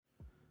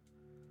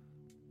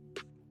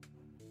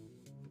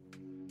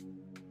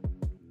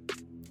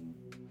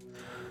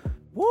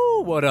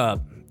Woo, what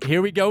up?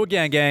 Here we go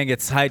again, gang.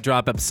 It's Hype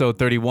Drop episode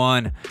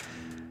 31.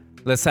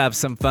 Let's have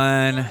some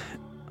fun.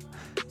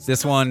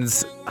 This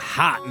one's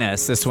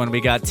hotness. This one we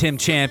got Tim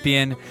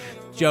Champion,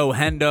 Joe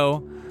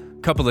Hendo,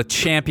 a couple of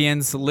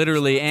champions,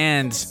 literally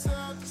and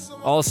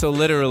also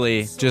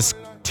literally just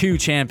two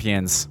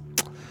champions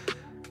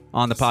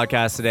on the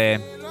podcast today.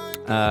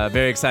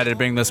 Very excited to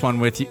bring this one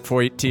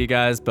to you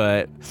guys,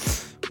 but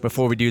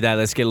before we do that,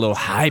 let's get a little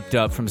hyped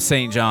up from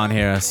St. John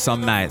here.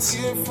 Some nights.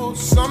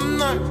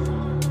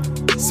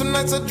 Some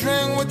nights I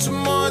drink way too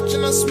much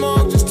and I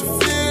smoke just to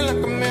feel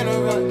like I'm in a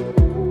rut.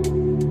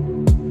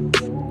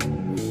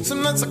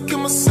 Some nights I kill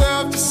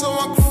myself just so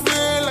I can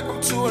feel like I'm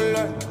too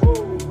alert.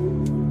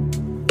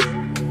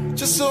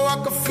 Just so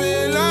I can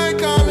feel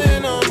like I'm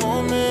in a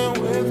moment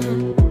with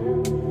him.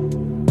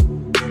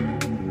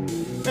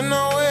 And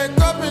I wake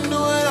up and do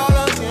it all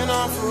again,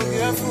 I'm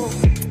forgetful.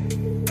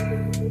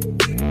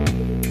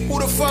 Who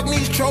the fuck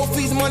needs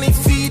trophies, money,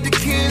 feed the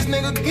kids,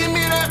 nigga, give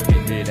me that.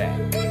 Give me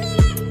that.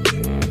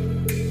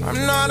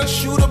 I'm not a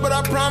shooter, but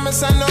I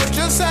promise I know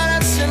just how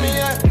that shimmy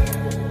at.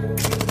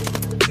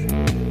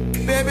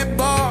 Baby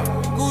bar,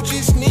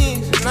 Gucci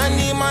sneeze, and I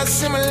need my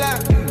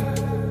Similac.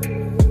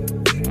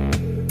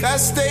 That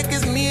steak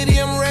is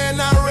medium rare,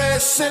 not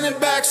red. Send it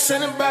back,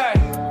 send it back.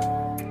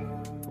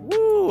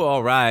 Woo,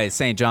 all right.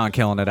 St. John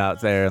killing it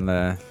out there in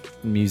the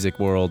music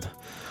world.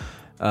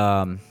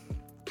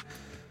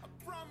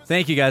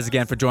 Thank you guys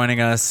again for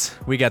joining us.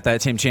 We got that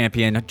Team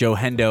Champion, Joe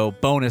Hendo,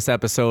 bonus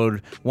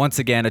episode. Once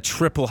again, a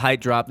triple height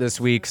drop this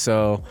week.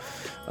 So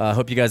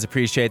hope you guys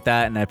appreciate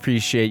that. And I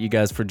appreciate you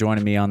guys for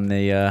joining me on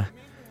the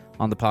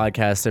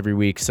podcast every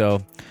week.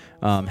 So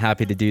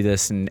happy to do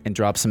this and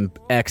drop some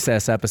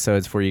excess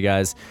episodes for you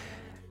guys.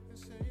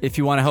 If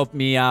you want to help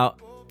me out,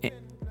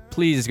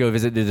 please go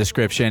visit the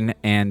description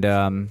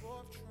and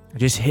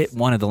just hit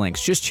one of the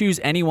links. Just choose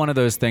any one of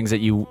those things that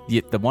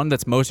the one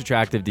that's most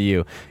attractive to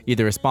you.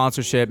 Either a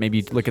sponsorship, maybe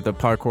you look at the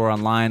parkour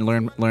online,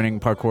 learning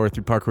parkour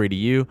through Parkour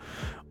EDU,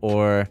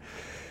 or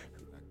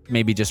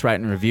maybe just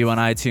writing a review on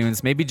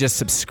iTunes, maybe just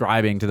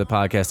subscribing to the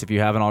podcast if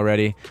you haven't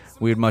already.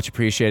 We would much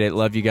appreciate it.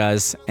 Love you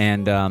guys.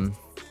 And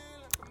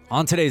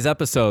on today's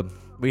episode,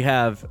 we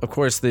have, of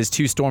course, these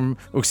two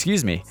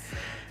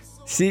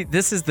See,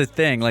 this is the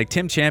thing. Like,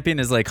 Tim Champion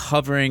is like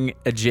hovering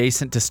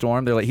adjacent to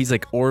Storm. He's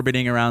like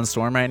orbiting around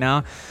Storm right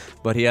now,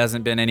 but there has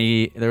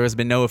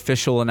been no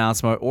official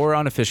announcement or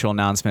unofficial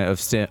announcement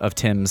of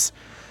Tim's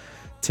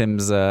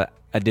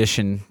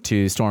addition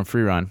to Storm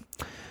Freerun.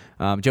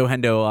 Joe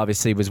Hendo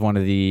obviously was one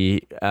of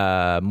the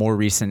more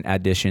recent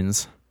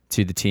additions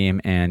to the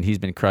team, and he's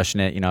been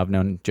crushing it. You know, I've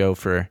known Joe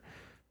for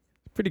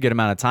pretty good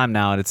amount of time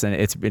now, and it's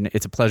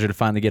a pleasure to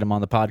finally get him on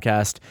the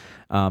podcast.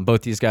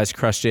 Both these guys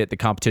crushed it. The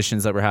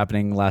competitions that were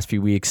happening the last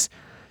few weeks,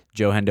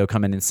 Joe Hendo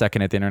coming in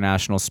second at the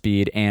international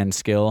speed and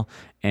skill,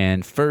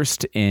 and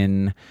first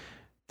in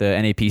the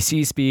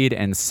NAPC speed,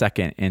 and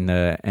second in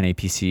the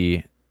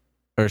NAPC,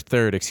 or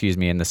third,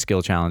 in the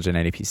skill challenge in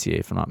NAPC,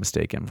 if I'm not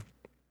mistaken.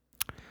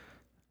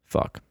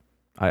 Fuck.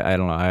 I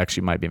don't know. I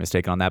actually might be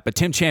mistaken on that. But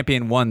Tim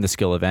Champion won the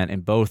skill event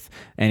in both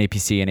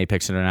NAPC and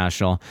Apex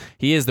International.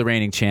 He is the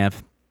reigning champ.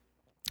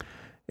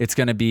 It's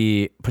going to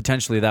be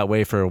potentially that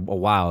way for a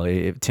while.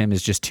 Tim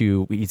is just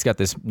he's got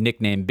this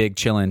nickname, Big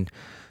Chillin',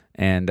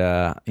 and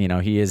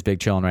he is Big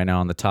Chillin' right now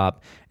on the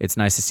top. It's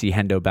nice to see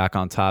Hendo back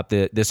on top.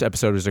 This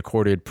episode was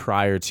recorded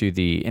prior to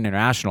the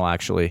international,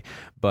 actually,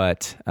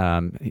 but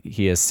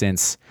he has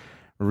since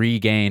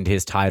regained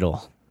his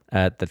title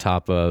at the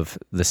top of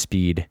the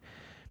speed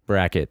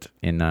bracket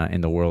in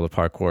the world of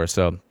parkour.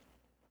 So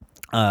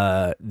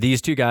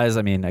these two guys,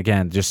 I mean,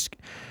 again, just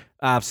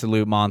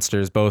absolute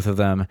monsters, both of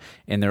them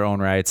in their own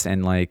rights,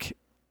 and they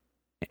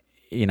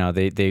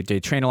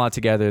train a lot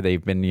together.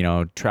 They've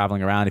been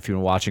traveling around. If you've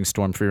been watching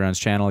Storm Freerun's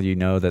channel, you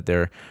know that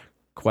they're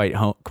quite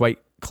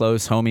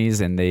close homies,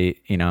 and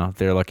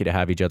they're lucky to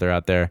have each other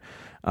out there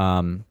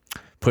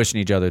pushing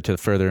each other to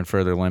further and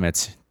further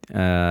limits.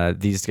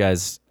 These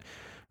guys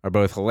are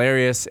both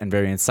hilarious and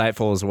very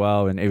insightful as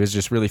well, and it was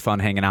just really fun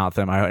hanging out with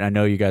them. I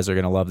know you guys are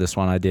going to love this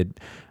one. I did.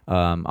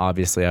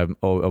 Obviously, I'm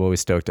always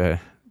stoked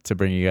to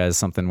bring you guys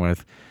something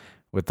with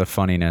the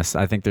funniness.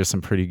 I think there's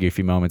some pretty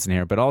goofy moments in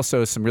here, but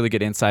also some really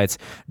good insights.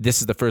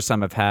 This is the first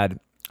time I've had,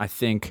 I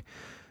think,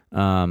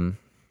 I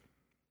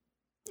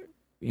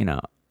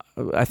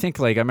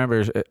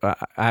remember, I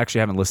actually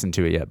haven't listened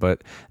to it yet,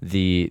 but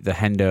the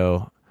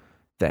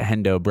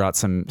Hendo brought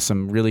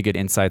some really good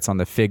insights on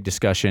the FIG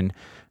discussion,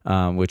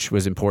 which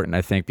was important,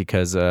 I think,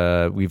 because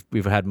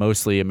we've had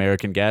mostly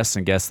American guests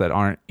and guests that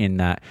aren't in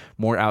that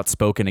more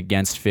outspoken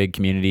against FIG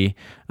community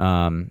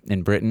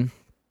in Britain.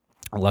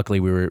 Luckily,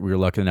 we were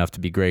lucky enough to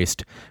be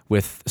graced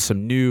with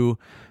some new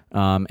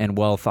and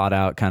well thought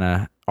out kind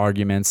of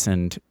arguments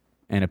and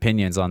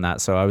opinions on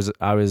that. So I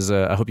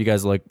hope you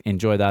guys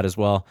enjoy that as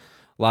well.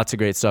 Lots of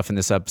great stuff in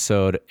this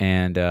episode,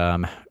 and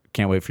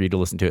can't wait for you to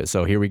listen to it.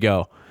 So here we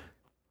go.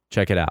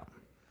 Check it out.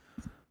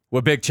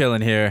 We're Big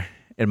Chillin' here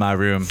in my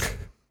room,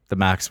 the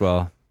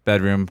Maxwell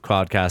Bedroom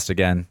Podcast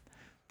again,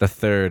 the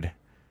third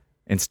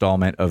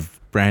installment of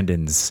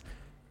Brandon's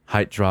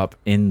height drop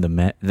in the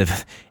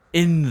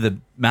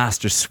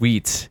Master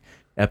Suite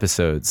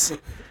episodes.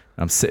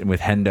 I'm sitting with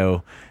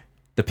Hendo,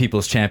 the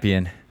People's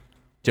Champion,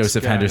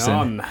 Joseph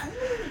Henderson,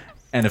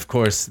 and of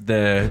course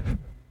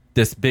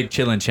this big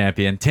chillin'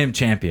 champion, Tim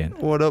Champion.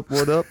 What up?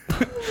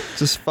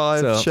 Just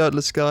five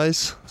shirtless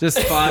guys. Just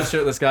 5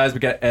 shirtless guys.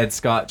 We got Ed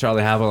Scott,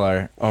 Charlie Havel,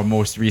 our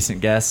most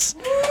recent guests,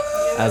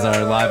 as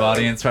our live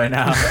audience right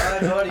now,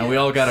 and we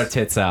all got our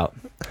tits out.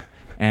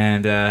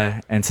 And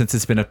since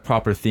it's been a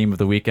proper theme of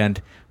the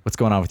weekend, what's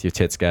going on with your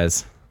tits,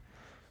 guys?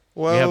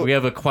 Well, we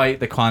have quite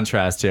the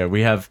contrast here.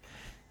 We have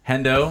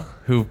Hendo,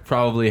 who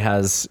probably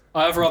has...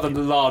 I have rather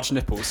large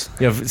nipples.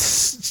 You have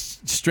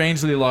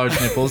strangely large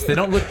nipples. They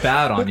don't look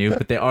bad on you,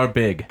 but they are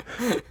big.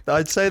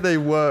 I'd say they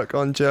work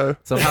on Joe.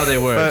 Somehow they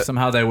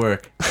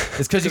work.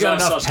 It's because you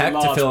got enough peck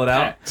to fill it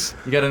out.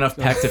 You got enough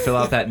peck to fill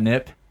out that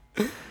nip.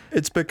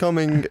 It's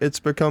becoming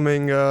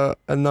a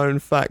known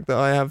fact that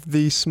I have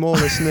the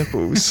smallest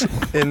nipples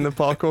in the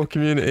parkour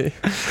community.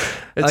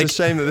 It's a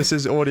shame that this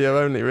is audio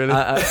only, really.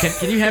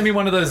 Can you hand me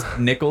one of those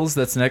nickels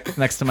that's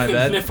next to my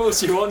bed?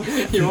 Nipples? You want one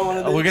of these?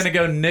 We're gonna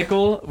go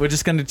nickel. We're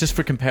just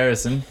for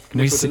comparison.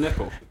 Nipple to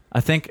nipple.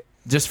 I think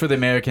just for the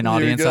American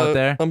audience out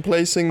there, I'm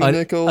placing the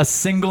nickel. A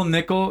single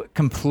nickel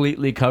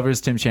completely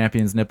covers Tim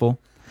Champion's nipple.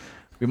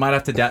 We might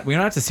have to. We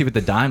don't have to see what the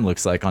dime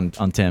looks like on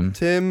Tim.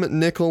 Tim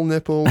Nickel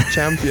Nipple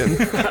Champion.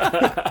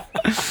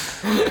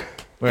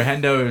 Where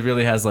Hendo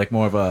really has like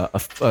more of a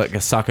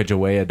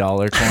Sacagawea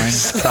dollar coin.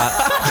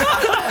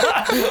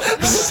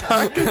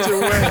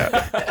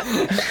 Sacagawea.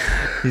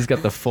 He's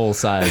got the full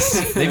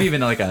size. Maybe even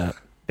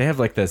they have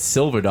like the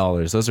silver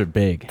dollars. Those are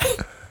big.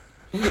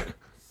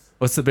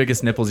 What's the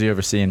biggest nipples you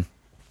ever seen?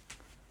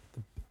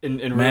 In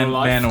real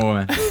life? Man or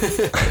woman?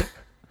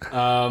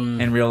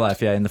 In real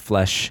life, yeah, in the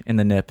flesh, in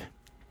the nip.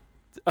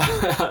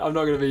 I'm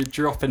not going to be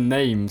dropping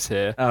names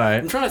here. All right.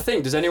 I'm trying to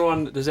think. Does any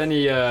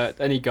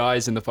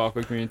guys in the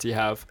parkour community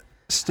have?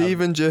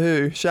 Stephen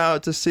Jehu. Shout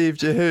out to Steve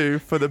Jehu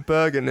for the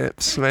burger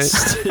nips, mate.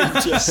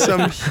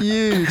 Some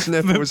huge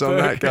nipples on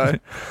that guy.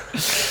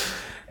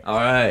 All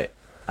right.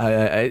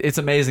 It's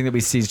amazing that we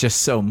see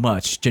just so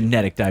much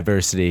genetic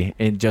diversity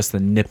in just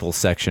the nipple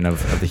section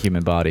of the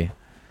human body.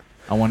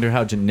 I wonder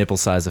how nipple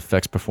size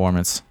affects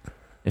performance,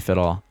 if at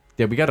all.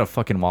 Yeah, we got a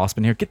fucking wasp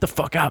in here. Get the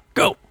fuck out.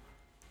 Go.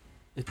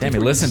 Damn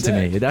it, listen to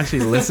me. It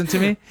actually listened to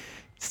me.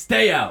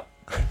 Stay out.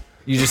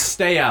 You just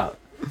stay out.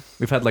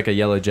 We've had like a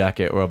yellow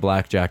jacket or a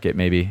black jacket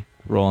maybe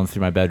rolling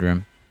through my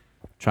bedroom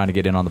trying to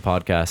get in on the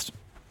podcast.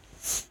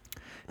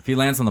 If he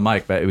lands on the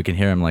mic, we can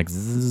hear him like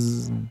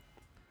zzz.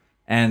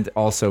 And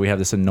also we have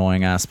this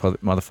annoying ass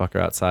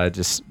motherfucker outside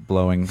just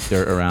blowing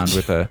dirt around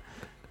with a...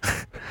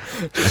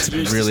 That's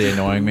really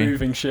annoying me.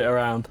 Moving shit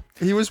around.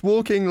 He was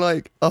walking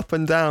like up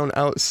and down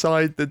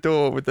outside the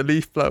door with the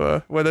leaf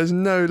blower where there's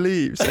no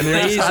leaves, and he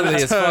just had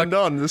it turned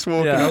on, just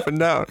walking up and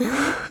down.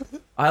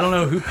 I don't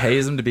know who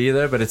pays him to be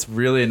there, but it's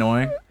really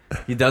annoying.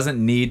 He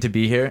doesn't need to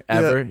be here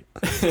ever.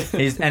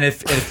 Yeah. And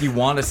if you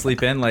want to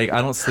sleep in, like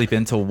I don't sleep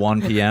in till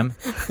 1 p.m.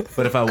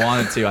 But if I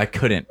wanted to, I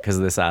couldn't because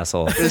of this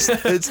asshole.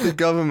 It's the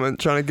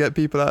government trying to get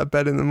people out of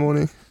bed in the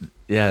morning.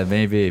 Yeah,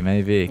 maybe.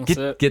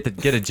 Get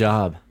a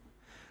job.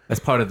 That's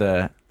part of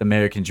the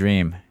American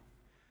dream.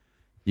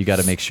 You got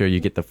to make sure you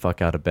get the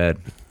fuck out of bed.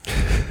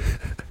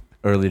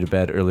 Early to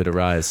bed, early to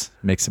rise.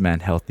 Makes a man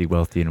healthy,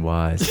 wealthy, and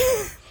wise.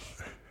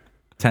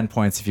 10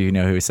 points if you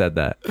know who said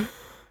that.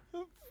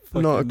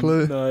 Not a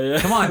clue. No, yeah.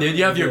 Come on, dude.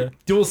 You have your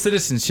dual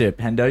citizenship,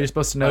 Hendo. You're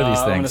supposed to know these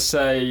things. I'm going to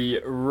say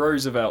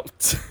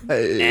Roosevelt.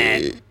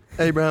 Hey,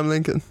 Abraham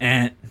Lincoln.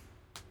 And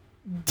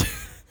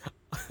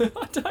I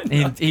don't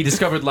know. he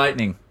discovered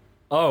lightning.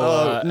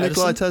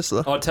 Nikola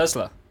Tesla. Oh,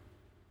 Tesla.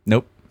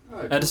 Nope.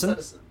 Edison?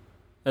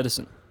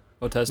 Edison.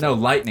 Or Tesla? No,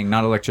 lightning,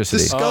 not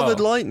electricity. Discovered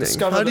lightning?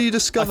 How do you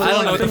discover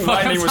lightning? I think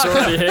lightning was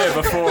already here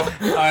before.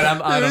 All right,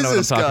 I don't know what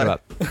I'm talking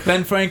about.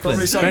 Ben Franklin.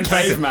 Probably some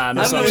caveman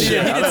or some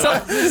shit.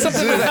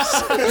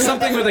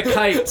 Something with a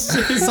kite.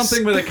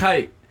 Something with a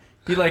kite.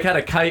 He like had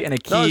a kite and a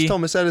key. That was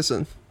Thomas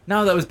Edison.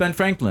 No, that was Ben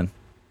Franklin.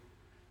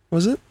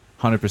 Was it?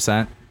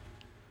 100%.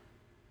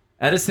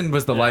 Edison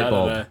was the light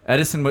bulb.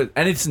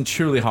 Edison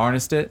truly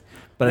harnessed it.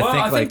 But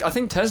I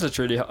think Tesla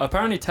truly.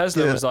 Apparently,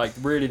 Tesla was like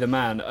really the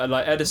man.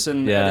 Like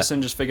Edison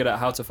just figured out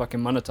how to fucking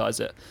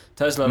monetize it.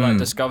 Tesla like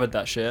discovered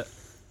that shit,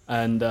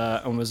 and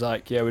was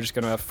like, yeah, we're just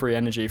gonna have free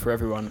energy for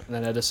everyone. And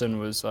then Edison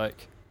was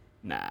like,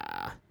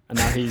 nah, and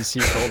now he's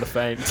got all the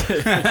fame.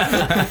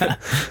 Damn,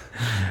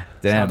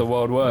 that's how the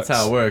world works. That's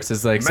how it works.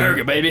 It's like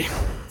America, baby.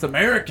 It's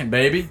American,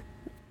 baby.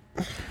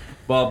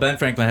 Well, Ben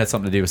Franklin had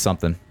something to do with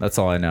something. That's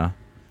all I know.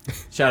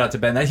 Shout out to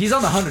Ben. He's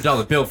on the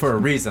 $100 bill for a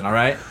reason. All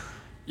right.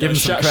 Give him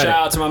some credit.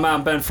 Shout out to my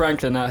man Ben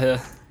Franklin out here.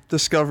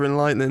 Discovering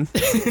lightning.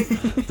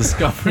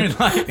 Discovering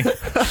lightning.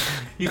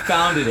 He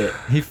founded it.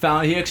 He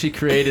actually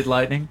created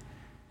lightning.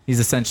 He's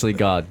essentially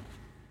God.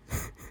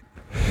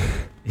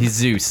 He's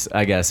Zeus,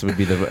 I guess, would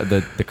be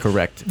the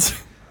correct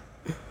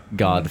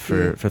God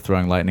for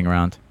throwing lightning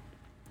around.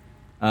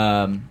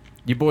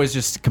 You boys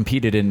just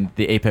competed in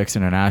the Apex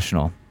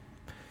International.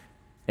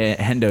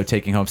 Hendo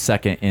taking home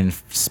second in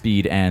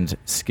speed and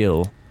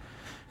skill.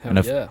 And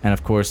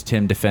of course,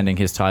 Tim defending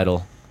his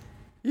title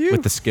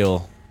with the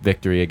skill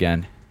victory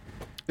again.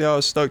 Yeah, I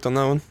was stoked on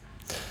that one.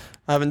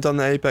 I haven't done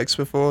the Apex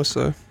before,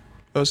 so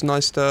it was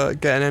nice to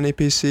get an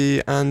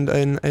NAPC and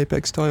an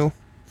Apex title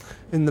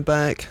in the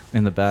bag.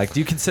 In the bag. Do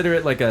you consider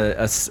it like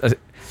a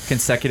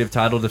consecutive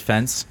title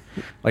defense?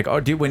 Like,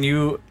 when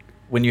you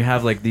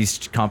have like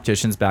these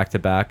competitions back to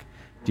back,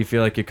 do you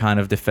feel like you're kind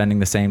of defending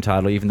the same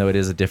title, even though it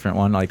is a different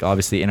one? Like,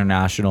 obviously,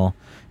 international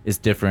is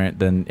different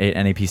than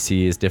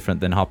NAPC is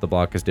different than Hop the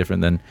Block is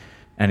different than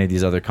any of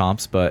these other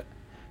comps. But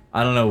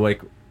I don't know,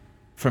 like,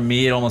 for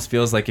me, it almost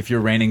feels like if you're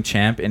reigning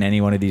champ in any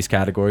one of these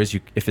categories,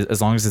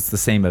 as long as it's the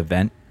same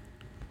event,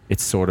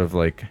 it's sort of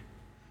like.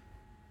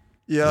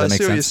 Yeah, I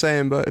see what you're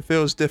saying, but it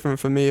feels different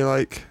for me.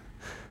 Like,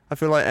 I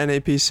feel like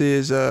NAPC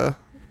is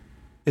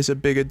a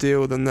bigger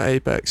deal than the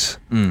Apex.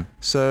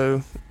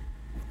 So.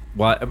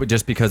 Why?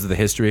 Just because of the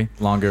history,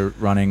 longer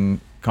running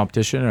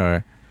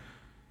competition,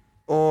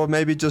 or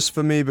maybe just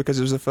for me because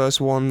it was the first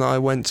one that I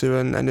went to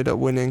and ended up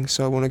winning.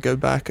 So I want to go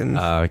back and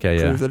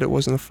prove that it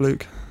wasn't a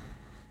fluke.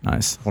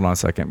 Nice. Hold on a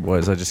second,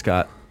 boys. There's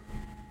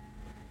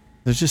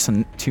just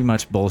too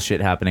much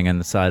bullshit happening on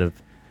the side of,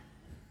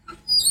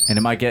 and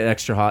it might get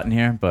extra hot in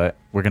here, but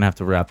we're gonna have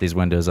to wrap these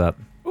windows up.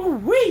 Ooh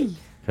wee!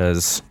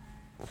 Because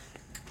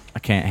I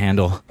can't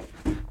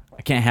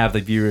have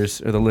the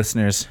viewers or the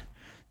listeners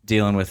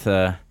dealing with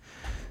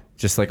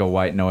just like a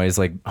white noise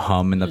like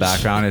hum in the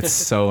background. It's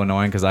so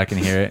annoying because I can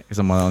hear it because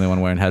I'm the only one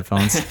wearing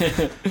headphones.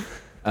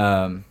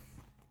 And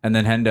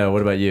then Hendo,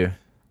 what about you?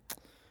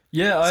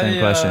 Yeah, Same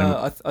question.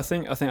 I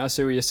think I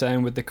see what you're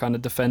saying with the kind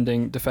of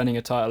defending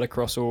a title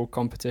across all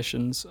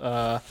competitions.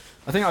 I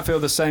think I feel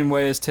the same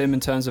way as Tim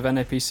in terms of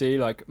NAPC.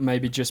 Like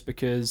maybe just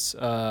because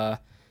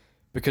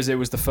it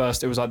was the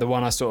first, it was like the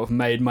one I sort of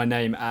made my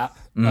name at.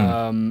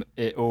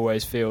 It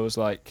always feels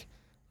like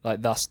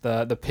that's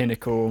the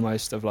pinnacle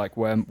almost of like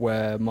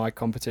where my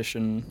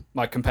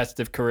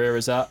competitive career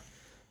is at.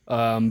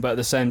 But at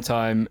the same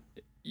time,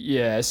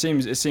 yeah, it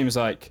seems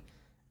like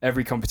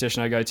every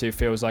competition I go to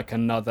feels like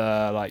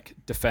another like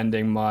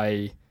defending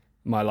my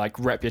like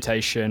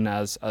reputation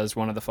as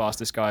one of the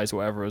fastest guys or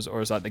whatever, or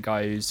as like the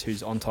guy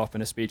who's on top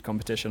in a speed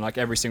competition. Like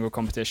every single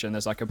competition,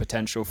 there's like a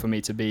potential for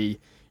me to be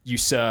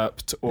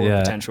usurped or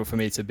potential for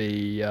me to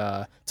be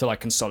to like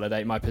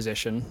consolidate my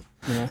position.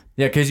 You know?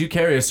 Yeah, because you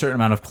carry a certain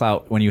amount of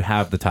clout when you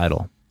have the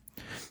title.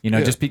 You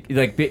know, just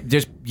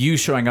you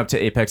showing up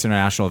to Apex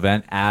International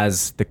event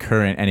as the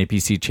current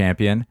NAPC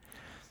champion.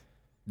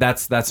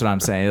 That's what I'm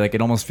saying. Like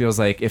it almost feels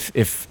like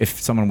if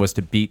someone was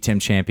to beat Tim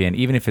Champion,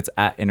 even if it's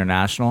at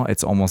international,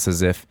 it's almost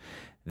as if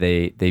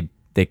they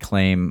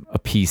claim a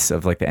piece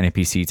of like the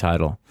NAPC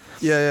title.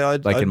 Yeah,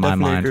 I in my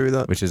mind, agree with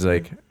that. Which is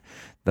like,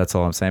 that's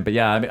all I'm saying. But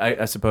yeah, I mean,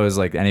 I suppose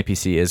like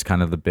NAPC is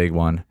kind of the big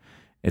one.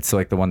 It's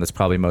like the one that's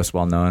probably most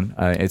well known.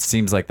 It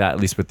seems like that, at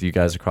least with you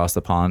guys across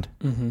the pond.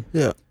 Mm-hmm.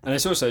 Yeah, and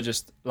it's also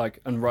just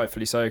like, and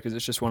rightfully so, because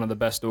it's just one of the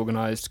best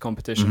organized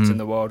competitions in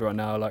the world right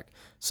now. Like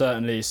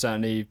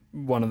certainly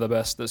one of the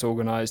best that's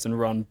organized and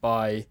run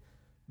by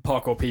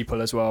parkour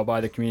people as well, by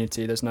the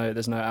community. There's no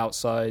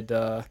outside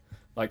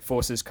like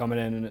forces coming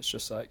in, and it's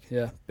just like,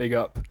 yeah, big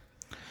up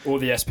all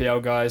the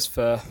SPL guys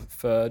for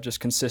just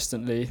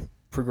consistently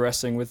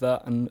progressing with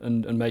that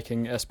and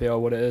making SPL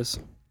what it is.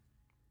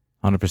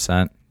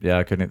 100%. Yeah,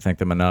 I couldn't thank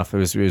them enough. It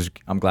was.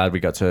 I'm glad we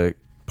got to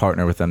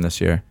partner with them this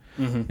year.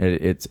 Mm-hmm.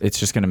 It's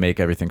just going to make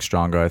everything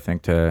stronger, I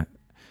think, to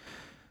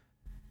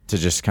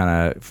just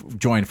kind of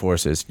join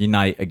forces,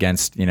 unite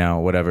against, you know,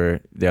 whatever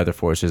the other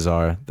forces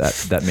are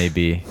that may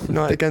be.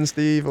 Unite against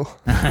the evil.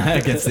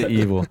 Against the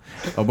evil.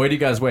 Where do you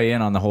guys weigh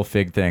in on the whole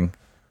FIG thing?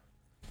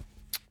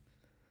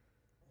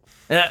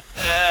 That's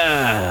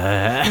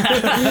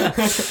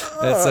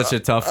such a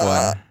tough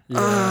one.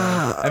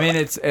 Yeah. I mean,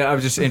 I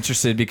was just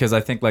interested because I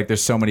think like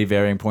there's so many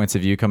varying points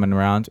of view coming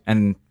around,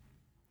 and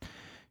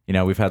you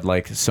know, we've had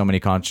like so many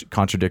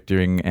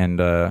contradicting,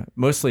 and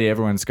mostly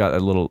everyone's got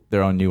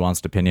their own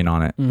nuanced opinion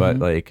on it. Mm-hmm. But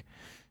like,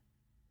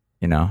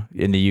 you know,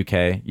 in the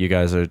UK, you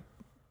guys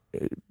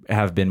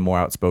have been more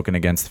outspoken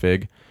against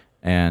FIG,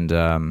 and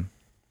I'm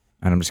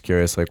just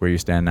curious, like, where you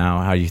stand now.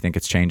 How do you think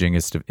it's changing?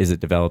 Is it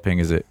developing?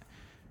 Is it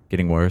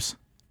getting worse?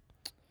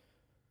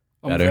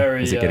 Better?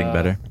 Is it getting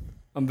better?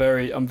 I'm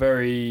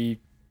very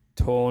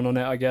torn on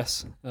it, I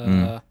guess.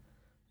 I've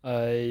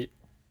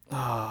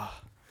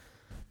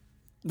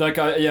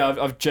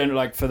generally,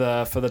 like, for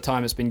the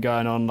time it's been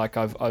going on, like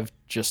I'd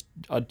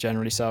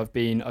generally say I've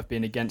been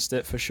against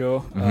it for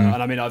sure. Mm-hmm.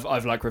 And I mean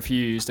I've like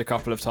refused a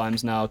couple of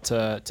times now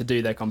to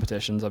do their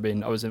competitions. I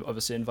was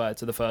obviously invited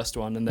to the first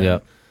one, and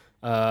then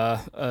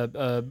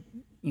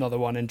another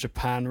one in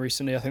Japan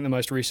recently. I think the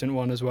most recent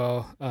one as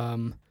well.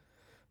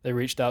 They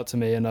reached out to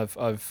me, and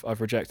I've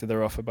rejected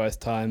their offer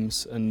both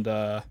times, and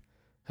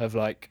have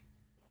like,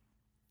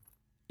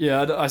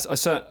 it's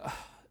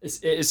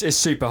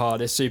super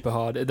hard. It's super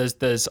hard.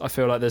 I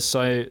feel like there's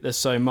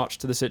so much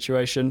to the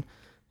situation.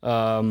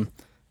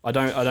 I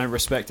don't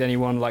respect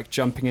anyone like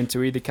jumping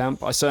into either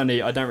camp. I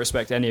don't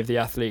respect any of the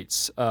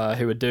athletes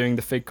who are doing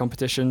the FIG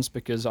competitions,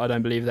 because I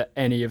don't believe that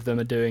any of them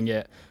are doing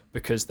it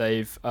because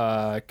they've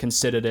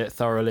considered it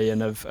thoroughly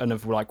and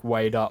have like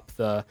weighed up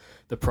the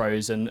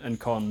pros and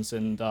cons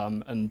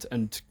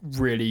and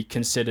really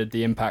considered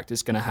the impact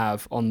it's going to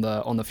have on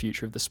the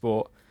future of the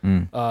sport.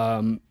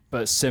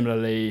 But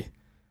similarly,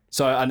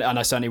 so and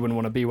I certainly wouldn't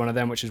want to be one of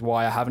them, which is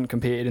why I haven't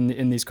competed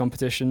in these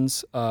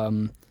competitions.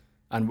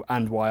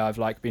 And why I've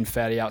like been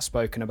fairly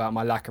outspoken about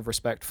my lack of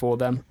respect for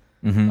them.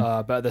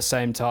 But at the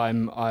same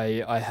time,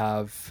 I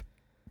have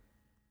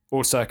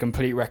also a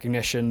complete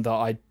recognition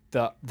that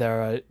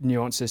there are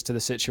nuances to the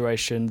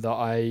situation that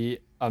I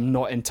am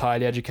not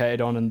entirely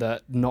educated on, and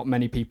that not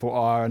many people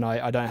are. And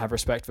I don't have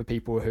respect for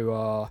people who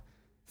are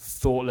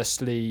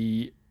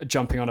thoughtlessly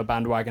jumping on a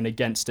bandwagon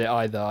against it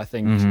either. I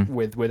think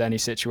with any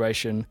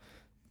situation,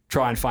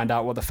 try and find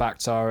out what the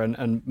facts are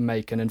and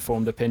make an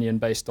informed opinion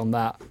based on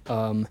that.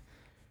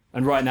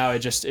 And right now,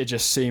 it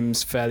just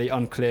seems fairly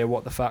unclear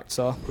what the facts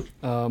are.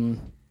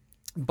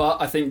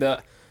 But I think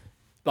that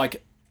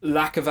like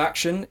lack of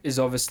action is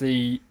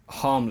obviously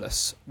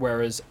harmless,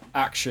 whereas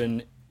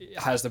action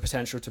has the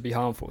potential to be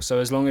harmful. So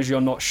as long as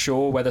you're not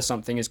sure whether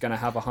something is going to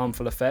have a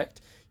harmful effect,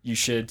 you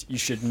should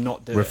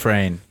not do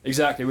Refrain. it.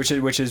 Exactly,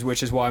 which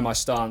is why my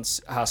stance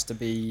has to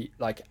be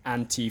like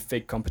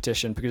anti-FIG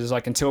competition, because it's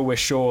like until we're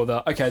sure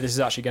that okay, this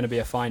is actually going to be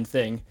a fine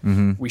thing,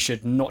 we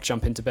should not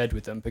jump into bed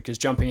with them, because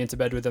jumping into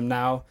bed with them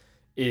now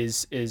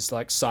is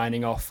like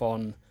signing off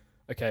on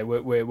okay,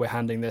 we're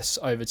handing this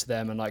over to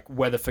them, and like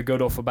whether for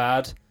good or for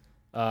bad,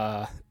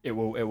 it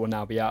will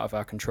now be out of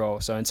our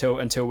control. So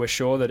until we're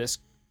sure that it's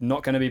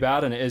not going to be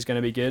bad and it is going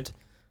to be good,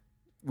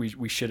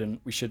 we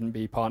shouldn't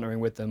be partnering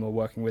with them or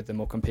working with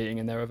them or competing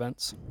in their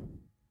events.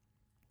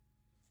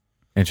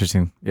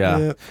 Interesting.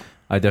 Yeah.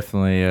 I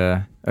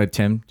definitely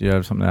Tim, do you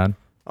have something to add?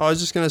 I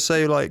was just going to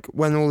say, like,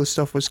 when all the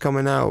stuff was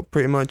coming out,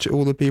 pretty much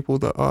all the people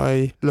that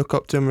I look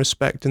up to and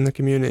respect in the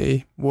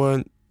community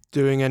weren't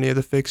doing any of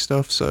the FIG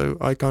stuff, so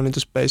I kind of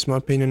just based my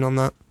opinion on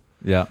that.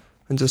 Yeah.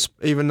 And just,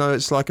 even though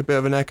it's like a bit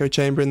of an echo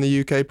chamber in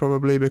the UK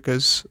probably,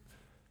 because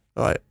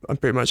like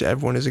pretty much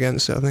everyone is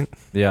against it, I think.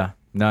 Yeah.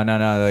 No.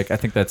 Like, I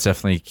think that's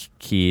definitely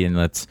key, and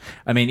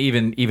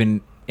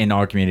even in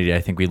our community, I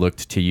think we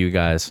looked to you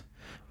guys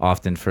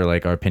often for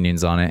like our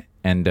opinions on it,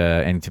 and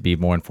to be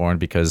more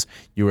informed, because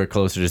you were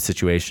closer to the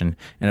situation,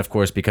 and of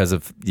course because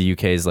of the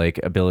UK's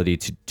like ability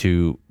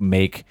to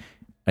make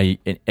a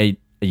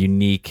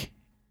unique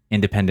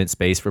independent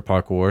space for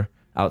parkour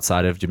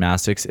outside of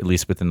gymnastics, at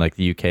least within like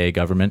the UK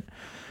government.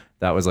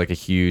 That was like a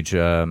huge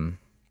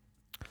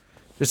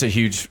just a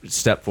huge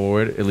step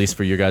forward, at least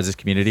for your guys'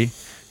 community.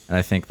 And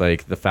I think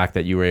like the fact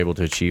that you were able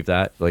to achieve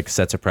that like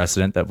sets a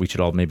precedent that we should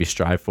all maybe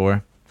strive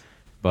for.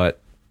 But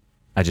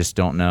I just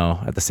don't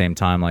know at the same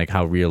time like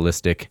how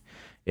realistic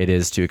it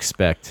is to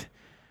expect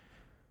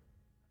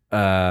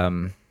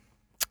I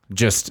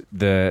just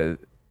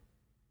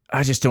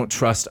don't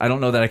trust. I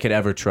don't know that I could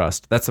ever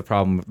trust. That's the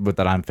problem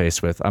that I'm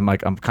faced with. I'm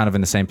kind of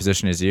in the same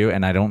position as you,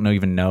 and I don't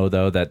even know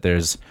though that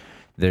there's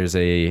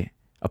a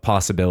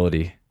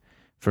possibility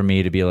for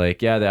me to be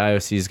like, yeah, the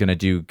IOC is going to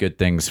do good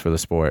things for the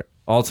sport.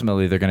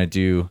 Ultimately, they're going to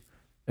do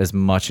as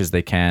much as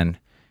they can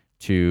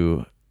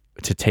to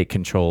take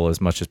control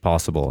as much as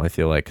possible, I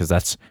feel like, because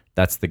that's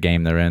the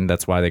game they're in.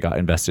 That's why they got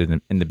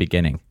invested in the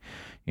beginning,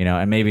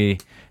 and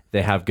maybe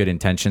they have good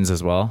intentions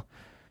as well,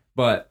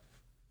 but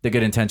the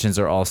good intentions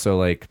are also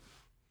like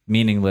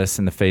meaningless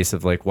in the face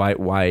of like why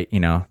I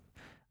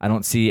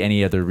don't see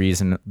any other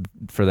reason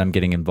for them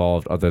getting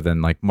involved other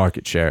than like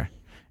market share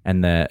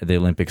and the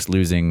Olympics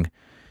losing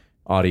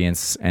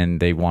audience, and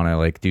they want to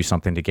like do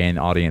something to gain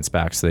audience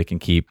back so they can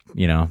keep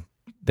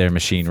their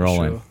machine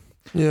rolling. Sure.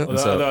 Yeah.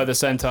 Although at the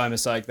same time,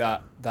 it's like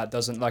that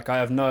doesn't, like, I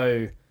have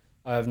no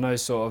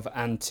sort of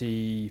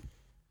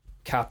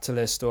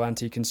anti-capitalist or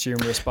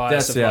anti-consumerist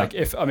bias. Like,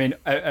 if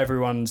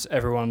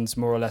everyone's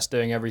more or less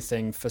doing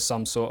everything for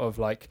some sort of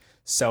like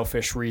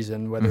selfish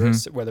reason,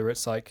 whether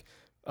it's like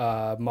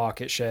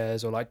market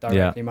shares or like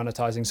directly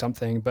monetizing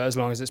something. But as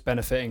long as it's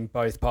benefiting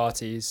both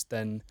parties,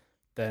 then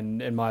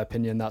in my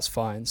opinion, that's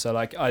fine. So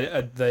like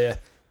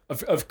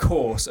Of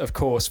course,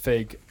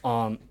 FIG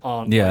aren't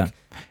like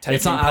taking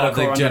it's not out of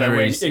the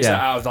generation,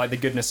 out of like the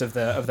goodness of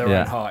their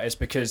own heart. It's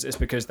because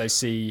they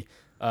see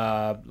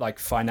like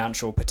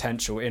financial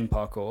potential in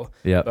parkour.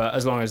 Yeah. But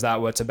as long as that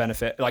were to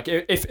benefit, like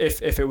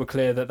if it were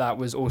clear that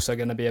was also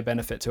going to be a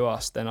benefit to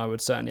us, then I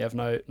would certainly have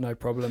no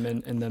problem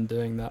in them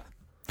doing that.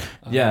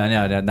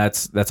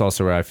 That's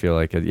also where I feel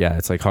like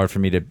it's like hard for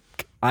me to.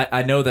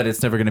 I know that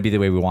it's never going to be the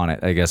way we want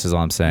it, I guess is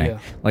all I'm saying. Yeah.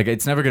 Like,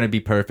 it's never going to be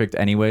perfect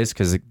anyways,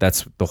 because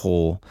that's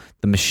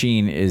the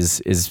machine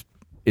is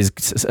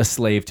a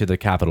slave to the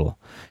capital,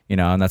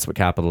 and that's what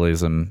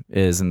capitalism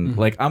is. And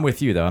like, I'm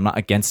with you though. I'm not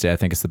against it. I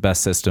think it's the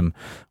best system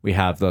we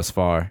have thus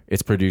far.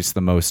 It's produced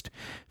the most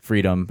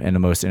freedom and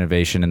the most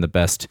innovation and the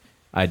best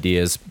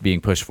ideas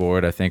being pushed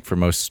forward, I think, for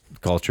most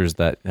cultures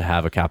that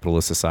have a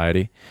capitalist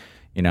society.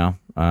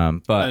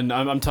 But and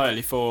I'm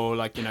totally for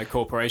like,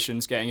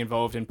 corporations getting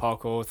involved in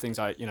parkour, things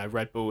like,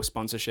 Red Bull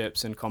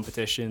sponsorships and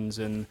competitions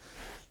and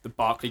the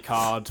Barclay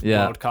Card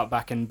World Cup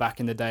back in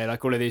the day,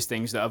 like all of these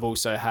things that have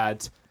also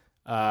had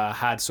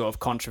sort of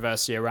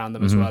controversy around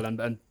them as well,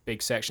 and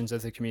big sections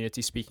of the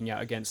community speaking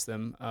out against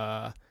them.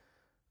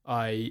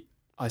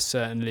 I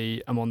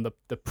certainly am on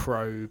the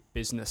pro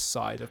business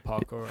side of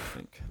parkour, I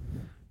think.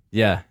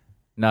 Yeah.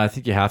 No, I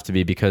think you have to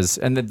be, because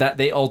that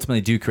they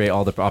ultimately do create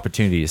all the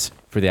opportunities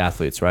for the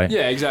athletes, right?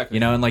 Yeah, exactly.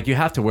 And like you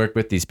have to work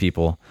with these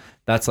people.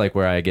 That's like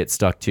where I get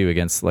stuck too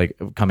against like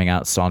coming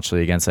out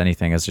staunchly against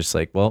anything. Is just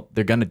like, well,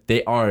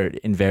 they are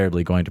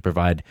invariably going to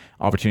provide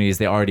opportunities.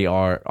 They already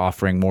are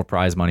offering more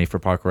prize money for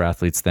parkour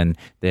athletes than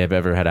they have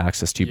ever had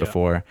access to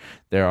before.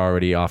 They're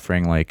already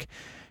offering like,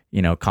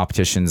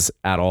 competitions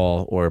at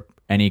all or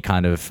any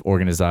kind of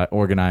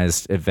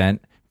organized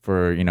event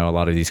for, a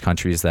lot of these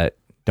countries that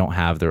don't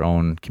have their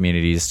own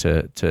communities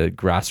to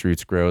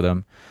grassroots grow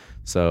them.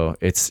 So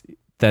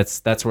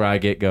that's where I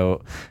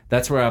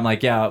that's where I'm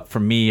like, yeah, for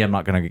me, I'm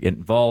not going to get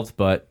involved,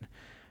 but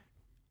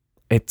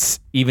it's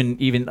even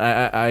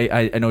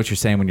I know what you're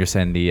saying when you're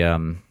saying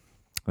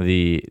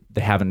they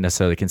haven't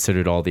necessarily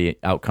considered all the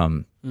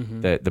outcome,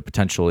 the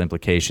potential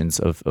implications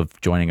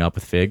of joining up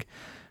with FIG,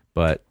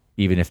 but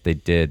even if they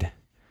did,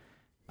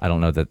 I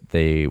don't know that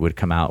they would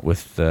come out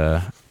with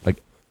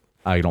like,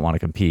 I don't want to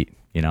compete.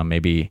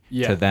 Maybe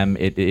to them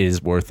it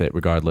is worth it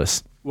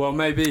regardless. Well,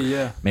 maybe,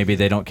 yeah. Maybe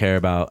they don't care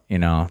about,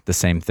 the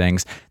same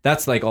things.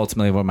 That's like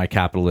ultimately what my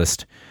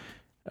capitalist,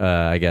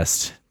 I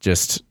guess,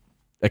 just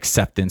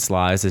acceptance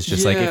lies. It's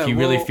just like, if you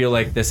really feel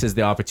like this is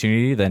the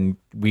opportunity, then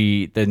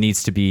there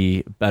needs to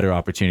be better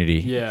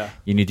opportunity. Yeah.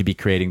 You need to be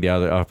creating the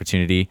other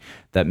opportunity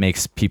that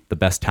makes the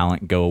best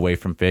talent go away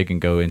from FIG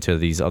and go into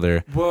these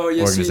other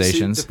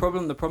organizations. See,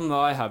 the problem that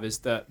I have is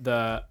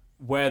that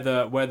where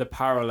the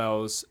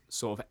parallels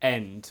sort of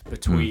end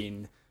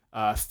between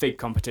FIG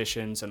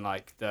competitions and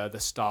like the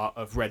start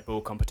of Red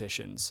Bull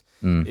competitions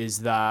is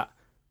that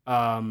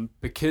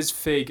because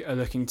FIG are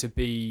looking to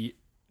be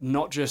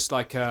not just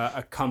like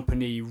a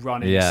company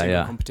running a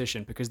single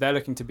competition, because they're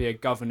looking to be a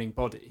governing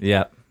body.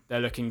 Yeah. They're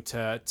looking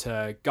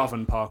to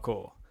govern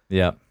parkour.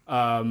 Yeah.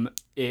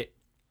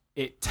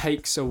 It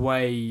takes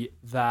away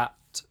that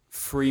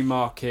free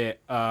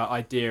market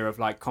idea of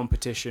like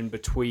competition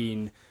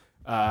between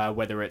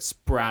whether it's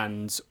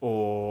brands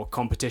or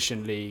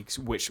competition leagues,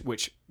 which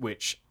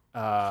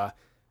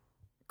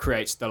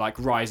creates the like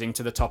rising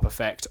to the top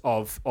effect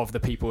of the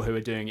people who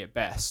are doing it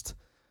best.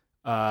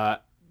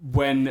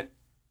 When,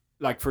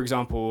 like, for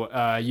example,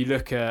 you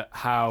look at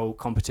how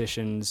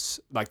competitions,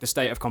 like the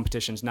state of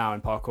competitions now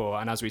in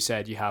parkour, and as we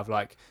said, you have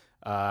like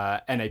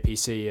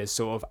NAPC is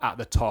sort of at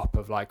the top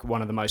of like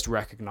one of the most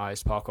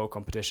recognized parkour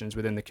competitions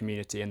within the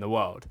community in the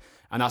world.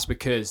 And that's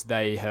because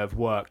they have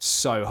worked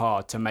so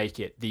hard to make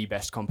it the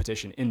best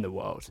competition in the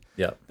world.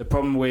 Yeah. The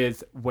problem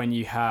with when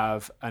you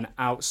have an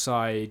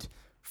outside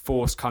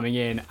force coming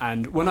in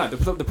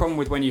the problem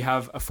with when you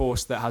have a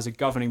force that has a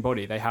governing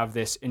body, they have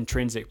this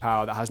intrinsic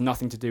power that has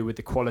nothing to do with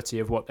the quality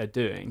of what they're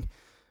doing,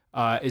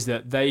 is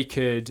that they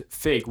could,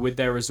 FIG, with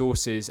their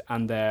resources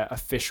and their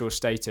official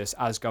status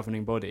as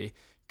governing body,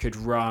 could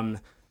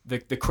run the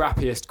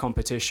crappiest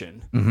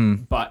competition,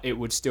 but it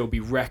would still be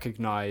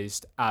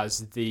recognized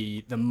as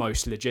the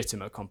most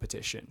legitimate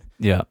competition.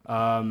 Yeah.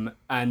 And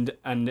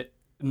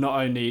not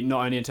only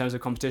in terms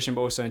of competition,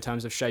 but also in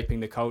terms of shaping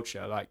the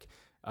culture. Like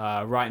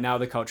right now,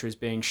 the culture is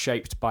being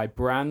shaped by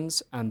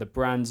brands, and the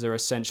brands are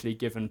essentially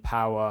given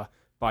power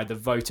by the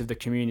vote of the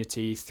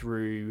community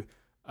through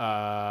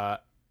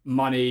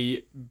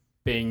money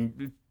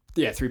being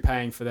through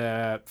paying for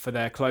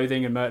their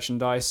clothing and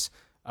merchandise.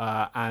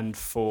 And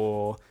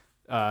for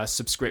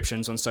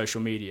subscriptions on social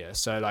media.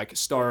 So like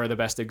Stora are the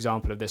best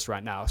example of this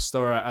right now.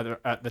 Stora are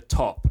at the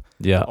top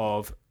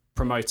of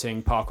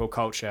promoting parkour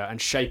culture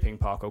and shaping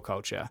parkour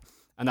culture.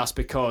 And that's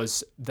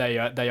because they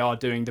are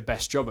doing the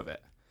best job of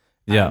it.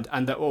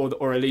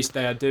 Or at least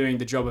they are doing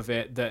the job of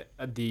it that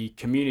the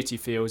community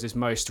feels is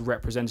most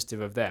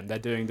representative of them. They're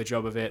doing the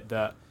job of it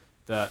that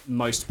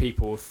most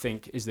people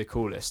think is the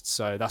coolest.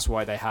 So that's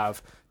why they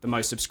have the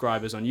most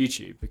subscribers on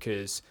YouTube,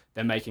 because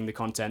they're making the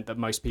content that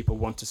most people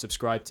want to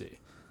subscribe to.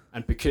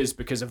 And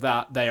because of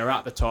that, they are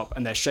at the top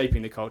and they're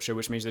shaping the culture,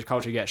 which means the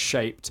culture gets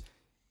shaped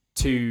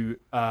to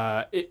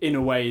in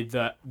a way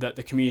that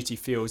the community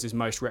feels is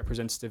most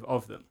representative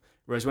of them.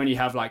 Whereas when you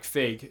have like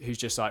FIG, who's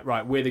just like,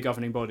 right, we're the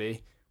governing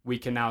body, we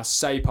can now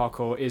say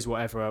parkour is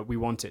whatever we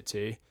want it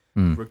to,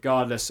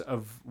 regardless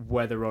of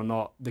whether or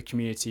not the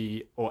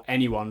community or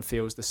anyone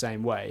feels the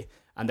same way,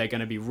 and they're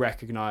going to be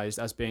recognized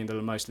as being the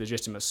most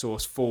legitimate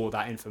source for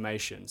that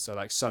information. So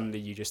like suddenly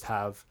you just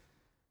have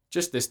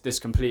just this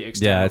complete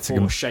external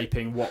force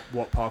shaping what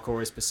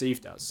parkour is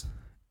perceived as.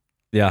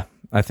 Yeah,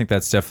 I think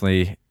that's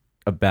definitely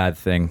a bad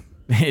thing.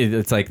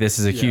 It's like this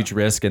is a huge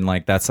risk, and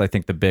like that's I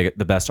think the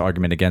best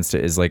argument against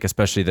it is like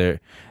especially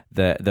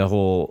the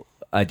whole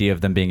idea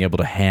of them being able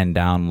to hand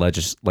down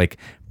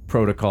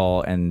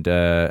protocol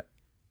and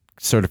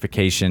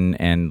certification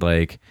and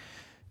like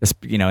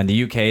you know, in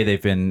the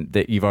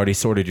UK, you've already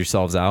sorted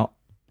yourselves out,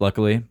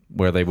 luckily,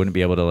 where they wouldn't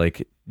be able to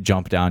like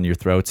jump down your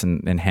throats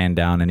and hand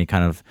down any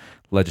kind of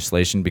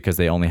legislation because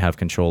they only have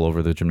control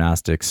over the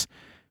gymnastics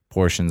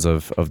portions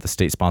of the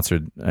state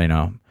sponsored, you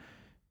know,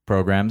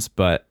 programs.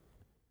 But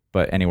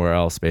anywhere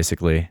else,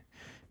 basically,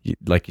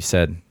 like you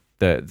said,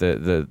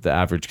 the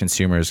average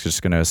consumer is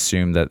just going to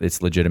assume that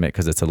it's legitimate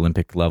because it's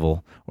Olympic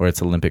level or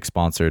it's Olympic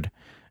sponsored,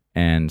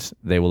 and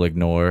they will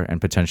ignore,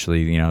 and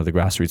potentially, you know, the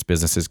grassroots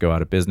businesses go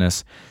out of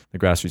business. The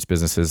grassroots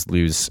businesses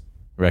lose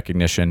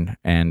recognition,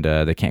 and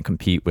they can't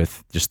compete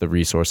with just the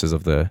resources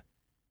of the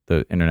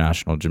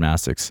International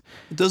Gymnastics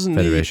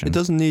Federation. It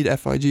doesn't need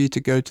FIG to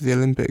go to the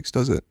Olympics,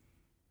 does it?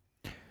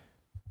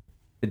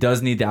 It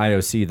does need the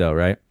IOC though,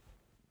 right?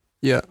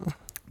 Yeah.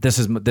 This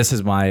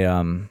is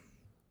my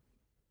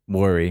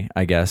worry,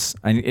 I guess.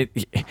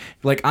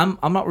 I'm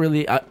not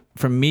really,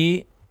 for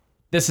me,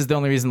 this is the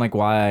only reason like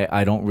why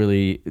I don't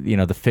really, you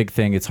know, the FIG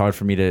thing, it's hard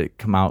for me to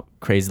come out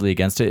crazily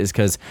against it, is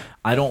because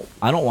I don't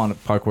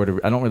want parkour to,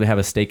 I don't really have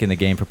a stake in the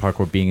game for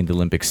parkour being in the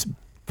Olympics,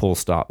 full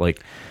stop.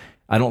 Like,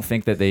 I don't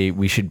think that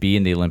we should be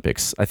in the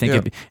Olympics. I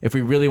think if we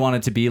really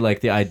wanted to be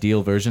like the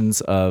ideal versions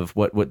of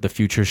what the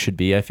future should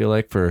be, I feel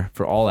like for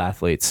all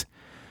athletes,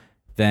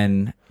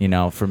 then, you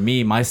know, for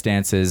me, my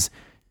stance is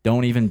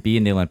don't even be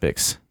in the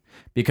Olympics,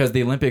 because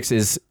the Olympics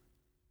is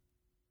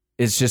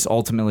just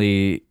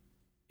ultimately,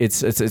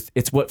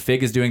 it's what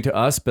FIG is doing to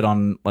us, but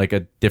on like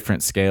a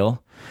different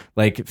scale.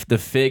 Like the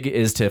FIG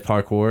is to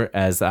parkour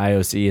as the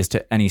IOC is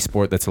to any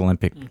sport that's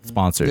Olympic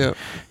sponsored,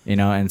 you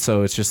know? And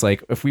so it's just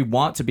like, if we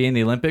want to be in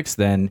the Olympics,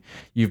 then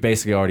you've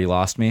basically already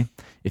lost me.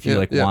 If you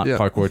want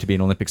parkour to be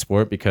an Olympic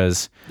sport,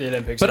 because the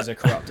Olympics is a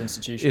corrupt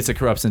institution. It's a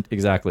corrupt,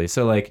 exactly.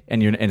 So like,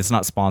 and it's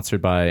not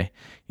sponsored by,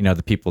 you know,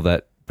 the people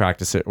that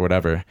practice it or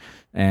whatever.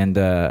 And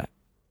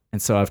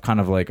so I've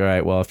kind of like, all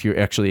right, well, if you're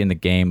actually in the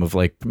game of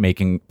like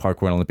making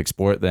parkour an Olympic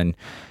sport, then,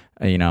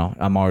 you know,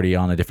 I'm already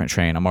on a different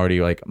train. I'm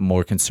already like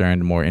more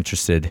concerned, more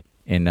interested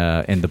in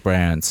the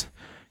brands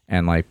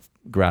and like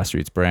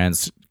grassroots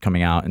brands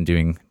coming out and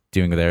doing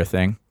their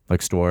thing,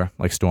 like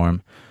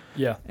Storm.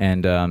 Yeah.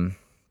 And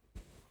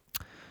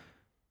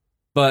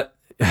but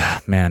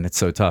man, it's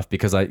so tough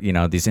because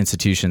these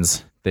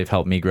institutions, they've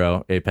helped me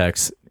grow.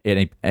 Apex,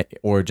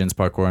 Origins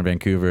Parkour in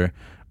Vancouver,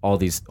 all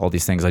these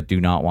things. I do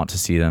not want to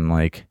see them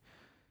like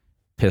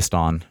pissed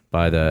on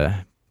by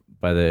the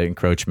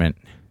encroachment.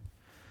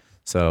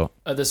 So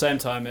at the same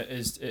time, it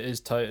is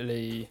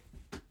totally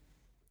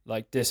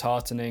like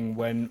disheartening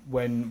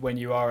when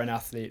you are an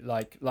athlete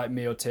like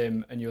me or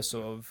Tim, and you're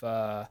sort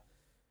of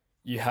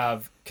you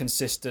have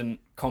consistent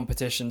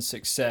competition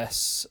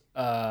success,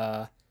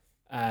 but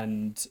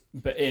in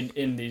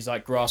these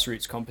like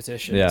grassroots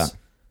competitions,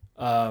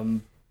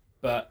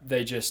 but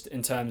they just,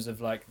 in terms of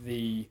like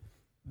the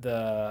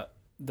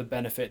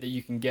benefit that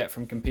you can get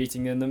from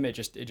competing in them, it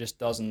just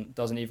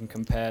doesn't even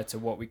compare to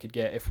what we could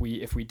get if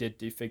we did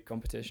do FIG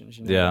competitions,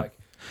 you know? Yeah. Like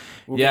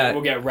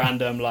we'll get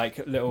random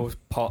like little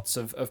pots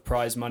of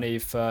prize money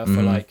for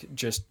like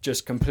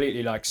just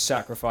completely like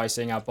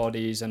sacrificing our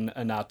bodies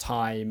and our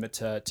time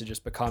to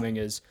just becoming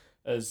as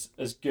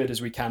good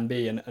as we can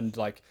be, and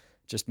like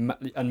just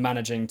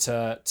managing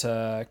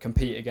to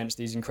compete against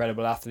these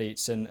incredible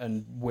athletes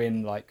and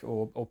win like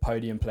or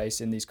podium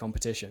place in these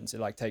competitions. It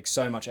like takes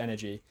so much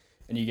energy,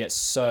 and you get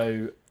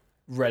so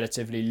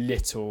relatively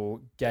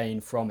little gain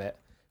from it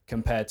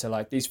compared to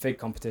like these FIG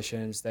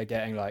competitions. They're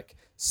getting like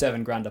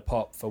 $7,000 a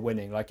pop for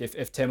winning. Like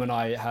if Tim and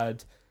I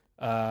had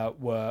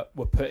were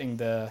putting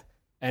the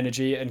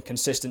energy and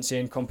consistency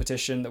in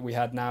competition that we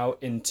had now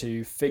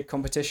into FIG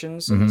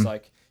competitions, and it's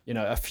like, you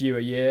know, a few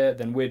a year,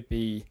 then we'd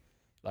be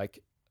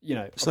like, you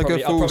know, it's I'll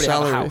probably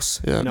salary. Have a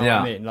house. You know what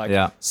I mean? Like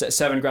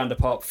 $7,000 a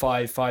pop,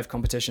 five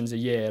competitions a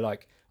year.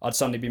 Like I'd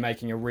suddenly be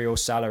making a real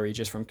salary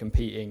just from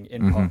competing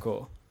in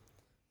parkour.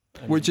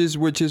 Which is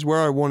where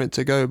I want it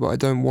to go, but I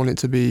don't want it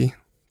to be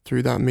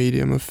through that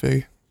medium of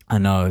FIG. I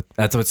know,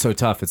 that's what's so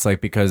tough. It's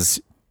like,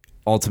 because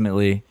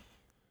ultimately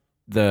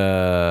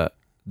the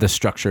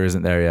structure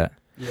isn't there yet.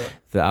 Yeah.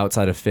 The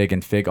outside of FIG,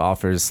 and FIG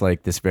offers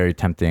like this very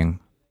tempting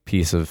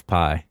piece of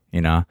pie,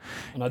 you know.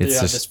 And I do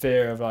have this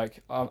fear of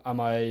like, am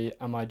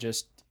I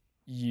just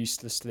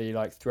uselessly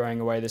like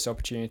throwing away this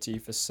opportunity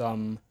for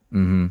some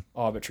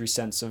arbitrary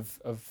sense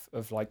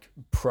of like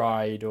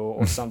pride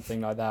or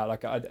something like that?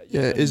 Like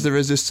is the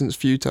resistance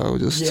futile?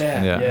 Just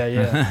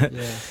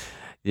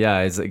yeah,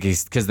 it's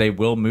because they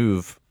will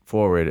move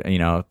forward, you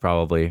know,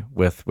 probably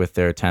with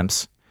their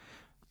attempts.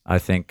 I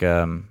think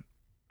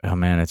oh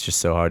man, it's just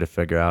so hard to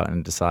figure out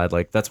and decide.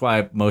 Like, that's why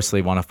I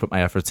mostly want to put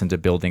my efforts into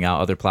building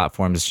out other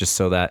platforms, just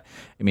so that,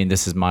 I mean,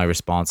 this is my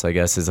response, I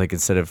guess, is like,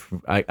 instead of,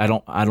 I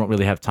don't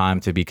really have time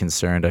to be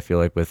concerned, I feel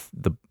like, with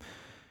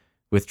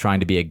trying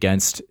to be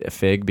against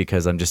FIG,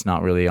 because I'm just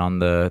not really on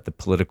the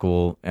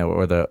political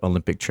or the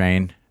Olympic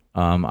train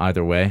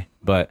either way.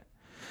 But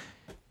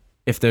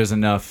if there's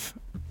enough,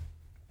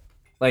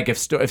 like if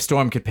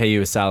Storm could pay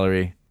you a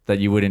salary that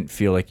you wouldn't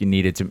feel like you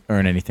needed to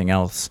earn anything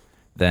else,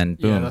 then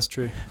boom. Yeah, that's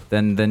true.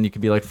 Then you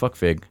could be like, fuck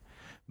FIG.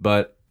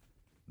 But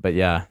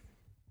yeah,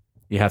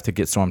 you have to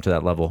get Storm to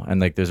that level, and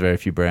like there's very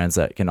few brands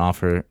that can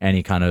offer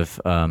any kind of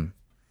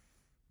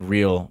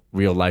real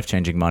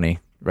life-changing money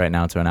right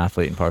now to an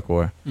athlete in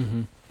parkour.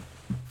 Mm-hmm.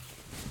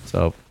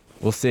 So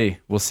we'll see.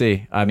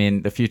 I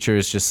mean, the future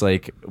is just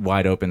like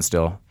wide open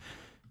still.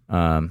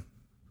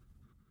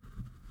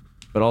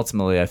 But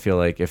ultimately, I feel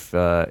like if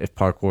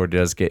parkour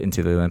does get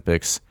into the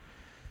Olympics,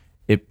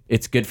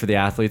 it's good for the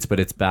athletes, but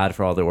it's bad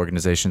for all the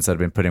organizations that have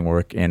been putting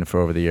work in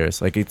for over the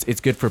years. Like it's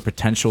good for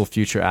potential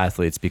future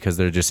athletes because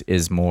there just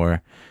is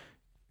more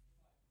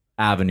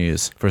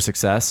avenues for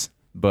success,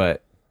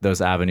 but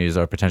those avenues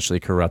are potentially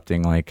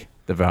corrupting like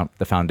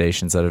the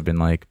foundations that have been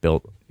like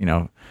built,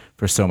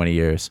 for so many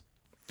years.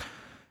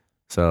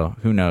 So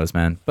who knows,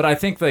 man? But I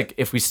think like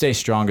if we stay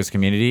strong as a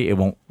community, it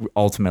won't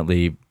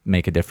ultimately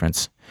make a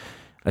difference.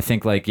 I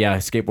think like, yeah,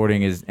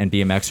 skateboarding and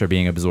BMX are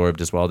being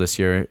absorbed as well this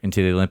year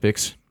into the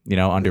Olympics,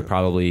 under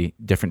probably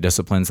different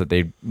disciplines that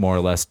they more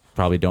or less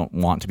probably don't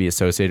want to be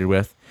associated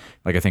with.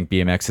 Like I think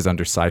BMX is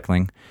under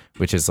cycling,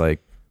 which is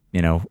like,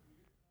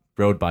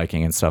 road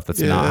biking and stuff.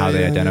 That's not how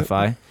they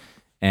identify. Yeah.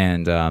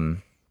 And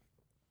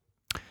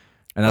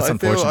that's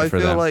unfortunate for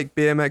them. I feel like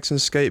BMX and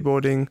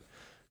skateboarding,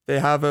 they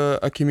have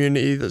a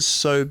community that's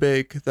so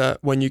big that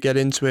when you get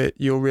into it,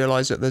 you'll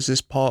realize that there's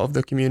this part of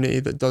the community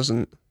that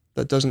doesn't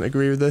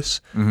agree with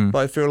this. Mm-hmm. But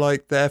I feel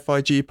like the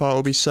FIG part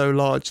will be so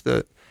large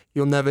that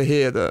you'll never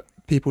hear that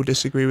people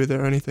disagree with it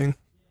or anything.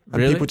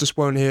 And people just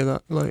won't hear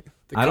that. Like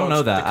I don't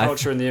know that. The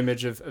culture and the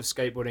image of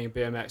skateboarding and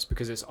BMX,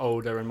 because it's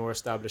older and more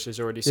established, is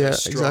already so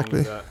strong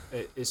that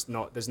there's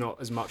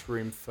not as much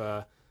room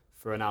for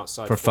an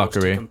outside force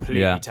fuckery to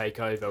completely take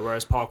over.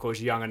 Whereas parkour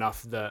is young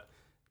enough that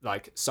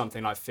like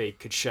something like FIG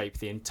could shape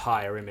the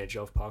entire image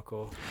of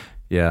parkour.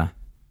 Yeah,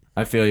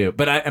 I feel you.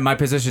 But and my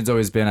position's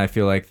always been, I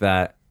feel like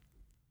that,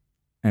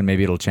 and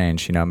maybe it'll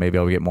change, maybe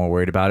I'll get more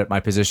worried about it.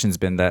 My position's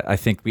been that I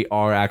think we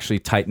are actually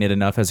tight-knit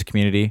enough as a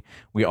community.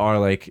 We are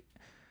like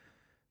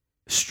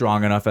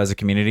strong enough as a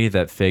community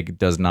that FIG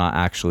does not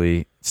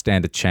actually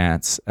stand a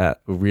chance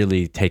at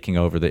really taking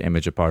over the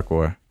image of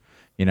parkour.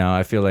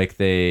 I feel like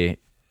they,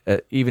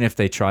 even if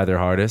they try their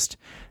hardest,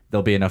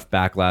 there'll be enough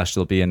backlash,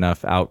 there'll be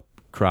enough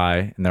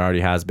outcry, and there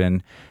already has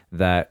been,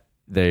 that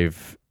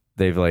they've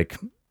like,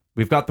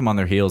 we've got them on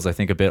their heels, I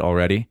think, a bit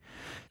already.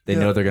 They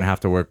know they're going to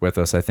have to work with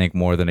us, I think,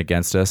 more than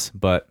against us.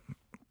 But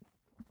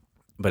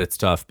it's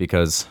tough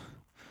because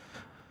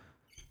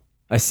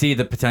I see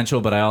the potential,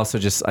 but I also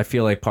I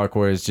feel like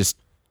parkour is just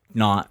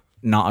not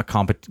a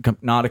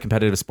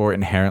competitive sport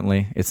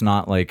inherently. It's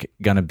not like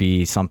going to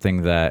be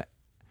something that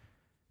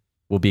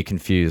will be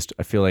confused.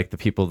 I feel like the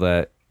people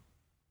that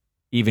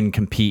even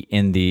compete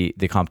in the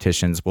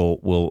competitions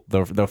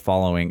they're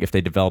following, if they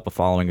develop a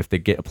following, if they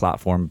get a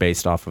platform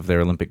based off of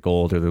their Olympic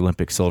gold or their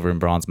Olympic silver and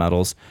bronze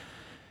medals,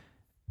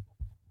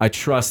 I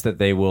trust that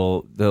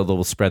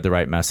they'll spread the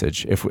right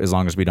message as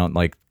long as we don't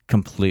like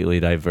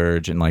completely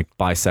diverge and like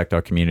bisect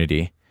our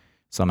community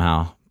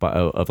somehow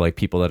of like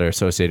people that are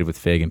associated with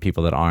FIG and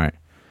people that aren't.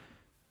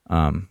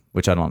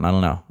 Which I don't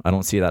know. I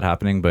don't see that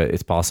happening, but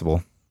it's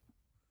possible.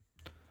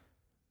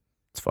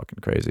 It's fucking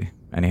crazy.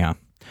 Anyhow,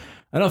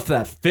 enough of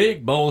that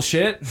FIG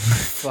bullshit.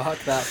 Fuck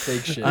that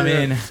FIG shit. I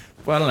mean,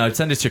 well, I don't know.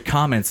 Send us your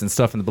comments and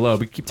stuff in the below.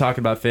 We keep talking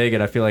about FIG,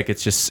 and I feel like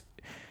it's just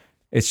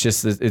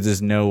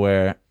there's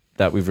nowhere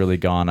that we've really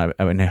gone.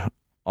 I mean,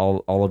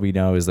 all we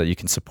know is that you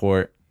can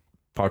support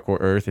Parkour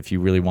Earth if you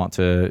really want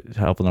to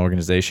help an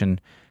organization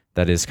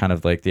that is kind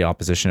of like the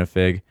opposition of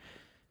FIG,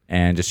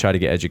 and just try to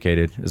get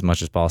educated as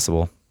much as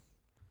possible.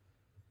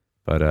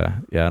 But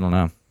yeah, I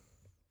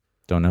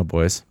don't know,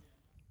 boys.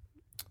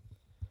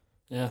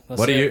 Yeah, that's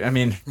what do you? I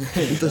mean,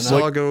 the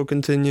saga will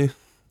continue.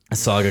 The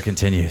saga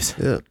continues.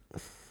 Yeah.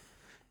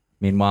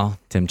 Meanwhile,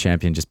 Tim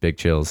Champion just big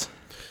chills.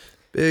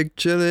 Big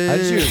chillin'. How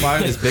did you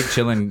acquire this big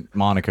chillin'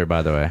 moniker,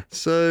 by the way?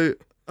 So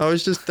I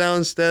was just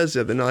downstairs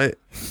the other night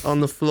on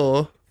the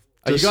floor.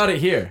 Oh, you got it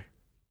here?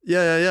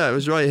 Yeah. It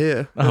was right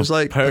here. It was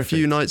like perfect. A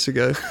few nights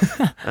ago.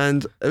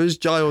 And it was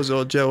Giles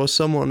or Joe or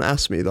someone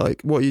asked me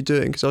like, what are you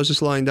doing? Because I was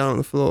just lying down on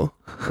the floor.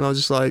 And I was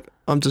just like,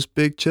 I'm just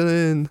big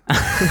chillin'.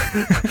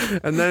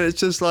 And then it's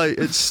just like,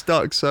 it's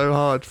stuck so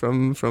hard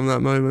from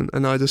that moment.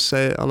 And I just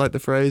say it. I like the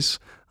phrase.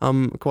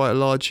 I'm quite a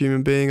large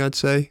human being, I'd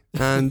say.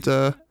 And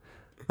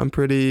I'm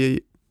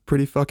pretty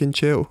fucking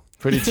chill.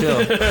 Pretty chill.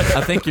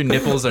 I think your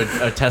nipples are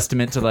a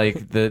testament to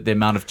like the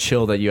amount of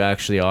chill that you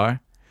actually are.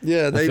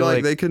 Yeah, they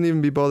couldn't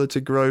even be bothered to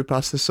grow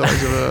past the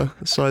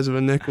size of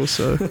a nickel.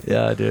 So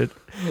yeah, dude.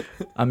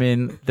 I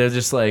mean, they're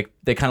just like,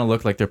 they kind of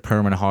look like they're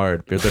permanent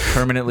hard. They're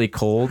permanently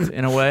cold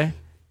in a way.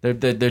 They're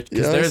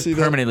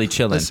permanently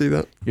chilling. I see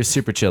that. You're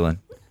super chilling,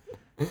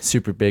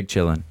 super big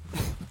chilling.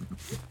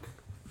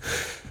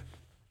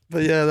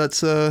 But yeah,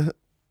 that's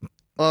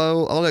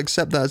I'll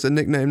accept that as a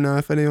nickname now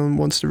if anyone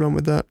wants to run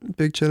with that.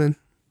 Big chillin'.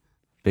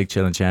 Big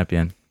chillin'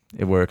 champion.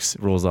 It works.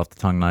 It rolls off the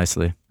tongue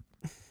nicely.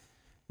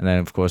 And then,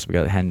 of course, we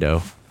got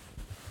Hendo.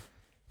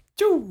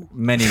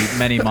 Many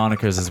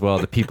monikers as well.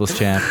 The People's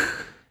Champ.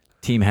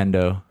 Team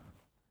Hendo.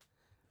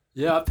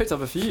 Yeah, I picked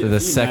up a few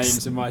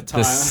names in my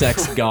time. The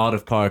sex god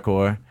of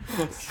parkour.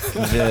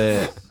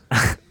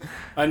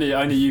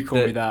 Only you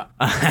call me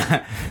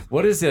that.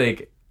 What is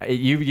like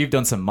you've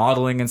done some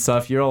modeling and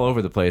stuff. You're all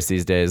over the place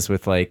these days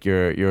with like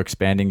you're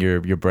expanding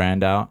your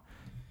brand out.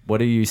 What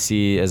do you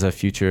see as a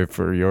future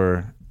for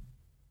your,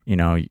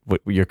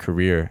 your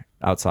career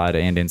outside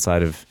and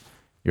inside of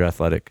your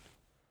athletic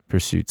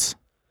pursuits?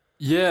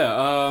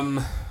 Yeah,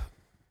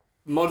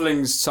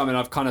 modeling's something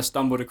I've kind of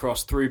stumbled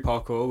across through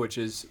parkour, which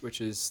is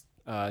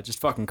just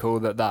fucking cool.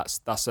 That's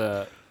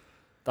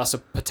a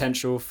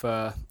potential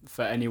for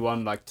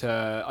anyone. Like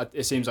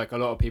it seems like a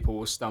lot of people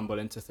will stumble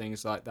into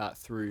things like that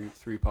through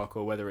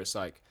parkour, whether it's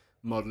like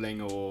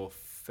modeling or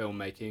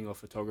filmmaking or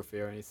photography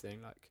or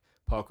anything. Like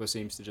parkour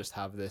seems to just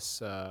have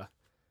this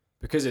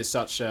because it's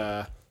such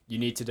you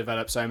need to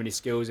develop so many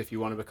skills if you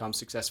want to become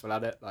successful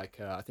at it. Like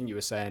I think you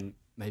were saying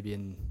maybe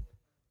in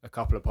a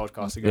couple of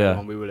podcasts ago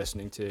when we were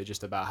listening to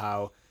just about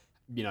how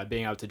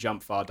being able to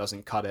jump far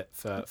doesn't cut it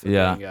for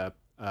being a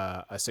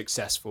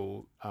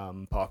successful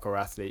parkour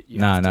athlete. You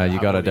got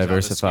to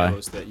diversify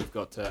skills that you've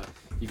got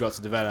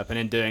to develop, and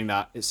in doing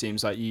that, it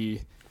seems like a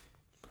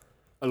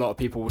lot of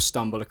people will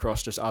stumble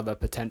across just other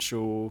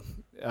potential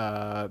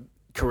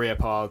career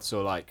paths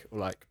or like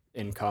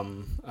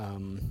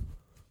income,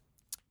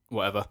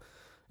 whatever.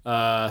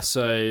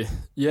 So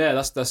yeah,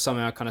 that's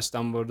something I kind of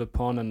stumbled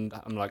upon, and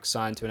I'm like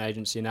signed to an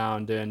agency now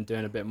and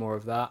doing a bit more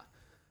of that,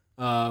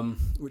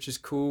 which is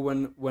cool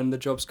when the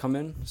jobs come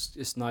in.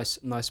 It's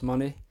nice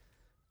money.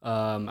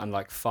 And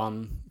like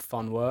fun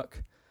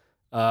work,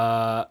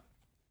 but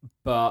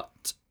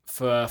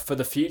for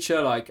the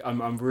future, like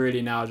I'm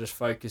really now just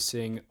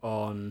focusing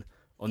on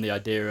the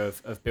idea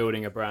of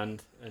building a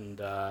brand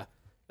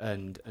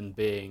and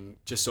being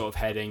just sort of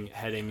heading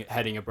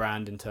a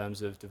brand in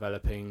terms of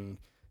developing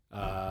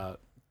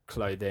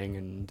clothing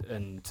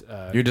and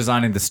you're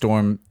designing the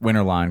Storm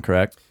winter line,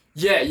 correct?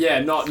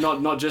 Yeah,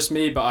 not just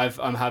me, but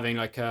I'm having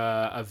like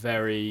a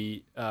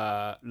very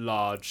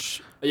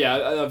large,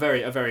 a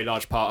very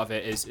large part of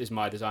it is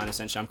my design.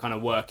 Essentially, I'm kind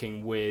of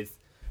working with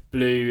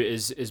Blue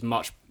is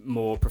much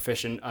more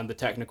proficient on the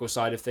technical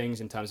side of things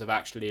in terms of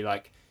actually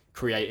like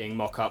creating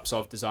mock-ups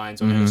of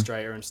designs on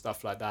Illustrator and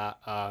stuff like that.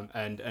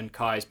 And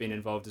Kai's been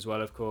involved as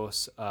well, of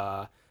course.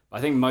 I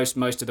think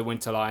most of the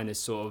winter line is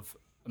sort of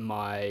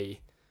my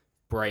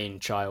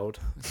brainchild,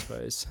 I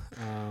suppose.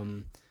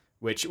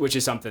 Which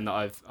is something that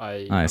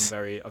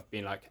I've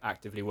been like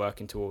actively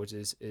working towards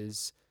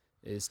is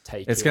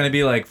taking. It's gonna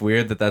be like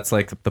weird that's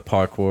like the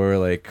parkour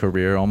like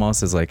career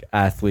almost is like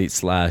athlete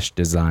 /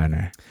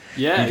 designer.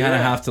 Yeah, you kind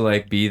of have to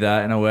like be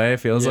that in a way.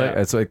 It feels like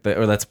it's like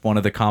or that's one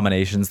of the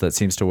combinations that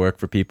seems to work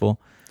for people.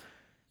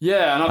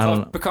 Yeah, and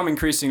I've become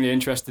increasingly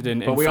interested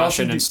in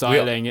fashion and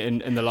styling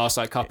in the last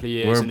like couple of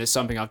years, and it's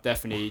something I've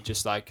definitely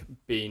just like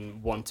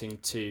been wanting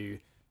to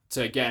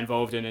get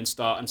involved in and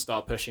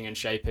start pushing and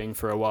shaping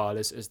for a while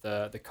is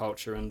the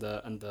culture and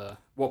the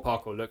what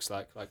parkour looks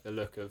like the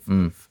look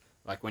of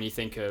like when you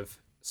think of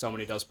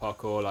someone who does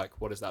parkour, like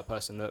what does that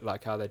person look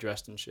like, how they're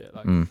dressed and shit.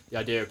 Like the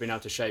idea of being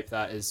able to shape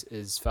that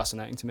is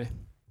fascinating to me.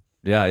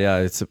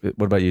 Yeah.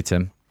 What about you,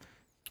 Tim?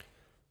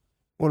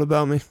 What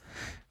about me?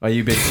 Are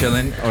you big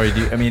chillin', or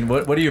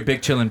what are your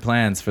big chillin'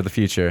 plans for the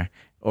future?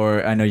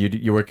 Or I know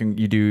you're working,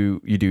 you do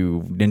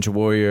Ninja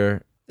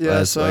Warrior. Yeah,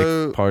 as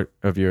so like part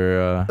of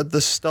your at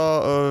the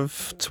start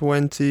of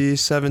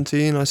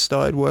 2017, I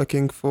started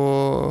working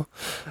for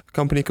a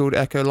company called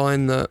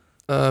Echoline that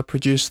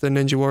produced the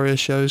Ninja Warrior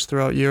shows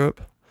throughout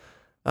Europe,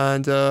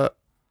 and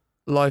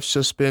life's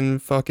just been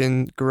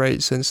fucking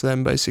great since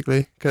then,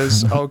 basically,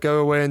 because I'll go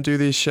away and do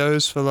these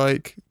shows for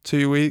like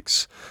 2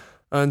 weeks,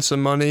 earn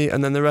some money,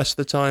 and then the rest of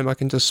the time I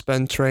can just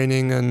spend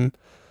training and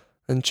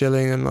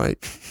chilling and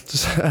like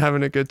just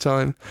having a good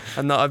time.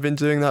 And that I've been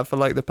doing that for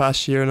like the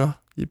past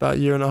about a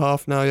year and a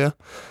half now, yeah.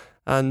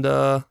 And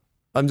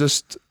I'm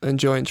just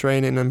enjoying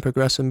training and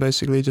progressing,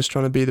 basically, just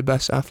trying to be the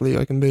best athlete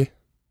I can be.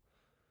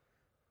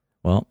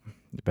 Well,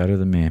 you're better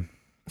than me.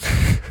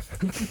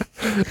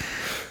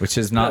 Which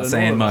is not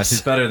saying much.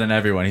 He's better than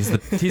everyone. He's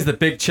the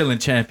big chillin'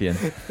 champion.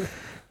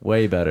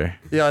 Way better.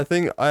 Yeah, I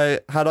think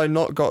had I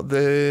not got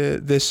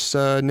this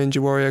Ninja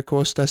Warrior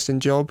course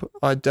testing job,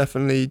 I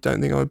definitely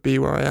don't think I would be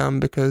where I am,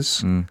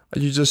 because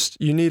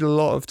you need a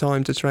lot of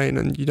time to train,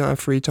 and you don't have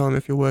free time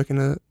if you're working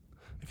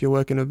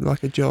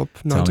like a job.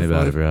 Tell me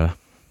about it, bro.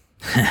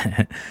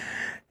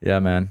 Yeah,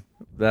 man.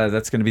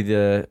 That's going to be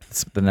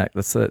that's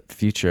the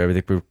future.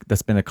 Everything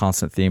that's been a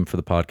constant theme for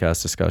the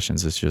podcast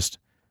discussions. It's just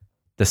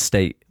the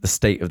state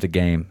of the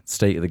game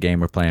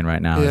we're playing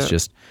right now. It's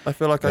just. I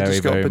feel like I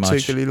just got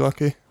particularly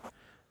lucky.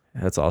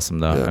 That's awesome,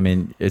 though. Yeah. I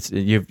mean,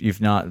 you've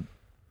not.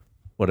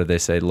 What did they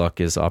say? Luck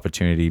is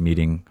opportunity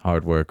meeting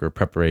hard work or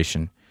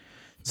preparation.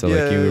 So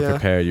like you were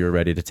prepared, you were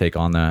ready to take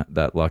on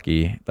that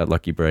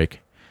lucky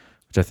break,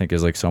 which I think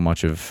is like so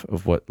much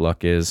of what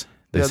luck is.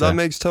 That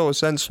makes total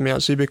sense for me,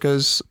 actually,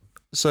 because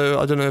so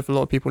I don't know if a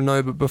lot of people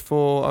know, but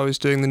before I was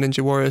doing the Ninja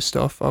Warrior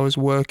stuff, I was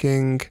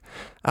working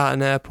at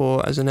an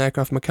airport as an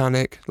aircraft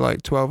mechanic,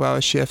 like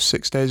 12-hour shifts,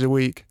 6 days a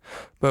week.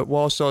 But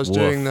whilst I was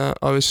doing that,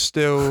 I was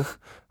still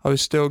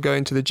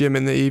going to the gym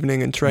in the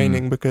evening and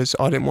training, because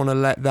I didn't want to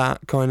let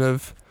that kind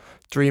of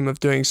dream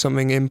of doing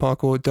something in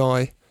parkour or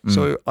die.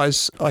 So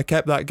I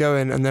kept that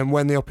going, and then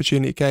when the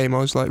opportunity came, I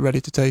was like ready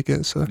to take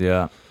it. So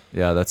yeah,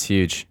 that's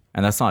huge,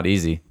 and that's not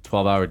easy.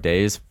 12-hour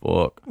days,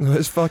 fuck.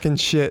 It's fucking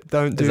shit.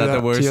 Don't do that. Is that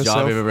the worst to yourself.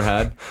 job you've ever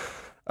had?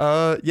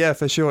 Yeah,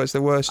 for sure, it's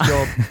the worst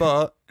job,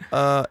 but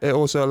it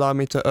also allowed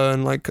me to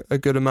earn like a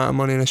good amount of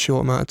money in a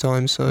short amount of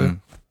time. So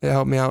it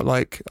helped me out.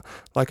 Like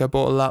I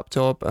bought a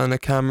laptop and a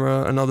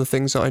camera and other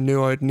things that I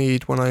knew I'd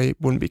need when I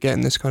wouldn't be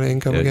getting this kind of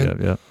income again.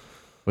 Yeah.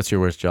 What's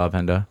your worst job,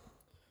 Hendo?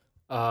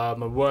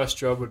 My worst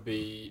job would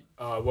be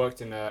I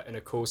worked in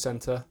a call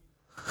center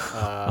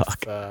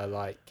for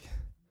like.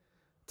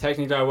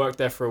 Technically, I worked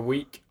there for a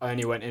week. I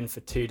only went in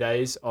for 2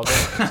 days of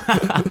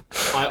it.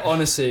 I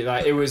honestly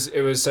like it was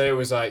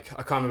like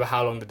I can't remember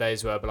how long the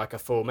days were, but like a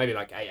full maybe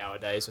like 8-hour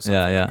days or something.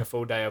 Yeah. Like a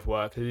full day of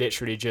work.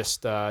 Literally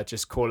just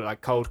call it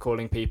like cold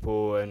calling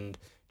people and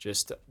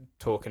just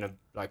talking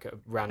like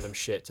random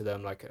shit to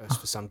them, like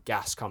for some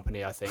gas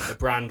company. I think the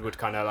brand would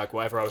kind of like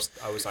whatever I was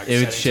like.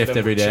 It would shift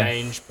every day.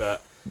 Change,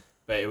 but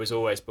it was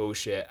always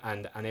bullshit,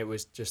 and it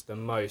was just the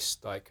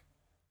most like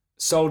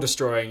soul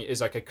destroying is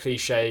like a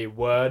cliche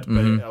word,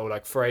 but or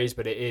like phrase,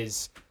 but it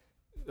is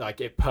like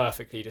it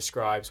perfectly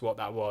describes what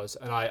that was.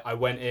 And I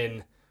went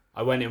in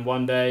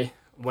one day,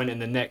 went in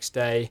the next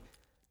day,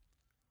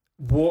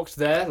 walked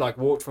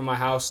from my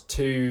house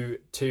to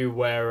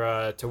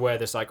where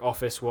this like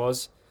office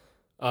was,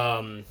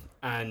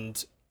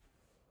 and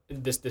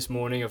this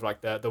morning of like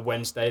the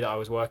Wednesday that I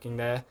was working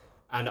there.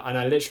 And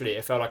I literally,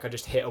 it felt like I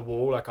just hit a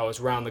wall. Like I was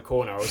round the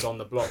corner, I was on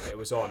the block, it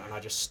was on, and I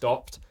just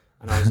stopped.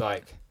 And I was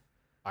like,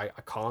 I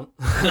can't,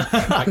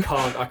 I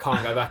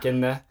can't go back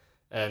in there.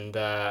 And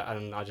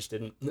I just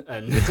didn't.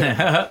 And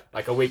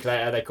like a week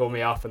later, they called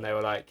me up and they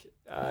were like,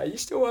 "You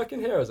still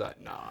working here?" I was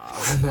like,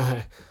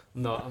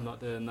 "No, I'm not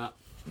doing that."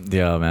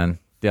 Yeah, man.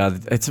 Yeah,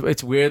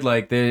 it's weird.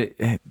 Like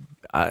in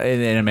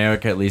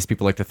America, at least,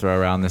 people like to throw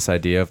around this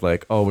idea of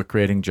like, "Oh, we're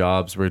creating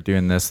jobs, we're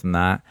doing this and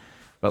that,"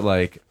 but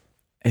like.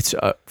 It's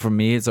for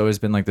me, it's always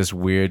been like this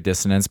weird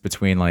dissonance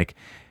between like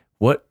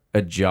what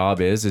a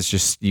job is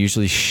just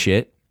usually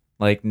shit.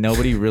 Like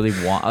nobody really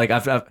want like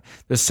I've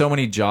there's so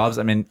many jobs.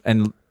 I mean,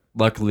 and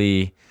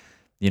luckily,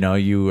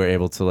 you were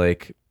able to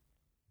like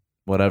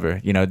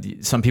whatever.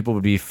 Some people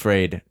would be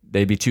afraid.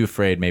 They'd be too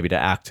afraid maybe to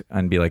act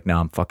and be like, no,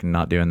 I'm fucking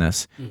not doing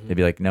this. They'd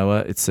be like, no,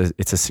 what? It's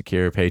a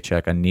secure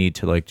paycheck. I need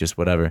to like just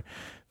whatever.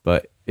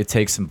 But it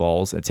takes some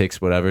balls. It takes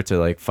whatever to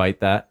like fight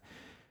that.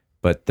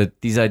 But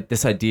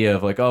this idea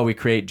of like, oh, we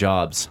create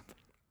jobs.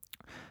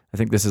 I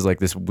think this is like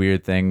this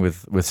weird thing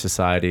with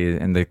society,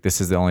 and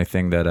this is the only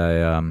thing that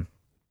I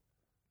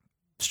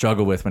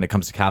struggle with when it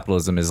comes to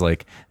capitalism is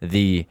like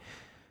the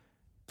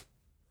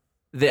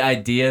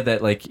idea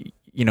that like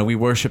we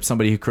worship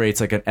somebody who creates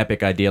like an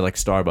epic idea like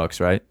Starbucks,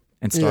 right?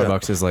 And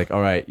Starbucks is like,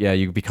 all right, yeah,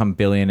 you become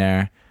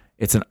billionaire.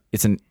 It's an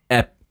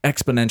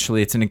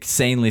exponentially, it's an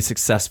insanely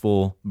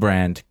successful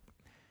brand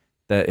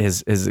that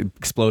has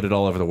exploded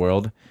all over the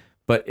world.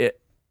 But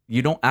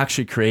you don't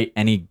actually create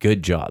any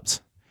good jobs.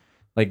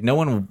 Like no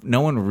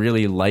one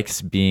really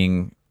likes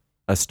being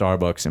a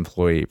Starbucks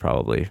employee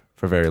probably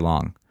for very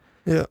long.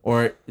 Yeah.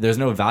 Or there's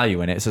no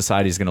value in it.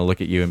 Society's going to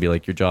look at you and be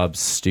like, your job's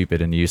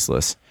stupid and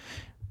useless.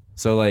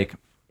 So like,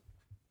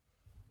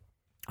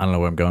 I don't know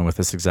where I'm going with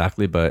this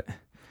exactly, but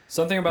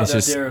something about the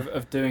idea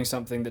of doing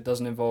something that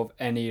doesn't involve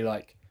any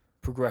like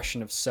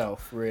progression of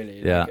self,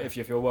 really. Yeah. Like, if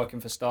you're working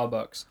for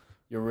Starbucks,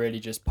 you're really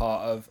just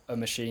part of a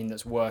machine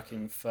that's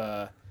working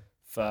for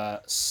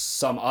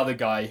some other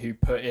guy who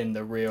put in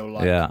the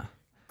real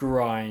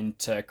grind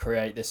to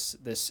create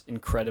this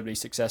incredibly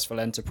successful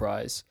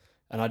enterprise.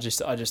 And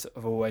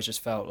I've always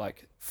just felt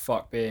like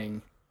fuck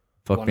being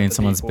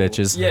someone's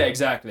bitches. Yeah,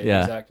 exactly.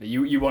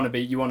 You want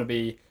to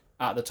be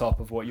at the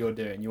top of what you're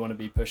doing. You want to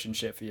be pushing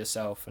shit for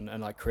yourself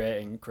and like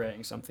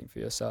creating something for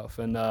yourself.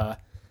 And I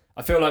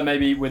feel like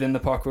maybe within the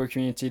parkour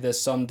community there's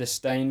some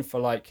disdain for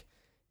like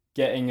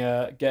getting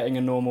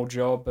a normal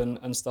job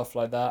and stuff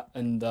like that.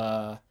 And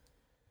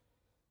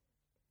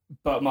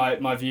but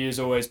my view has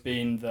always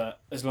been that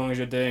as long as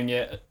you're doing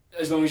it,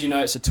 as long as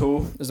it's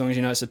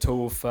a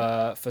tool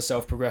for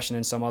self-progression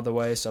in some other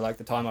way. So like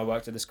the time I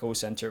worked at this call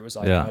center, it was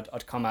like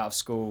I'd come out of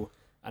school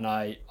and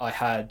I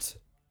had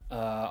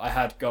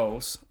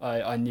goals.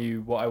 I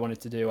knew what I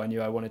wanted to do. I knew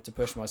I wanted to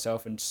push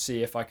myself and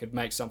see if I could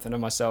make something of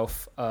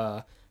myself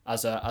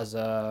as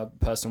a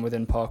person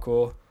within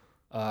parkour.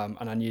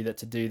 And I knew that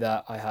to do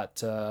that, I had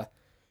to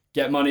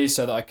get money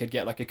so that I could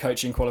get like a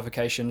coaching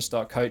qualification,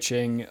 start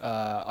coaching.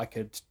 I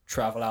could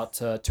travel out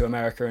to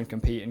America and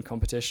compete in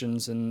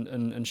competitions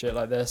and shit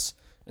like this.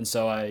 And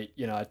so I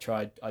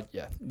tried.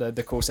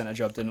 The call center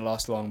job didn't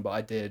last long, but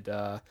I did.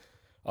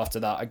 After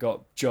that, I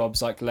got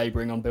jobs like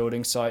laboring on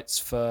building sites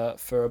for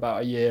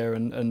about a year,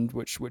 and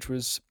which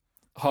was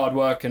hard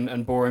work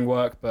and boring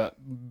work, but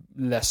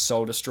less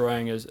soul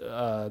destroying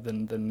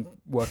than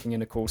working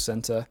in a call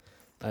center.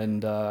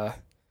 And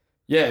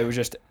it was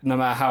just, no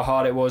matter how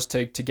hard it was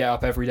to get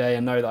up every day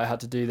and know that I had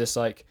to do this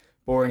like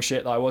boring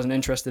shit that I wasn't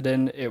interested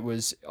in, it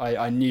was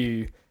I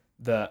knew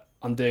that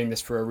I'm doing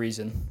this for a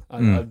reason.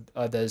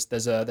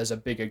 There's a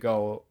bigger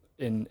goal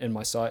in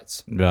my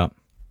sights. Yeah.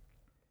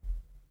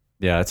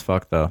 Yeah, it's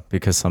fucked though,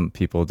 because some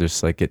people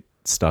just like get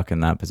stuck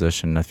in that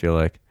position, I feel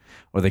like,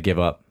 or they give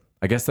up.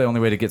 I guess the only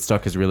way to get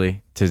stuck is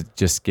really to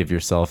just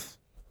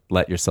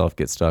let yourself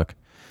get stuck.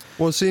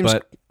 What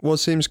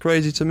seems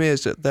crazy to me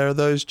is that there are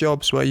those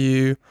jobs where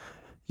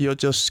you're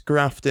just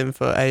grafting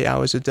for 8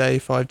 hours a day,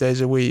 5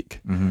 days a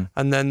week,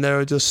 and then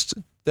there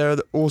are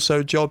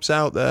also jobs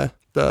out there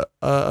that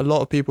a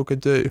lot of people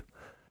could do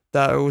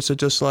that are also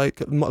just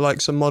like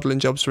some modeling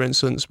jobs, for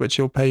instance, which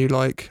will pay you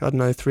like, I don't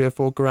know, 3 or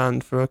 4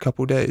 grand for a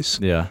couple days.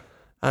 Yeah.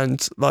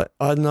 And like,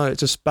 I don't know, it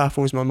just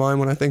baffles my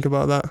mind when I think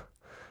about that.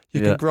 You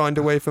can grind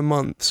away for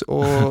months,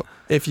 or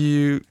if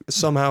you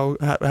somehow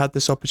had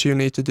this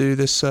opportunity to do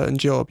this certain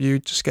job, you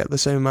just get the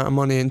same amount of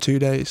money in 2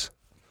 days.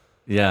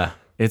 Yeah.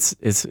 It's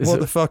what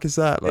the fuck is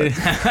that? Like,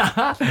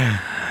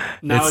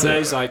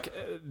 nowadays, like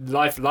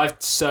life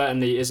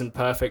certainly isn't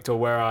perfect or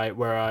where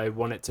I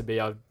want it to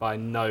be. I'm by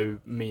no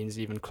means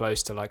even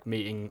close to like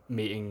meeting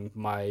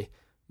my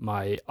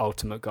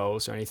ultimate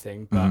goals or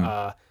anything.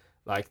 But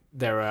like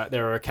there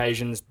are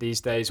occasions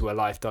these days where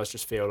life does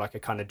just feel like a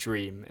kind of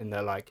dream, and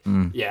they're like,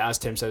 yeah, as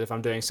Tim said, if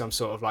I'm doing some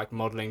sort of like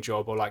modeling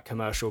job or like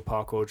commercial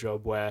parkour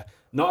job where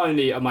not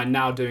only am I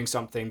now doing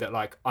something that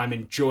like I'm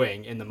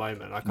enjoying in the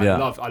moment, like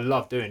I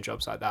love doing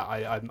jobs like that.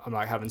 I'm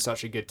like having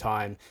such a good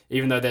time,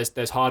 even though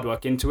there's hard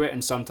work into it,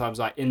 and sometimes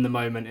like in the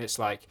moment it's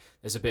like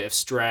there's a bit of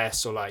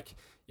stress or like,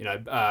 you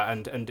know,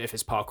 and if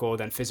it's parkour,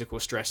 then physical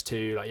stress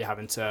too, like you're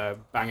having to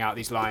bang out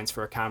these lines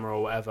for a camera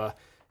or whatever.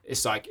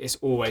 It's like it's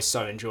always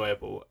so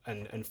enjoyable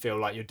and feel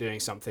like you're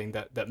doing something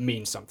that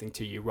means something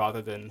to you,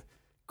 rather than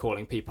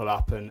calling people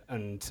up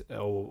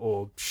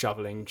or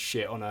shoveling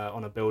shit on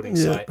a building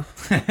site.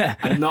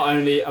 And not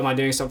only am I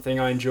doing something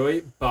I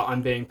enjoy, but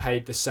I'm being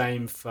paid the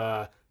same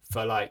for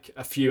like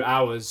a few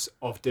hours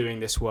of doing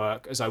this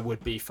work as I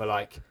would be for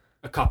like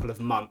a couple of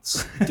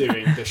months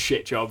doing the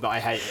shit job that I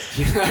hated,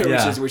 you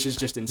know, which is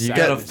just insane. You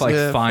gotta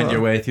like find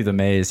your way through the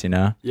maze, you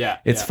know? Yeah.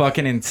 It's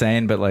fucking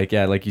insane, but like,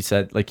 yeah, like you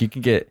said, like you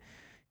can get,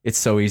 it's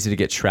so easy to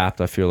get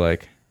trapped, I feel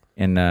like,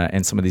 in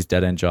some of these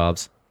dead end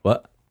jobs.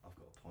 What? I've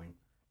got a point.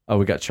 Oh,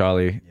 we got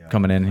Charlie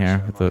coming in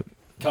here with the.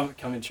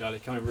 Come in, Charlie.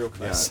 Come in real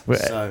close.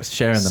 Yeah.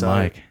 Sharing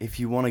the mic. If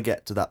you want to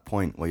get to that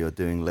point where you're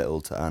doing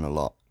little to earn a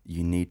lot,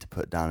 you need to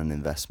put down an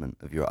investment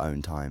of your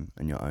own time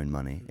and your own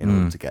money in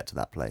order to get to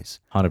that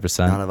place.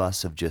 100%. None of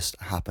us have just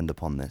happened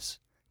upon this.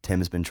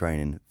 Tim's been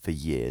training for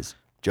years.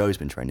 Joe's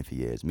been training for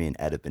years. Me and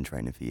Ed have been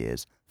training for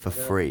years for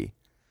free.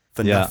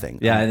 For nothing.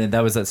 Yeah, and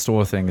that was that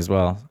store thing as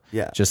well.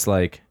 Yeah. Just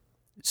like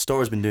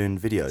Store's been doing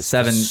videos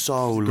for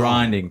so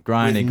long.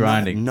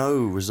 Grinding.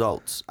 No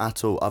results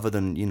at all, other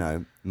than, you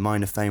know,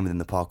 minor fame within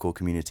the parkour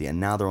community, and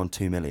now they're on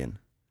 2 million.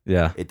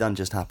 Yeah. It doesn't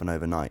just happen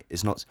overnight.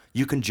 It's not,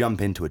 you can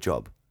jump into a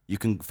job. You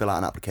can fill out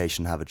an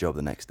application and have a job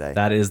the next day.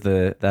 That is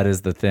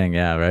the thing,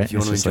 yeah, right? If you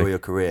want to enjoy your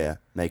career,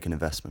 make an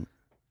investment.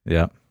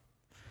 Yeah.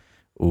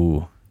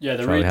 Ooh. Yeah,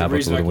 the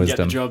reason I can get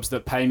the jobs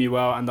that pay me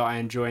well and that I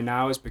enjoy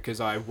now is because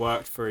I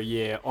worked for a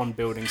year on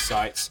building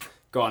sites,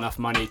 got enough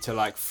money to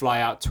like fly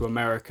out to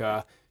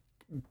America,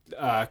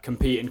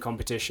 compete in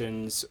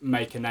competitions,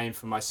 make a name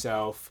for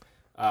myself,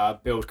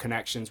 build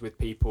connections with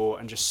people,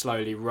 and just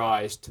slowly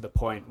rise to the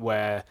point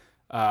where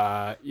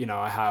you know,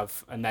 I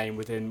have a name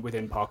within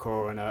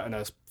parkour and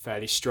a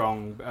fairly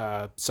strong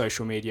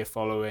social media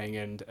following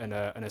and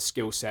a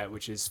skill set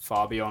which is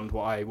far beyond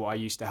what I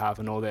used to have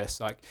and all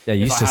this. Like, yeah,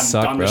 you if used I to hadn't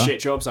suck, done bro. the shit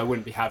jobs, I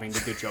wouldn't be having the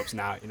good jobs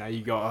now. You know,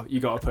 you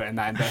gotta put in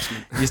that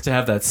investment. You used to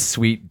have that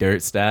sweet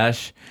dirt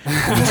stash,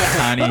 and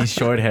tiny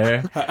short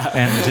hair,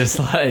 and just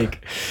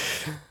like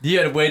you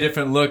had a way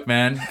different look,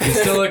 man. You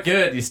still look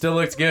good. You still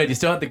looked good. You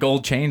still had the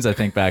gold chains, I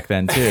think, back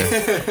then too.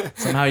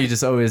 Somehow you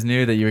just always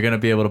knew that you were gonna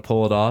be able to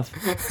pull it off.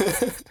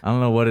 I don't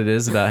know what it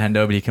is about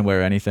Hendo, but he can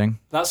wear anything.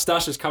 That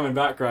stash is coming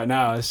back right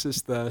now. It's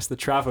just the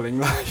traveling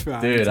life,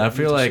 man. Dude, I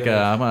feel like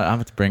I'm gonna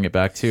have to bring it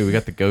back too. We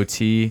got the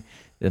goatee.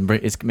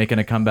 It's making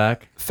a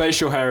comeback.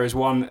 Facial hair is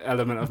one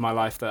element of my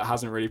life that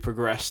hasn't really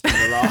progressed in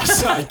the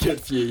last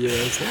good few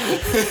years.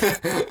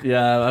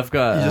 Yeah, I've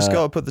got. You just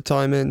got to put the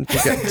time in to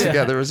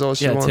get the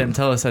results you want. Yeah, Tim,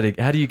 tell us how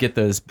do you get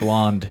those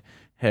blonde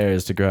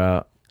hairs to grow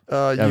out?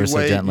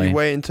 You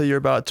wait until you're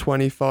about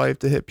 25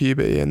 to hit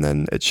puberty, and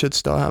then it should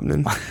start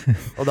happening.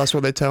 Well, that's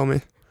what they tell me.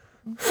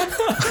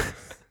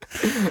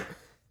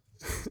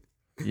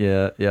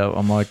 Yeah,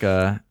 I'm like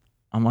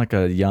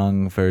a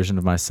young version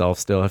of myself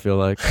still. I feel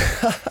like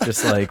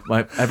just like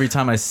every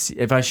time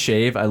if I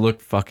shave, I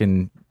look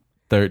fucking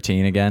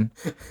 13 again.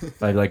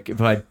 If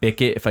I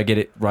bick it, if I get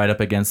it right up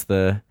against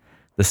the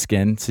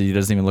skin, so it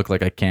doesn't even look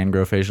like I can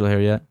grow facial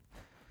hair yet.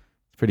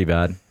 It's pretty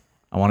bad.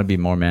 I want to be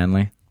more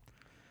manly.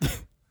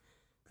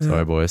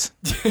 Sorry, boys.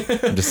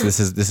 This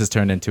has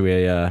turned into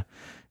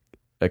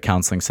a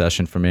counseling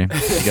session for me. You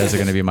guys are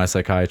going to be my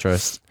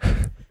psychiatrist,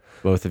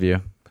 both of you.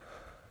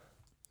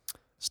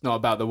 It's not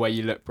about the way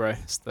you look, bro.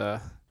 It's the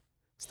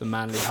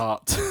manly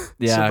heart.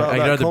 Yeah, I'd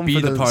rather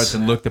be the part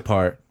than look the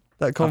part.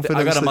 That confidence.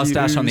 I got a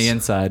mustache on the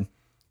inside.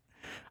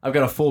 I've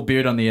got a full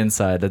beard on the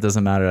inside. That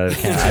doesn't matter. I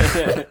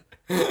can't.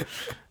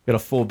 Got a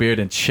full beard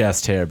and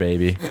chest hair,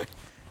 baby.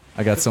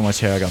 I got so much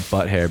hair. I got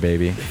butt hair,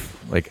 baby.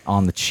 Like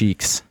on the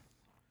cheeks.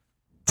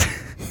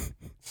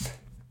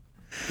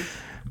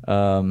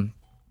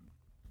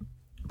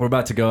 We're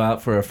about to go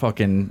out for a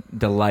fucking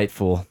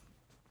delightful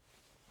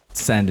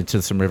send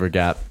into some River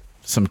Gap,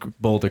 some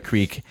Boulder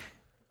Creek.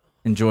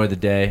 Enjoy the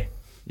day.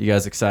 You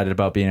guys excited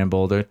about being in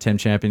Boulder? Tim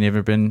Champion, you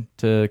ever been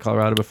to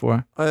Colorado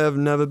before? I have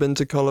never been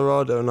to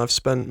Colorado, and I've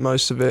spent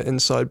most of it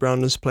inside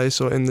Brandon's place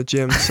or in the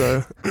gym.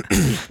 So,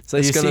 So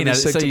you've seen it.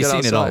 So you've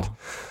seen it all.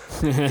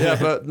 Yeah,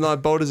 but no,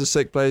 Boulder's a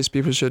sick place.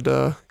 People should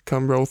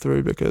come roll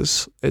through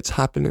because it's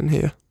happening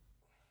here.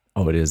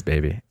 Oh, it is,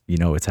 baby. You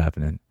know what's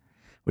happening.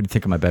 What do you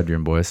think of my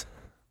bedroom, boys?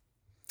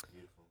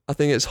 I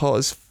think it's hot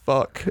as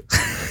fuck.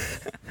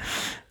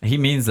 He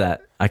means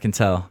that. I can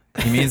tell.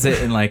 He means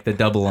it in like the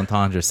double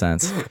entendre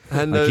sense.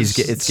 And Like there's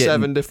it's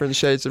 7 different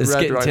shades of it's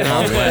red getting right Tim now.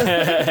 all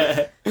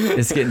wet.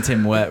 It's getting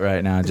Tim wet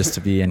right now just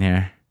to be in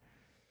here.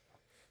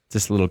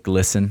 Just a little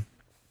glisten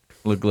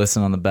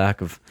on the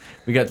back of.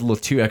 We got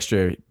 2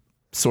 extra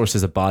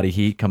sources of body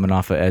heat coming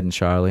off of Ed and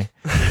Charlie.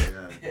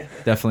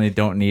 Definitely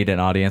don't need an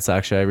audience,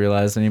 actually, I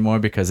realized anymore,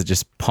 because it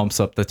just pumps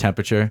up the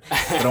temperature.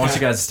 But I want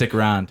you guys to stick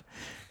around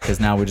because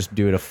now we're just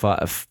doing a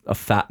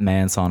fat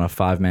man sauna,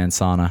 5-man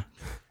sauna.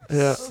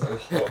 Yeah.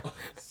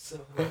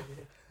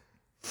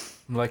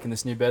 I'm liking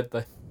this new bed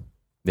though.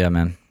 Yeah,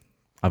 man.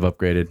 I've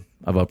upgraded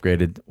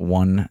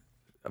one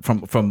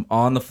from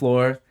on the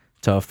floor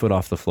to a foot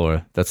off the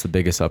floor. That's the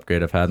biggest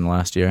upgrade I've had in the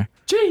last year.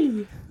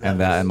 Gee. And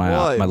that and my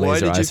Why? my Why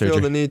laser did eye you surgery.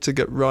 feel the need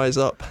to rise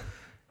up?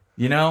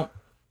 You know,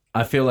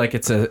 I feel like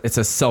it's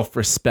a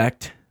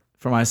self-respect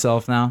for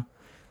myself now.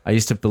 I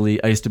used to believe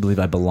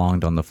I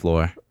belonged on the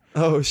floor,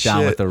 Oh down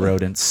with shit! the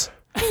rodents,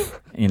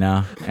 you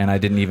know, and I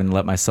didn't even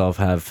let myself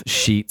have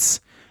sheets,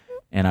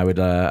 and I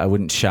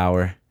wouldn't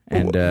shower,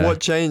 and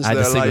What changed I had to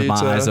that sleep allowed with you my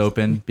to- eyes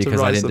open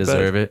because I rise didn't the bed?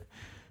 deserve it.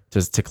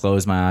 Just to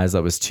close my eyes,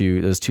 it was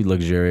too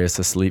luxurious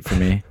a sleep for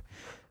me.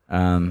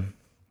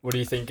 What do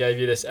you think gave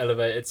you this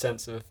elevated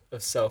sense of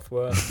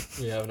self-worth?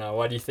 Yeah, no.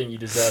 Why do you think you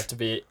deserve to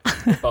be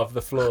above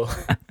the floor?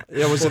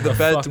 Yeah, was it the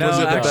bed? Was fuck? it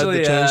the actually,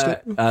 bed that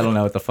changed it? I don't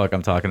know what the fuck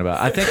I'm talking about.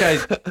 I think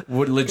I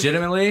would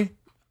legitimately.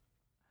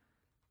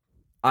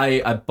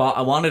 I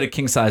wanted a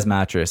king size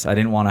mattress. I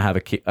didn't want to have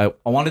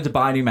I wanted to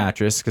buy a new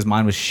mattress because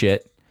mine was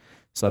shit.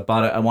 So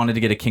I wanted to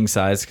get a king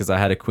size because I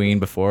had a queen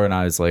before, and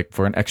I was like,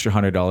 for an extra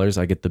 $100,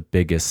 I get the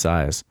biggest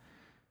size.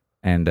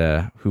 And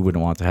who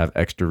wouldn't want to have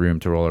extra room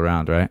to roll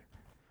around, right?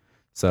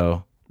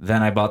 So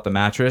then I bought the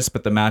mattress,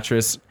 but the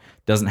mattress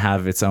doesn't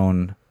have its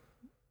own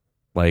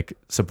like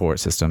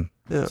support system.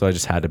 Yeah. So I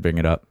just had to bring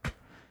it up.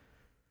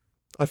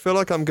 I feel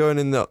like I'm going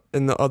in the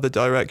other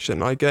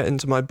direction. I get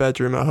into my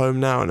bedroom at home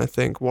now and I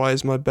think, why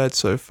is my bed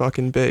so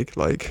fucking big?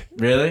 Like,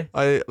 Really?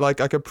 I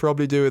could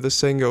probably do with a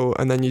single,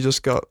 and then you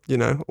just got,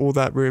 all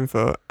that room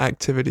for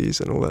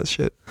activities and all that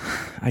shit.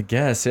 I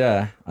guess,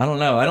 yeah. I don't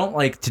know. I don't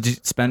like to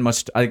spend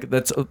much.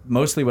 That's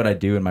mostly what I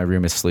do in my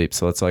room is sleep.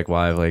 So that's like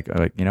why I'm like,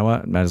 you know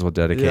what? Might as well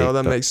dedicate. Yeah, well,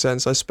 that makes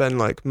sense. I spend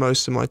like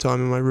most of my time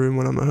in my room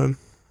when I'm at home.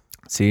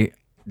 See,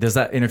 does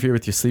that interfere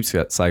with your sleep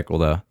cycle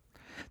though?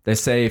 They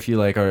say if you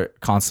like are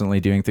constantly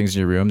doing things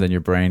in your room, then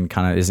your brain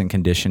kind of isn't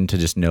conditioned to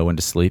just know when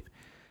to sleep.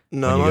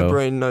 No, When you my go-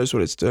 brain knows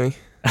what it's doing.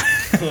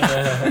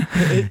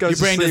 It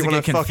goes Your brain to doesn't sleep when I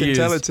get fucking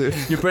tell it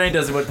confused. to. Your brain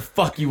does what the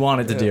fuck you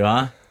want it to Yeah. do,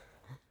 huh?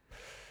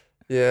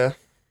 Yeah.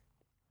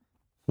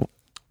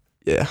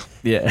 Yeah.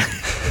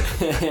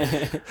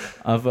 Yeah.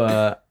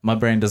 My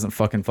brain doesn't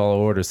fucking follow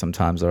orders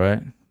sometimes, all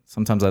right?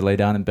 Sometimes I lay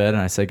down in bed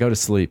and I say, go to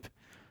sleep.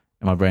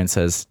 And my brain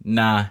says,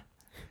 nah,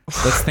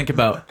 let's think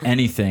about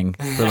anything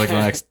for like the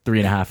next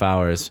 3.5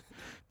 hours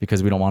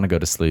because we don't want to go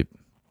to sleep.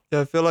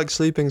 Yeah, I feel like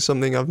sleeping's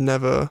something I've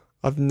never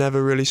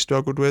really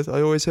struggled with.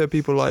 I always hear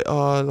people like,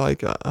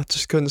 I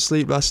just couldn't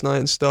sleep last night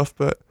and stuff,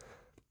 but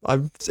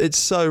it's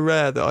so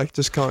rare that I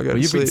just can't go Well,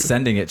 to you've been sleep.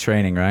 sending it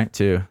training, right?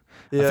 Too.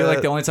 Yeah, I feel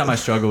like the only time I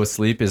struggle with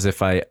sleep is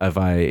if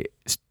I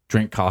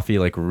drink coffee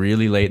like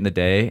really late in the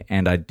day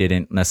and I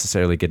didn't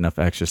necessarily get enough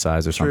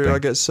exercise or true. something. I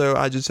get so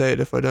agitated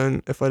if I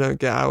don't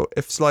get out.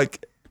 It's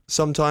like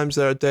sometimes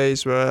there are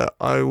days where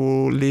I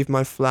will leave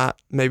my flat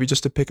maybe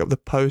just to pick up the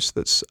post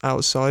that's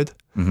outside,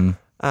 hmm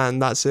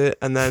and that's it.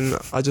 And then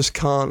I just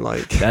can't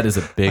like. That is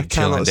a I big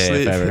chilling cannot day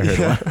sleep. if I ever heard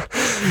Yeah. one.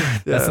 Yeah.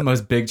 That's the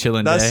most big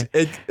chilling That's day.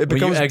 it. It When you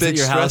becomes exit big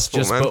your house stressful,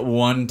 just man. but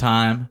one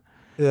time,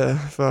 Yeah,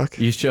 fuck.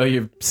 you show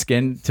your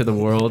skin to the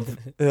world,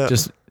 Yeah,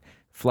 just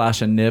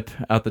flash a nip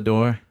out the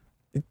door.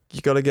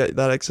 you got to get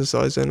that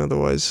exercise in,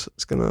 otherwise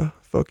it's gonna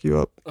fuck you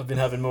up. I've been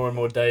having more and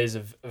more days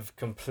of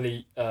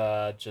complete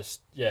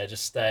just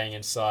staying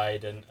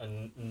inside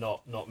and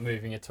not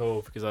moving at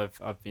all because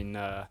I've been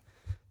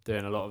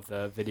doing a lot of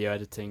the video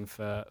editing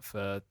for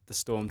the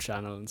Storm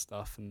channel and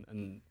stuff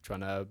and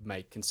trying to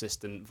make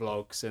consistent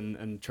vlogs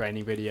and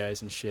training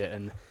videos and shit,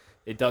 and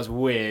it does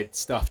weird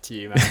stuff to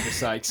you, man.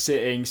 Just like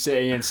sitting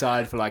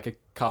inside for like a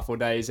couple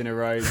days in a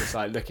row, just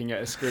like looking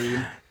at a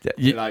screen.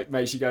 It like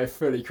makes you go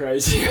fully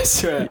crazy. I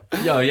swear.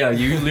 Yeah,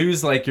 you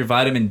lose like your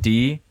vitamin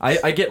D.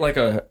 I get like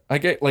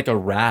a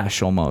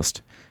rash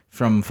almost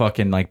from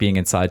fucking like being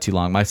inside too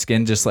long. My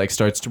skin just like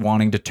starts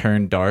wanting to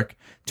turn dark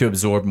to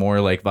absorb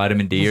more like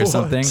vitamin D or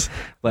something.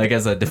 Like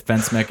as a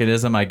defense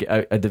mechanism, I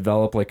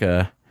develop like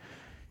a,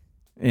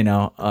 I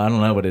don't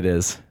know what it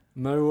is.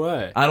 No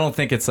way. I don't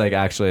think it's like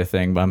actually a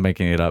thing, but I'm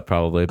making it up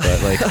probably.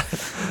 But like,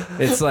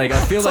 it's like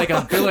I feel like I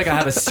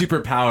have a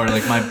superpower.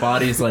 Like my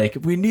body's like,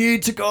 we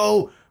need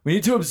to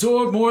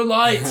absorb more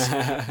light,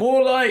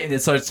 and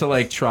it starts to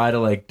like try to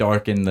like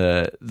darken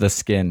the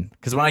skin.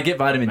 Because when I get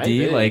vitamin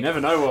D, like you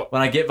never know what.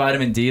 When I get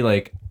vitamin D,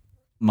 like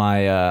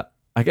my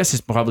I guess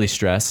it's probably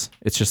stress.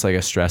 It's just like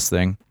a stress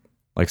thing.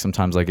 Like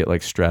sometimes I get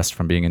like stressed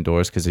from being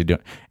indoors because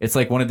it's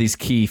like one of these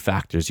key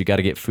factors. You got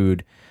to get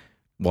food,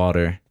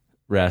 water,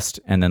 rest,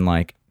 and then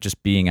like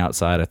just being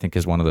outside. I think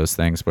is one of those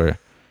things where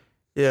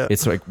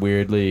it's like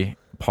weirdly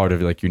part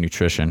of like your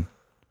nutrition.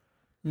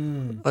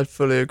 I'd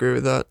fully agree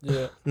with that.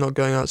 Yeah. Not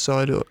going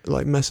outside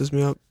like messes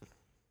me up.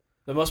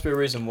 There must be a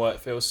reason why it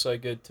feels so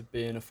good to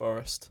be in a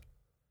forest.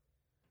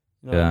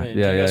 You know Yeah, what I mean?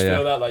 yeah, Do you guys yeah,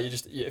 feel that? Like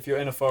if you're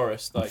in a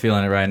forest, like I'm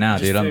feeling it right now,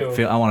 dude.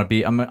 I want to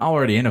be. I'm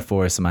already in a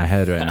forest in my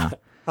head right now.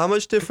 How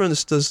much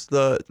difference does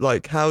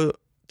how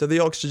do the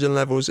oxygen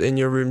levels in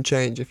your room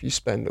change if you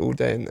spend all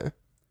day in there?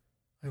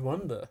 I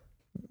wonder.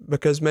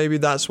 Because maybe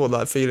that's what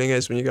that feeling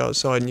is when you go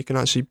outside and you can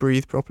actually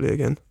breathe properly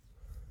again.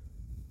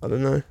 I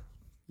don't know.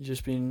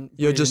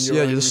 You're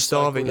just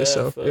starving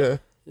yourself. Yeah.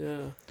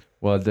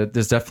 Well,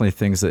 there's definitely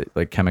things that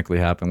like chemically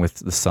happen with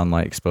the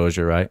sunlight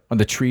exposure, right? Well,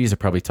 the trees are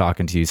probably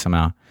talking to you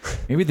somehow.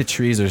 Maybe the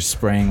trees are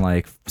spraying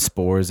like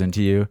spores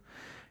into you.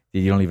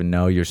 You don't even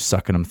know. You're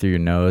sucking them through your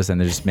nose,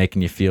 and they're just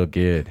making you feel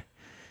good.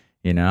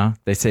 You know,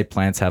 they say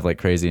plants have like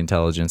crazy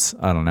intelligence.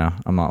 I don't know.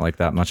 I'm not like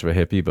that much of a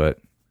hippie, but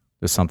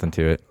there's something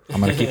to it.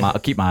 I'm gonna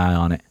keep my eye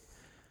on it.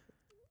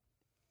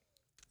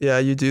 Yeah,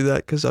 you do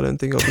that because I don't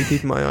think I'll be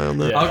keeping my eye on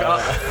that.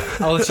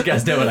 Yeah. I'll let you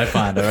guys know what I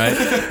find. All right.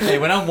 Hey,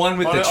 when I'm one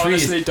with the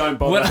trees, honestly, don't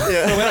bother.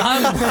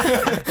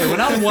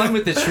 when I'm one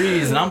with the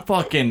trees and I'm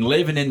fucking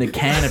living in the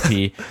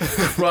canopy,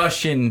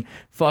 crushing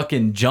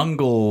fucking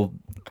jungle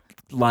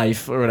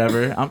life or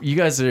whatever, you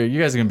guys are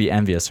gonna be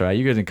envious, right?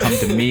 You're gonna come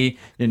to me,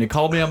 you're gonna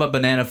call me on my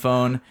banana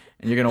phone,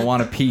 and you're gonna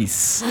want a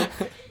piece,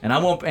 and I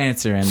won't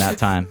answer in that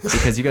time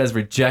because you guys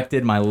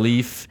rejected my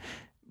leaf,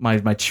 my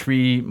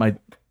tree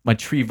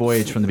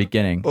voyage from the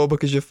beginning. Or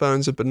because your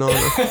phone's a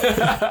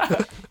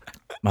banana.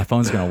 My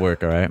phone's gonna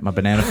work, all right? My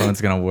banana phone's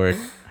gonna work.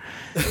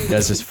 You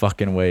guys just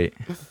fucking wait.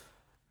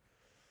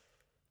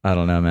 I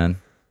don't know,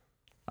 man.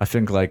 I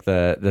think like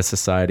the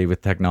society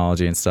with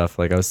technology and stuff,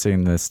 like I was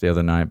seeing this the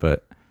other night,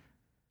 but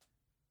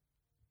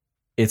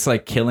it's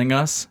like killing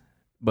us,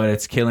 but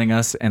it's killing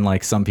us, and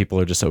like some people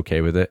are just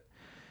okay with it.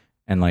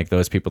 And like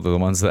those people are the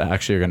ones that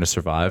actually are gonna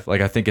survive. Like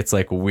I think it's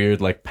like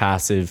weird, like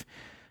passive,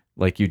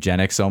 like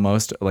eugenics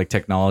almost. Like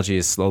technology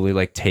is slowly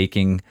like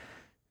taking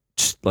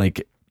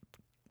like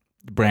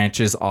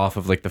branches off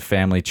of like the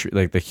family tree,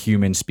 like the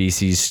human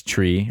species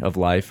tree of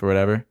life or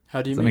whatever.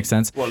 How do you Does that make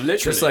sense? Well, literally,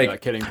 just like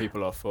killing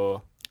people off,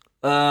 or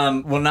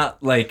well,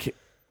 not like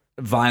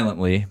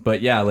violently,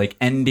 but yeah, like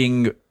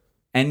ending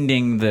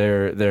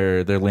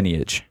their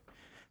lineage.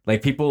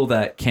 Like people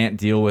that can't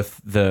deal with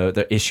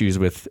the issues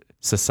with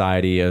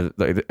society,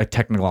 like a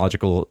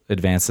technological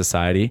advanced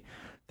society,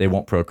 they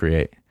won't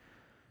procreate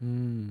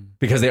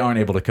because they aren't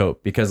able to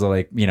cope, because of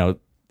like,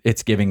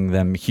 it's giving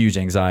them huge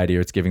anxiety,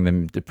 or it's giving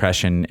them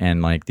depression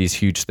and like these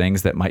huge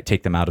things that might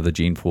take them out of the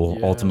gene pool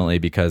ultimately,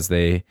 because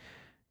they,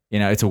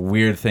 it's a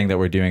weird thing that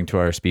we're doing to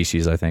our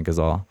species, I think, is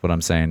all what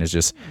I'm saying. Is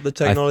just the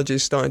technology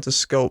is starting to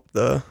sculpt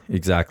the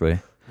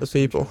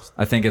people.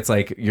 I think it's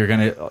like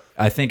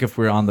I think if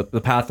we're on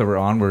the path that we're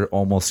on, we're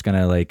almost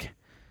gonna like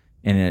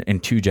in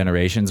 2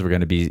 generations, we're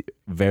gonna be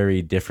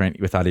very different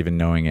without even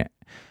knowing it.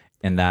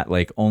 And that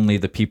like only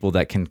the people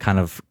that can kind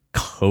of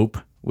cope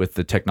with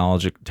the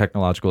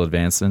technological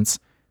advancements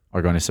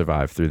are going to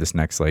survive through this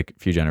next like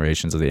few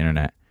generations of the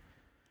internet.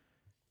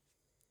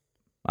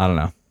 I don't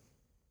know.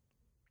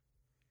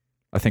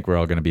 I think we're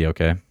all going to be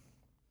okay.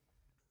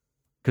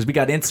 Because we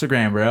got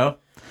Instagram, bro.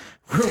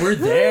 We're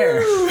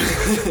there.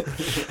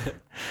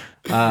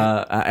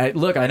 I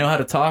know how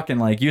to talk and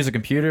like use a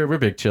computer. We're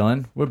big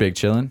chilling.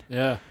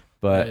 Yeah.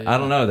 But yeah. I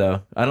don't know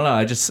though.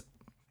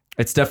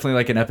 It's definitely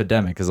like an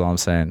epidemic is all I'm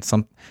saying.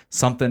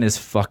 Something is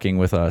fucking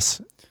with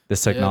us,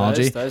 this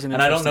technology. That is an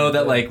and I don't know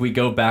that interesting like we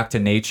go back to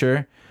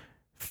nature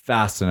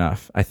fast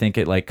enough. I think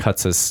it like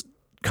cuts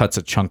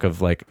a chunk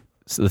of like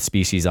the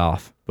species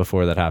off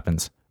before that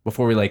happens.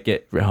 Before we like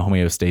get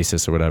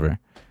homeostasis or whatever.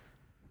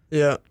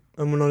 Yeah,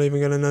 and we're not even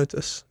going to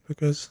notice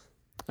because...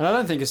 And I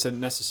don't think it's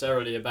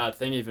necessarily a bad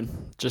thing, even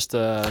just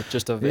a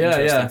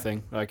interesting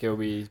thing. Like it'll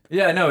be.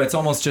 Yeah, no, it's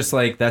almost just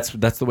like that's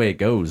the way it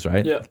goes,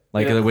 right? Yeah.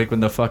 Like the week when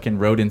the fucking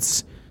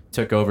rodents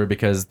took over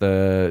because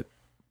the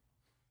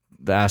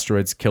the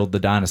asteroids killed the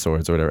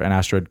dinosaurs or whatever. An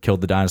asteroid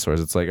killed the dinosaurs.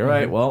 It's like, all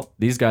right, well,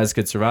 these guys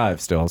could survive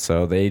still,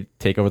 so they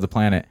take over the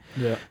planet.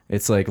 Yeah.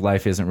 It's like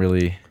life isn't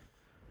really.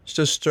 It's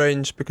just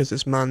strange because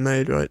it's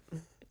man-made, right?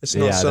 It's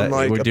not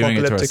we're doing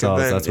it to apocalyptic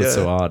ourselves. event. That's what's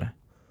so odd.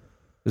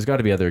 There's got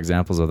to be other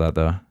examples of that,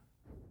 though.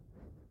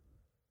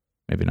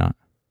 Maybe not.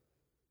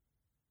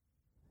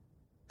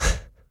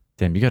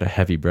 Damn, you got a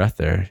heavy breath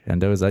there.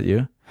 Endo, is that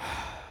you?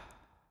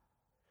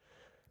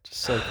 Just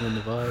soaking in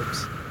the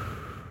vibes.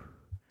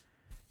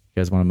 You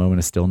guys want a moment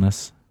of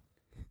stillness?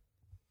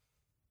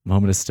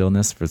 Moment of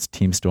stillness for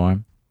Team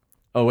Storm.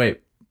 Oh,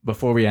 wait.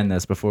 Before we end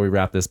this, before we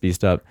wrap this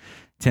beast up,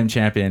 Tim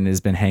Champion has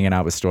been hanging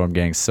out with Storm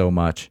Gang so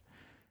much.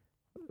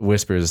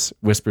 Whispers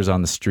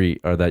on the street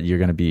are that you're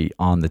going to be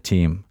on the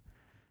team.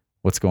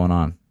 What's going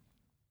on?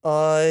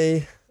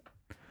 I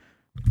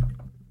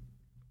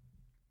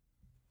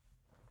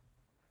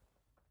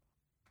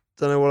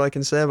don't know what I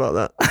can say about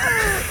that.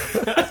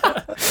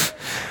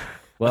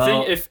 Well, I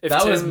think if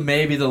that Tim, was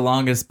maybe the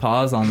longest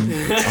pause on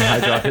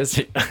Hydrock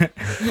history.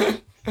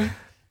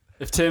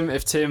 If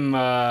Tim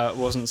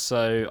wasn't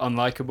so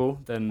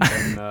unlikable, then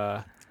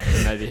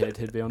maybe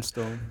he'd be on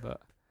Storm.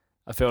 But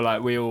I feel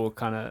like we all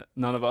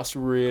none of us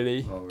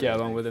really get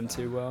along with him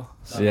too well.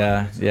 So.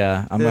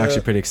 Yeah. I'm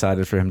actually pretty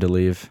excited for him to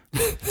leave.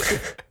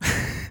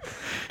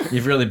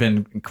 You've really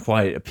been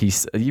quite a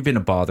piece. You've been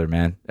a bother,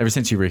 man. Ever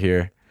since you were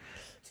here.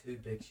 Too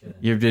big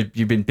chilling.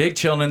 You've been big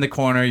chilling in the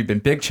corner. You've been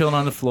big chilling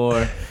on the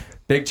floor.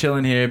 Big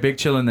chilling here. Big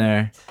chilling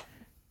there.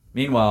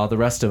 Meanwhile, the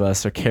rest of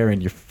us are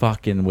carrying your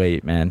fucking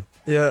weight, man.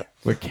 Yeah.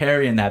 We're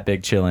carrying that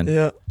big chilling.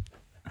 Yeah.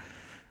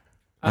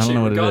 I don't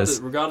know what it is.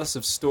 Regardless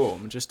of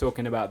Storm, just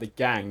talking about the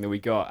gang that we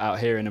got out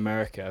here in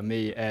America,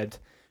 me, Ed,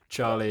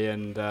 Charlie,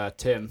 and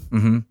Tim.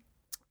 Mm-hmm.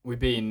 We've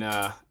been.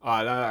 Hang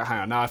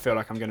on. Now I feel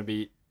like I'm going to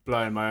be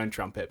blowing my own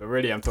trumpet, but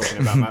really I'm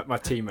talking about my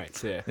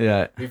teammates here.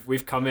 Yeah.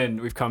 We've come in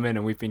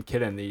and we've been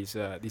killing these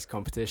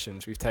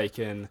competitions. We've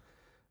taken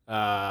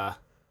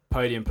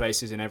podium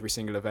places in every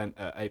single event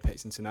at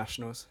Apex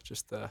Internationals.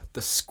 Just the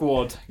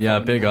squad. Yeah,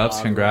 big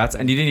ups, congrats.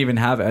 And you didn't even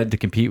have Ed to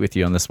compete with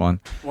you on this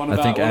one. One of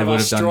our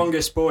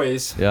strongest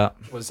boys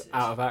was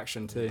out of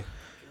action too.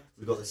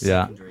 We got the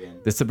secondary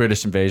in. This is the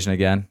British invasion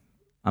again.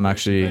 I'm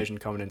actually invasion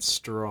coming in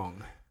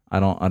strong. I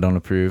don't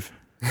approve.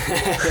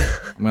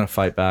 I'm gonna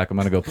fight back. I'm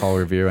gonna go Paul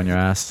Revere on your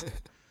ass.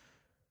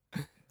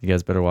 You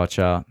guys better watch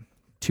out.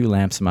 2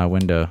 lamps in my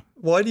window.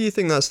 Why do you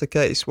think that's the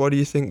case? Why do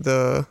you think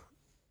the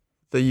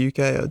UK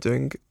are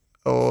doing,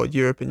 or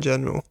Europe in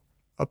general,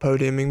 are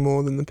podiuming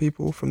more than the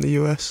people from the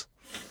US?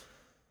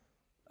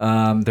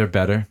 They're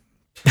better.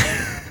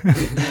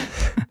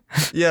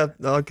 Yeah.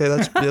 Okay.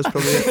 That's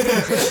probably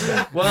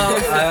it.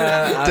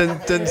 Well,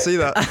 didn't see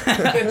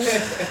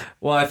that.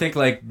 Well, I think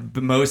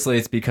mostly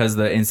it's because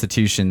the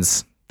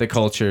institutions, the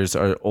cultures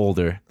are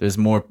older. There's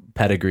more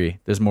pedigree.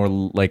 There's more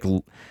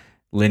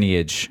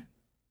lineage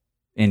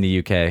in the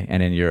UK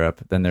and in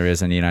Europe than there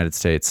is in the United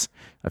States.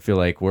 I feel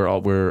like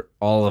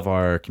all of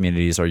our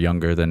communities are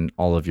younger than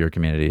all of your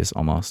communities,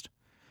 almost.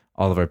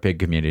 All of our big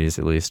communities,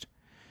 at least.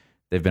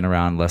 They've been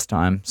around less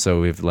time,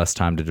 so we have less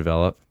time to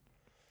develop.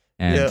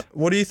 And yeah.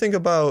 What do you think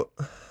about?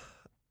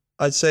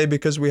 I'd say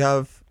because we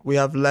have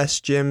less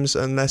gyms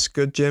and less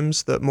good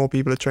gyms, that more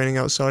people are training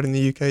outside in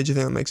the UK. Do you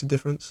think that makes a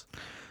difference?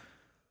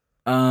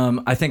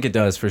 I think it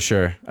does for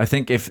sure. I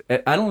think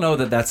I don't know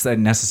that that's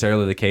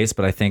necessarily the case,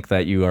 but I think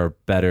that you are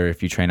better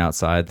if you train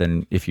outside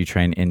than if you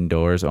train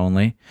indoors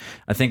only.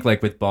 I think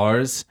with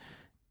bars,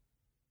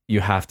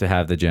 you have to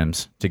have the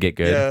gyms to get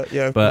good.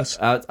 Yeah. But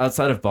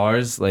outside of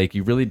bars,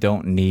 you really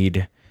don't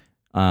need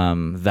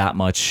that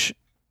much.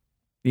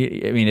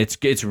 I mean,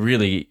 it's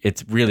really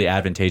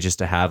advantageous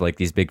to have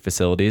these big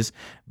facilities,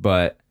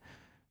 but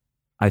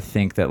I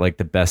think that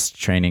the best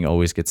training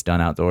always gets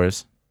done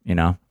outdoors,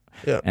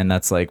 Yeah. And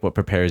that's what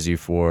prepares you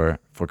for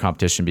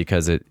competition,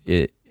 because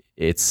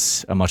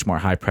it's a much more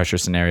high pressure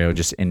scenario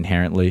just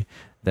inherently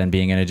than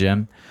being in a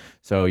gym.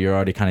 So you're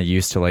already kind of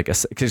used to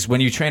because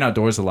when you train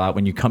outdoors a lot,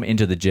 when you come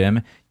into the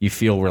gym, you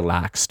feel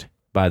relaxed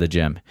by the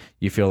gym.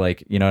 You feel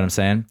you know what I'm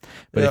saying?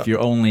 But if you're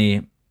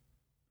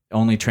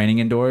only training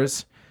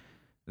indoors,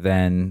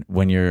 then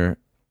when you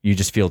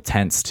just feel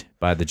tensed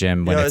by the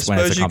gym when it's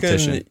a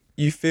competition.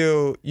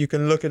 You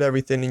can look at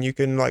everything and you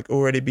can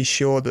already be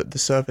sure that the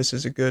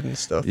surfaces are good and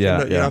stuff.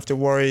 Yeah, you don't have to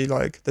worry.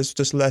 There's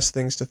just less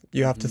things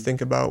you have to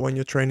think about when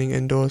you're training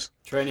indoors.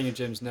 Training in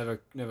gyms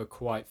never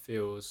quite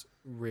feels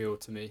real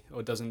to me,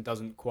 or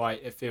doesn't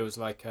quite. It feels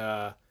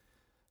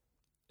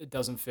it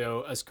doesn't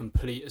feel as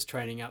complete as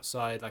training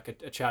outside.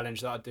 A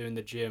challenge that I do in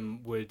the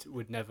gym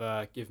would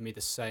never give me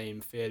the same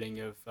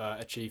feeling of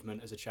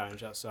achievement as a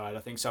challenge outside. I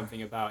think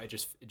something about it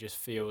just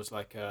feels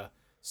like a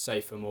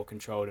safer, more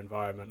controlled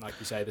environment. Like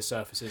you say, the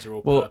surfaces are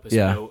all purpose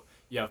built.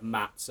 You have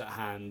mats at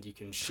hand. You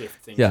can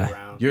shift things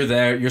around. You're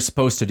there. You're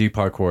supposed to do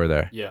parkour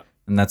there. Yeah.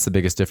 And that's the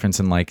biggest difference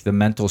in the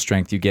mental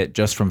strength you get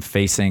just from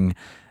facing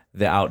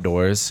the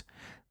outdoors.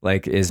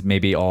 like is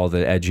maybe all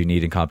the edge you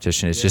need in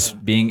competition. It's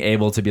just being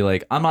able to be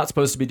like, I'm not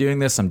supposed to be doing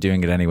this, I'm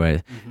doing it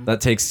anyway.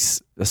 That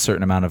takes a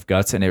certain amount of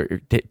guts, and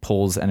it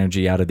pulls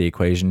energy out of the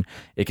equation.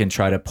 It can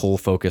try to pull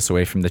focus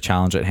away from the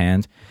challenge at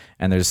hand,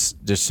 and there's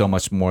just so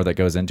much more that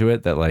goes into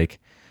it that like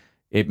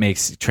it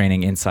makes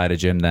training inside a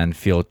gym then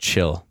feel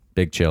chill,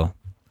 big chill.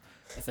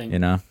 I think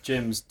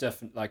gyms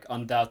definitely, like,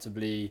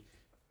 undoubtedly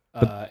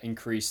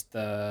increased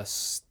the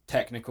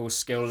technical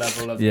skill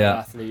level of the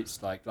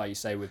athletes, like you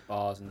say, with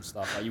bars and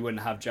stuff. Like, you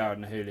wouldn't have Jared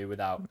Nahuli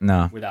without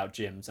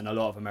gyms, and a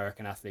lot of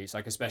American athletes,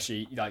 like,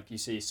 especially like you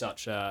see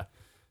such a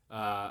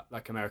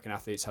like American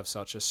athletes have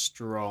such a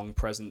strong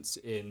presence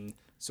in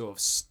sort of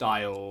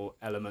style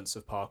elements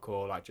of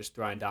parkour, like just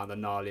throwing down the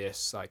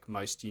gnarliest, like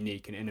most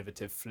unique and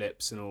innovative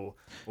flips and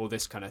all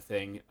this kind of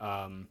thing.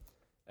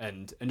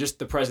 And just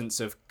the presence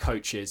of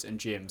coaches and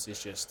gyms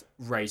is just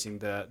raising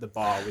the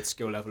bar with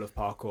skill level of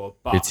parkour.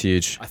 But it's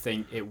huge. I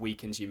think it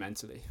weakens you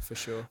mentally, for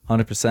sure.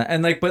 100%.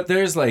 And like, but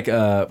there's like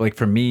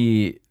for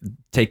me,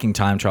 taking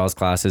time trials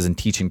classes and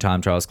teaching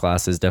time trials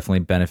classes definitely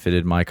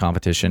benefited my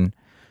competition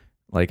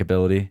like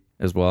ability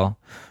as well,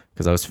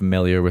 because I was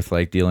familiar with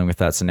like dealing with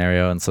that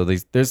scenario. And so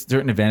there's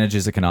certain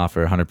advantages it can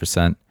offer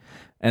 100%.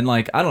 And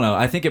like, I don't know,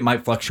 I think it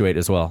might fluctuate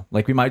as well.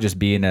 Like, we might just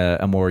be in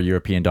a more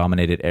European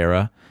dominated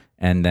era,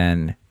 and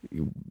then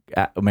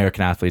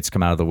American athletes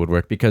come out of the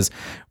woodwork, because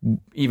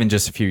even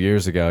just a few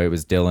years ago, it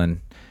was Dylan,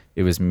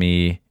 it was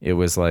me, it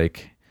was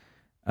like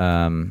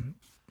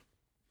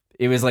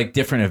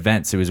different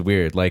events. It was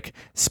weird. Like,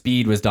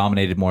 speed was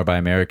dominated more by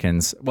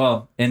Americans.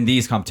 Well, in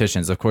these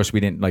competitions, of course, we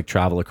didn't like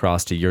travel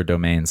across to your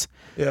domains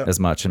as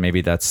much, and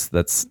maybe that's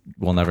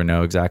we'll never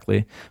know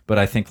exactly. But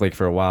I think like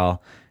for a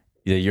while,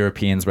 the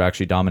Europeans were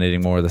actually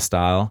dominating more of the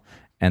style,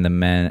 and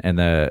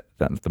the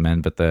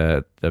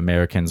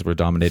Americans were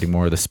dominating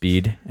more of the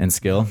speed and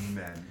skill.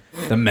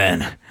 The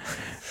men.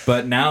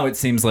 But now it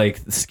seems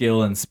like the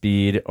skill and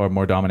speed are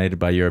more dominated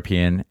by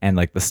European, and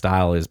like the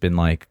style has been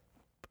like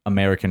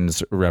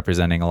Americans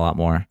representing a lot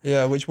more.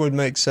 Yeah, which would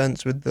make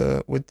sense with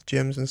the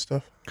gyms and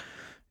stuff.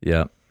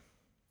 Yeah.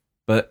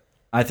 But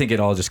I think it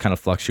all just kind of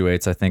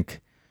fluctuates. I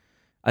think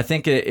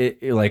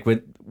it like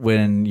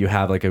when you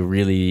have like a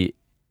really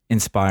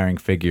inspiring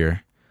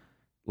figure,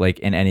 like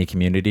in any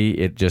community,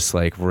 it just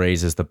like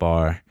raises the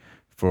bar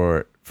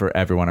for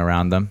everyone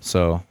around them.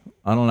 So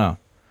I don't know.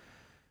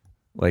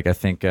 Like, I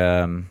think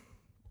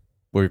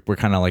we're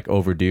kind of like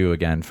overdue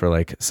again for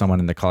like someone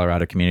in the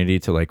Colorado community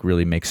to like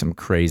really make some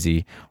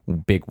crazy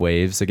big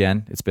waves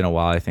again. It's been a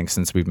while, I think,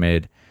 since we've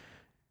made.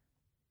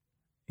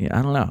 Yeah,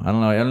 I don't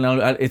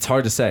know. It's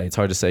hard to say. It's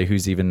hard to say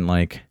who's even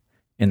like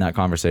in that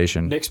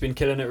conversation. Nick's been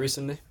killing it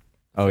recently.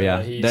 Oh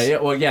yeah.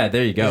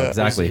 There you go. Yeah.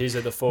 Exactly. He's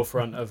at the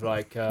forefront of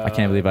like. I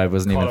can't believe I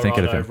wasn't even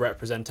thinking of him.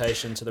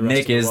 Representation to the rest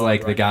Nick of the is world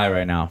like the guy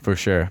right now for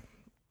sure.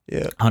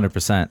 Yeah.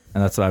 100%,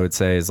 and that's what I would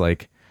say is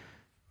like,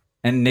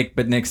 and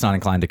Nick's not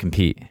inclined to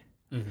compete,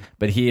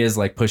 but he is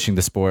like pushing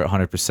the sport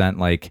 100%,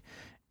 like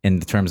in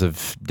terms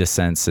of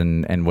descents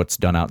and what's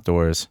done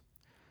outdoors.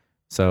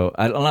 So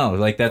I don't know,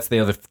 like that's the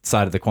other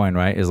side of the coin,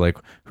 right? Is like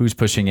who's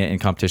pushing it in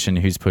competition,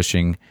 who's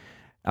pushing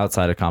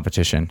outside of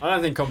competition. I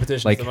don't think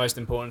competition is the most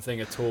important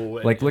thing at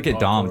all. Like, look at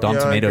Dom. Dom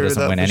Tomato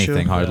doesn't win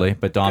anything hardly,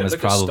 but Dom is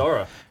probably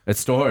Stora.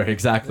 It's Stora,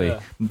 exactly.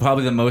 Yeah.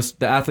 Probably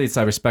the athletes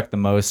I respect the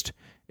most.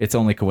 It's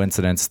only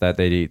coincidence that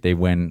they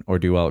win or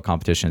do well at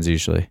competitions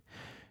usually,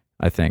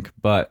 I think.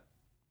 But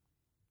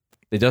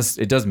it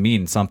does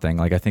mean something.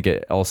 Like, I think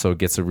it also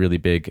gets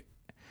it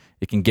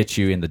can get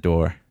you in the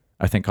door.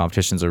 I think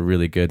competitions are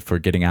really good for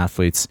getting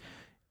athletes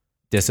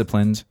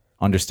disciplined,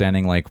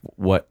 understanding like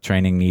what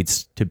training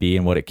needs to be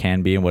and what it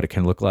can be and what it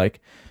can look like,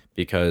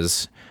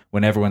 because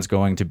when everyone's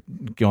going to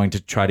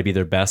try to be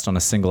their best on a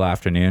single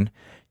afternoon,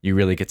 you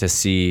really get to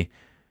see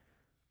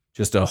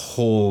just a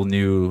whole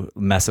new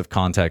mess of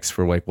context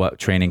for like what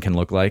training can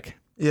look like.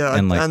 Yeah,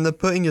 and the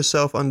putting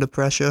yourself under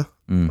pressure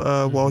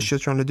whilst you're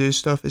trying to do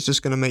stuff is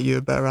just going to make you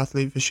a better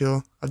athlete for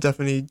sure.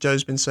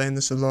 Joe's been saying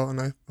this a lot,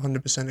 and I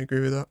 100% agree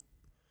with that.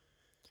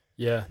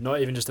 Yeah, not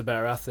even just a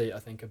better athlete, I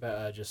think a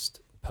better just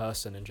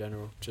person in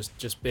general.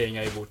 Just being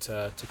able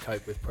to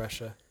cope with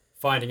pressure,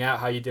 finding out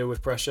how you deal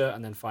with pressure,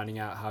 and then finding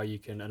out how you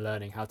can, and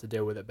learning how to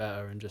deal with it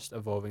better, and just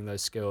evolving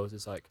those skills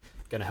is like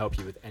going to help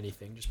you with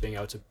anything. Just being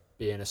able to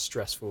be in a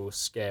stressful,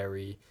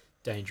 scary,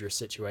 dangerous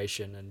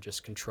situation and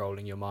just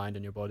controlling your mind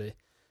and your body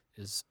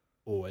is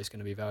always going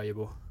to be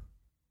valuable.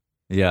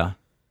 Yeah.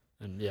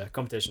 And yeah,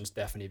 competitions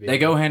definitely they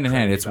go hand in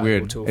hand. It's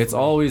weird. It's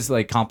always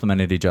like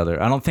complemented each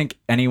other. I don't think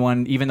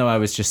anyone, even though I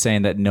was just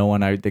saying that no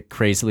one I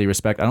crazily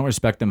respect, I don't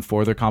respect them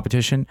for their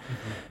competition,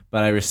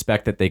 but I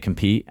respect that they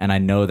compete, and I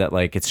know that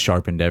like it's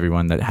sharpened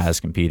everyone that has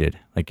competed.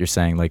 Like you're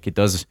saying, like it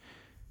does.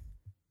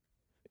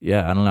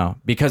 Yeah, I don't know,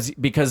 because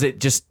it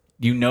just,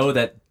 you know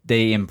that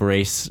they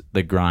embrace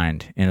the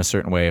grind in a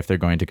certain way if they're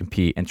going to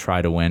compete and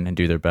try to win and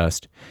do their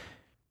best.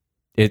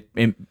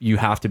 You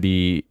have to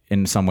be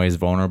in some ways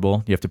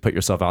vulnerable. You have to put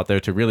yourself out there.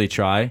 To really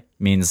try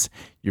means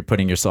you're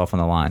putting yourself on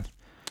the line.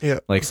 Yeah.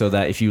 Like, so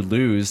that if you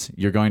lose,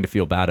 you're going to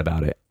feel bad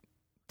about it.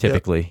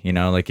 typically. You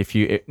know, like if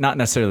you not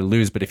necessarily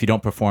lose, but if you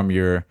don't perform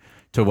your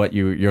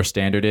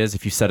standard is,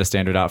 if you set a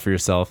standard out for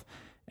yourself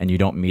and you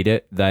don't meet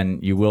it, then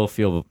you will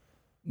feel,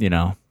 you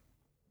know,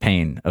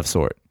 pain of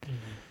sort. Mm-hmm.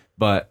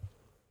 But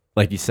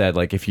like you said,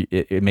 like if you,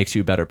 it makes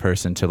you a better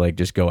person to like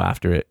just go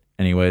after it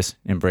anyways,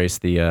 embrace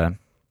the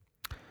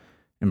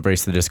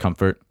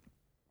discomfort,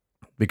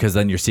 because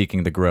then you're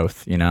seeking the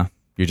growth, you know,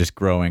 you're just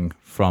growing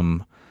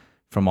from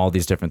all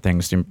these different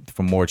things,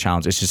 from more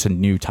challenge. It's just a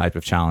new type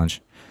of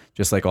challenge,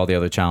 just like all the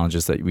other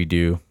challenges that we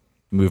do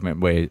movement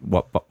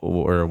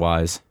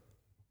wise.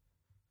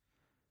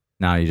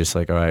 Now you're just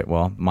like, all right,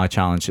 well, my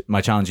challenge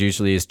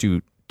usually is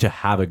to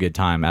have a good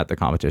time at the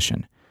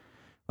competition.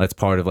 That's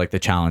part of like the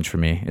challenge for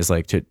me, is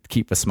like to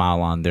keep a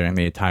smile on during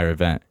the entire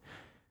event,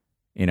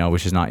 you know,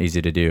 which is not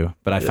easy to do.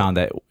 But I found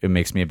that it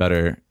makes me a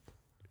better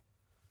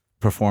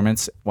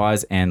performance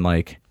wise, and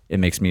like it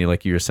makes me,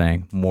 like you were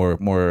saying, more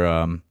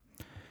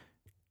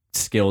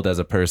skilled as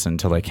a person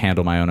to like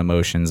handle my own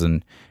emotions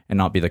and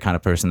not be the kind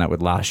of person that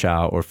would lash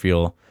out or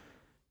feel,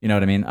 you know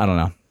what I mean? I don't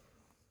know.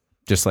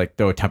 Just like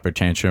throw a temper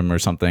tantrum or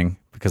something,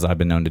 because I've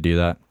been known to do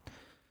that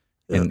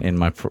in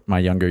my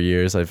younger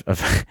years. I've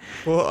bent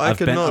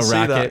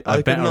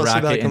a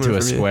racket into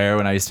a square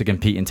when I used to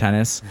compete in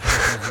tennis.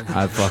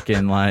 I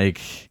fucking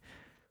like,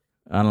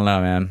 I don't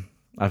know, man.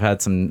 I've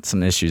had some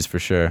issues for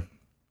sure.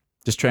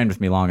 Just train with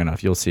me long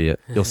enough, you'll see it.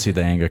 You'll see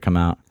the anger come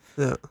out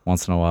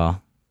once in a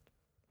while.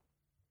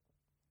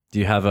 Do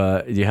you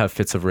have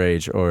fits of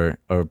rage or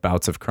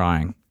bouts of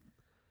crying?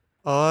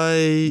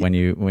 When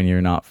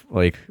you're not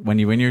like when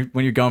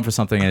you're going for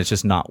something and it's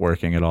just not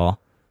working at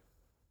all,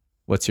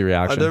 what's your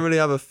reaction? I don't really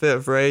have a fit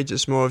of rage.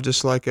 It's more of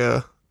just like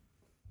a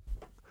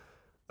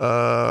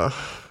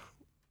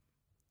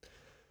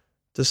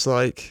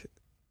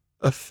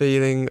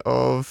feeling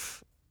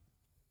of,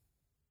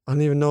 I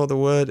don't even know what the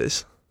word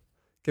is.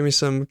 Give me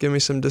some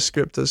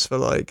descriptors for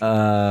like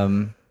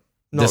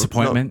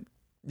disappointment.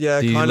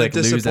 Yeah, kind like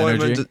of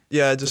disappointment.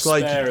 Yeah, just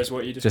despair like is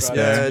what you described.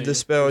 Yeah,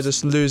 despair, or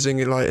just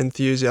losing like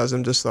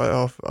enthusiasm. Just like,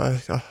 oh,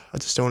 I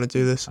just don't want to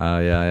do this. Oh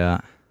yeah.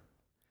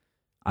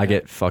 I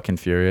get fucking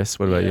furious.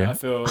 What about you? I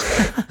feel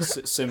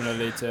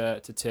similarly to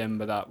Tim,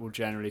 but that will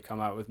generally come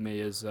out with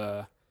me as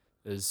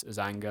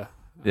anger.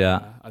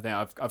 Yeah. I think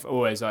I've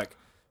always like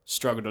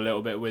struggled a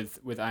little bit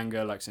with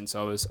anger, like since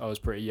I was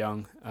pretty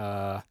young,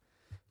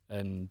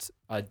 and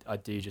I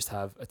do just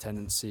have a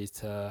tendency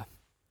to,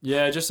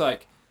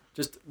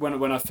 just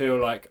when I feel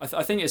like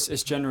I think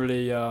it's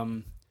generally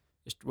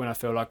when I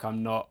feel like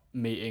I'm not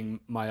meeting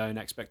my own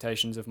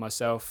expectations of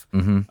myself,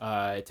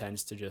 it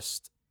tends to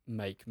just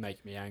make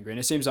me angry. And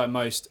it seems like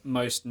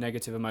most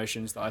negative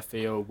emotions that I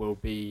feel will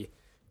be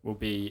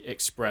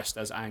expressed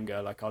as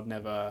anger. Like I'd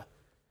never,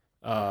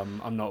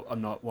 I'm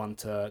not one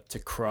to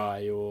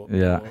cry or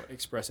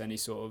express any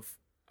sort of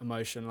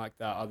emotion like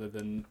that other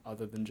than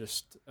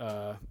just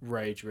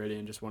rage, really,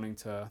 and just wanting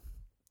to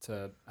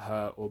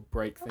hurt or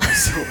break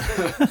things.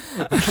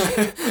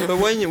 But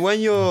when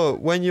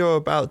you're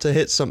about to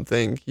hit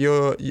something,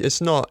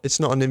 it's not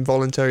an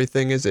involuntary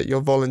thing, is it?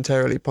 You're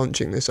voluntarily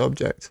punching this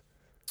object,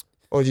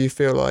 or do you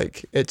feel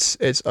like it's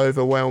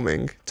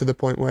overwhelming to the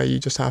point where you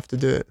just have to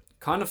do it?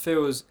 Kind of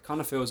feels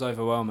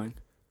overwhelming,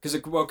 because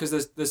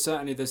there's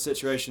certainly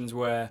situations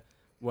where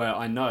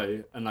I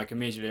know, and like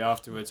immediately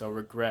afterwards I'll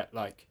regret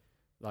like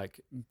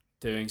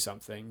doing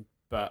something,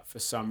 but for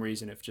some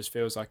reason it just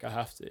feels like I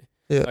have to.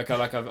 Yeah.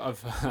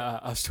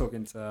 I was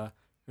talking to,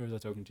 who was I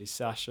talking to?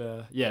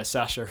 Sasha. Yeah,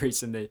 Sasha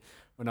recently,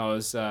 when I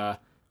was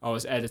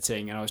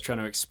editing and I was trying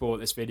to export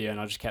this video, and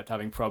I just kept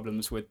having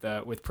problems with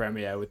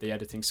Premiere, with the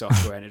editing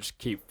software, and it just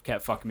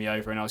kept fucking me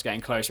over, and I was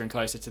getting closer and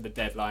closer to the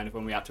deadline of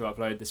when we had to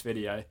upload this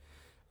video,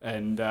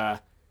 and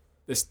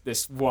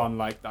this one,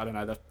 like, I don't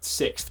know, the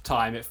 6th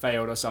time it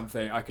failed or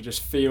something, I could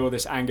just feel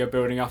this anger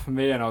building up in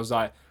me, and I was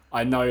like,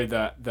 I know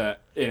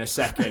that in a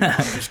second I'm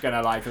just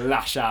gonna like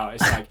lash out.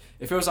 It's like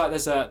it feels like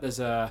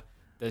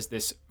there's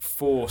this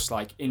force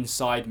like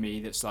inside me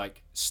that's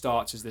like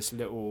starts as this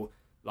little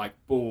like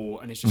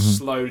ball, and it's just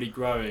slowly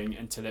growing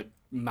until it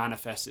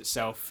manifests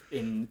itself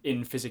in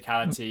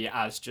physicality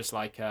as just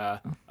like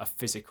a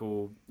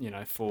physical,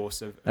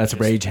 force of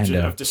rage,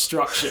 Hendo, of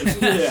destruction.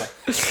 Yeah.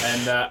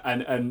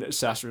 And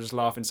Sasha was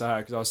laughing so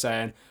hard because I was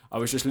saying I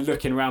was just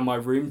looking around my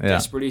room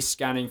desperately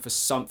scanning for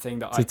something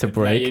that I could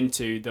lay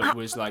into that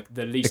was like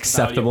the least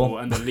acceptable valuable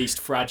and the least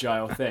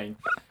fragile thing.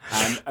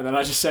 And then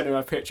I just sent him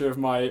a picture of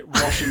my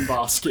washing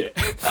basket,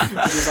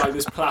 which is like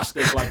this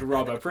plastic, like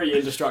rubber, pretty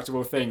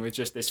indestructible thing with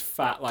just this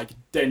fat like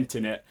dent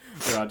in it,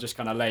 where I just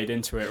kind of laid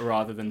into it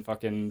rather than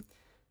fucking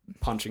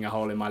punching a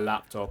hole in my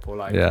laptop or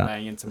like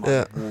laying into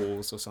my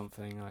walls or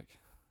something like.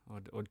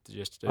 Or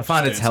just I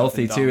find it's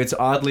healthy too. It's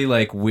oddly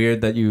like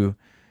weird that you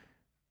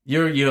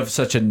have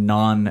such a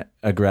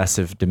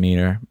non-aggressive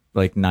demeanor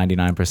like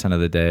 99% of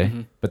the day,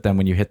 but then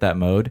when you hit that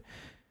mode,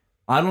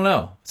 I don't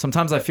know.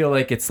 Sometimes I feel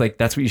like it's like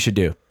that's what you should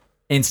do.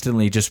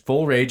 Instantly, just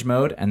full rage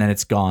mode, and then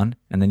it's gone,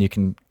 and then you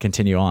can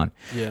continue on.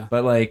 Yeah.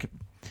 But like,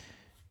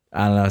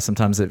 I don't know.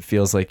 Sometimes it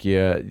feels like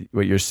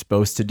what you're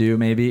supposed to do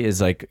maybe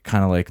is like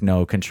kind of like,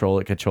 no, control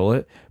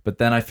it. But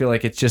then I feel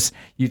like it's just,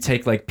 you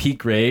take like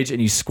peak rage and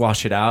you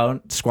squash it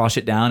down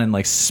and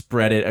like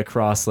spread it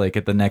across like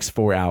at the next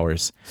 4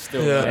 hours.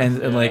 Still,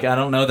 And like, I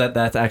don't know that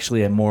that's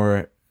actually a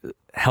more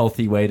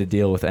healthy way to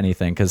deal with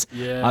anything. Cause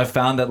I've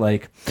found that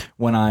like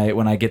when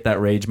I get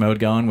that rage mode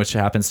going, which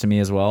happens to me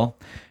as well,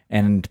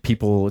 and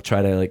people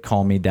try to like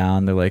calm me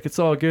down, they're like, it's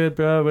all good,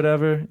 bro,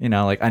 whatever. You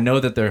know, like I know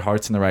that their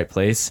heart's in the right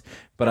place,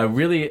 but I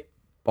really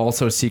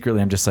also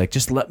secretly I'm just like,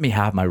 just let me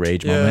have my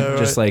rage moment. Right.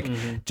 Just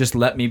like, just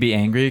let me be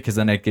angry, because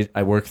then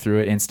I work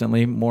through it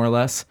instantly, more or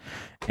less.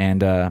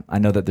 And I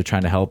know that they're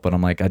trying to help, but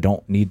I'm like, I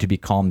don't need to be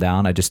calmed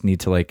down. I just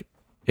need to like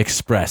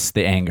express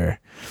the anger.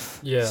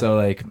 Yeah. So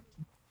like,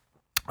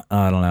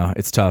 I don't know.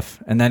 It's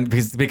tough. And then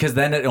because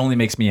then it only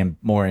makes me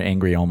more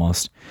angry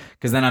almost,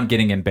 because then I'm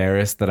getting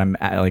embarrassed that I'm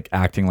like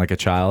acting like a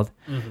child,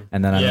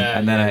 and then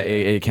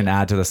it can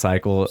add to the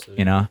cycle.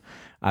 Absolutely. You know,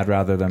 I'd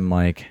rather them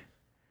like,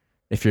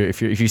 if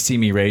you see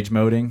me rage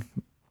moding,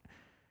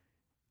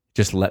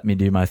 just let me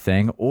do my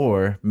thing,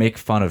 or make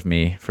fun of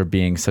me for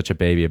being such a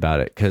baby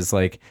about it. Because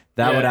like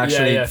that would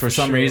actually, for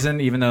some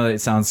reason, even though it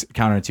sounds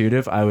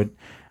counterintuitive,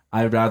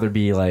 I'd rather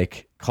be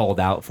like called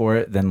out for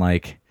it than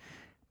like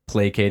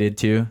placated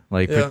to,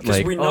 like,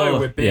 because we know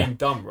we're being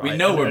dumb, right? We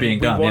know we're being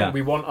dumb.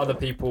 We want other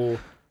people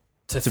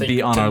to think,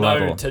 be on our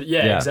level.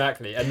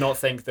 Exactly, and not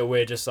think that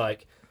we're just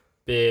like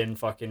being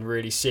fucking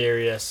really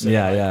serious.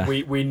 And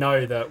We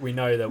know that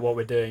what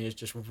we're doing is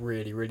just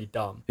really, really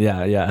dumb.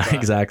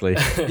 Exactly.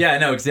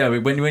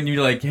 When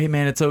you're like, hey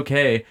man, it's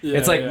okay.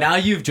 It's like now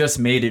you've just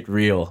made it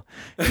real.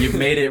 You've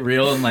made it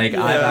real, and like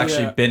I've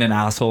actually been an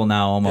asshole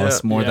now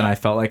almost more than I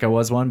felt like I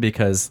was one,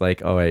 because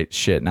like, oh wait,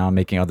 shit, now I'm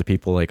making other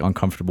people like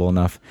uncomfortable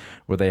enough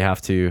where they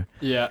have to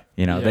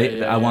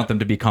I want them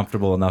to be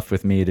comfortable enough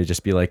with me to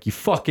just be like, you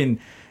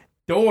fucking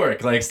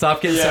dork, like stop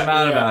getting so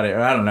mad about it,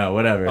 or I don't know,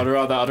 whatever. I'd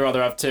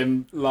rather have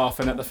Tim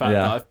laughing at the fact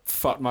that I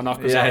fucked my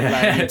knuckles up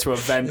landing into a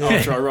vent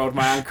after I rolled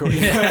my ankle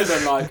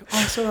than like,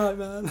 oh, it's alright,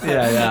 man.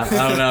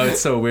 I don't know,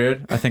 it's so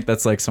weird. I think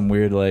that's like some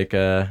weird like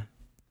who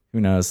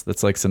knows,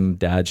 that's like some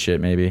dad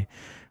shit maybe,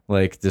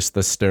 like just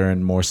the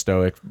stern, more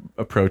stoic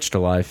approach to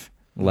life,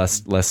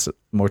 less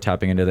more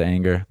tapping into the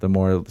anger, the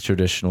more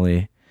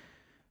traditionally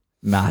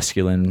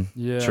masculine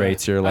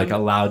traits you're like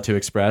allowed to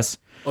express.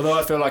 Although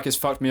I feel like it's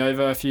fucked me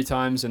over a few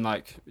times, and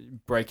like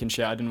breaking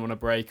shit I didn't want to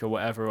break or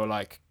whatever,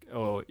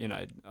 or you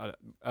know,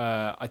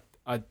 I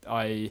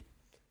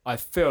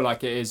feel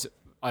like it is.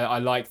 I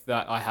like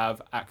that I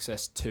have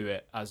access to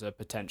it as a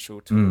potential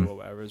tool or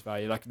whatever is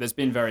value. Like there's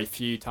been very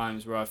few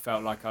times where I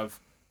felt like I've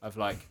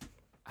like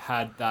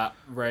had that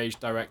rage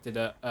directed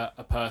at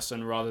a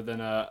person rather than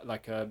a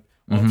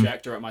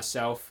object or at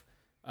myself.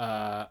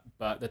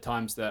 But the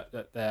times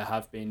that there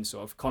have been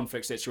sort of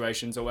conflict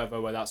situations or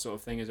whatever where that sort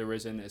of thing has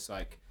arisen, it's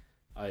like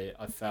I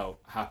felt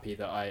happy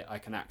that I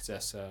can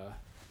access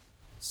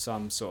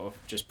some sort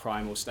of just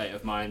primal state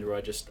of mind where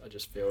I just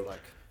feel like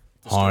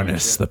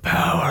harness the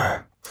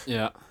power.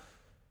 Yeah.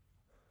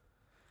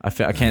 I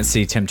can't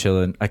see Tim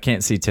chilling. I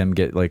can't see Tim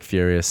get like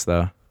furious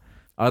though.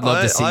 I'd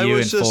love to see you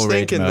in full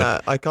rage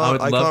mode. I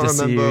would love to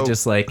see you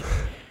just like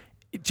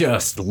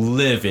just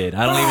livid.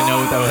 I don't even know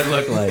what that would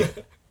look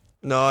like.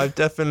 No, I've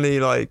definitely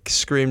like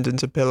screamed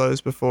into pillows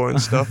before and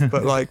stuff,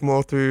 but like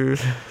more through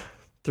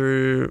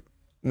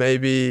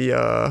maybe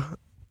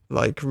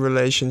like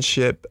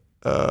relationship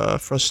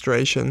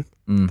frustration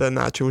than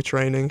actual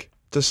training.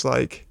 Just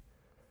like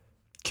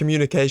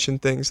communication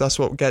things. That's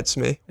what gets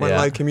me. When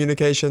like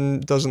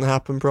communication doesn't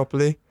happen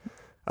properly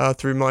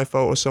through my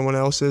fault or someone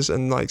else's,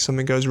 and like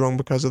something goes wrong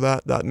because of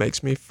that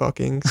makes me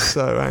fucking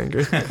so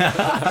angry.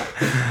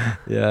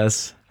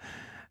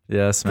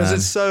 Yes, man. Because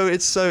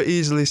it's so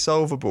easily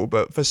solvable,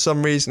 but for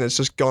some reason it's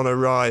just gone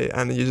awry,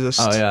 and you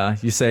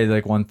just you say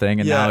like one thing,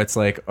 and now it's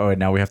like, oh,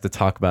 now we have to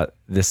talk about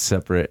this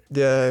separate.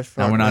 Now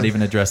we're not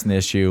even addressing the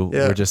issue.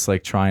 We're just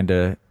like trying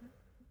to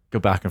go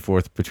back and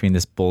forth between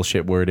this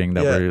bullshit wording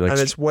that we're like, and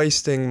it's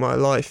wasting my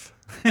life.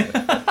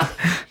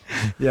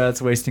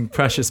 It's wasting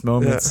precious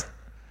moments.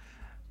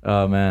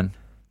 Oh man.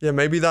 Yeah,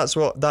 maybe that's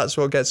what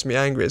gets me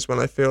angry, is when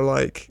I feel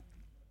like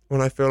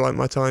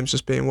my time's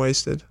just being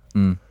wasted.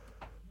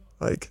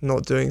 Like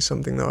not doing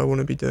something that I want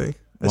to be doing.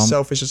 As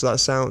selfish as that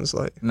sounds,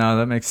 like. No,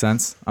 that makes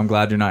sense. I'm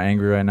glad you're not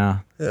angry right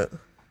now. Yeah.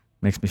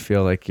 Makes me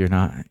feel like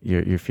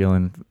you're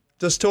feeling.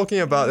 Just talking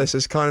about this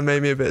has kind of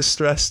made me a bit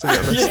stressed, to be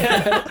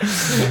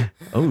honest.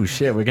 Oh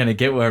shit, we're gonna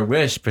get our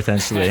wish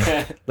potentially.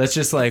 Let's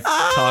just like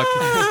talk.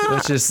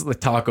 Let's just like,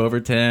 talk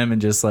over Tim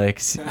and just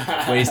like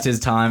waste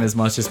his time as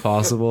much as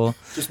possible.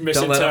 Just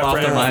don't let him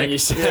off the mic.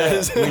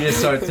 We just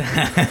start.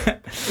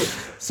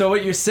 So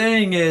what you're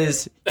saying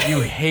is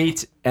you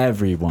hate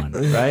everyone,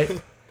 right?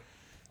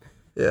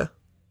 Yeah.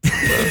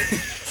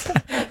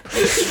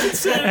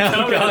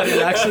 Oh god,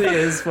 it actually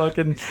is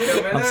fucking.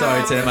 I'm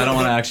sorry, Tim. I don't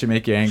want to actually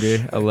make you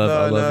angry. I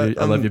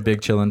love your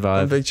big chillin'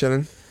 vibe. I'm big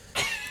chillin'.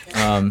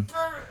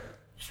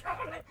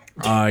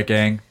 All right,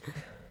 gang.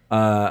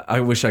 I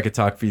wish I could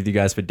talk with you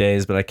guys for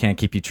days, but I can't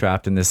keep you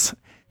trapped in this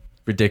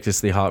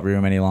ridiculously hot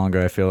room any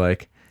longer. I feel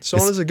like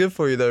Saunas are good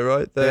for you though,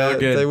 right? They are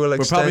good. They will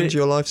extend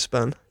your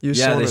lifespan. Use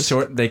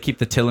saunas. They keep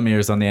the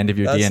telomeres on the end of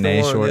your That's DNA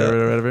the one, shorter yeah.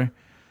 or whatever.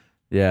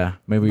 Yeah,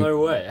 maybe. No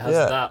way. It has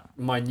Yeah. that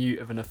minute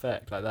of an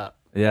effect like that.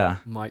 Yeah.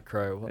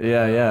 Micro. what the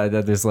Yeah, hell? yeah.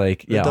 That there's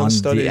like They've done on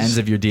studies. the ends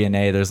of your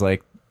DNA, there's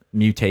like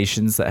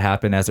mutations that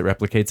happen as it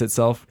replicates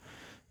itself,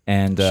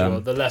 and Sure.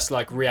 The less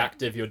like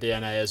reactive your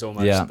DNA is,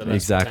 almost. Yeah, The less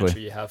exactly.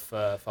 potential you have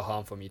for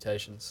harmful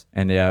mutations.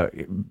 and yeah,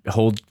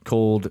 hold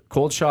cold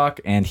shock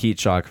and heat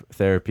shock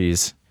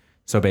therapies.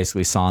 So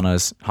basically,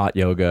 saunas, hot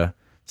yoga,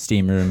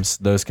 steam rooms.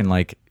 Those can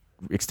like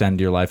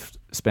extend your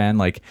lifespan.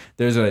 Like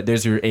there's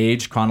your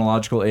age,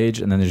 chronological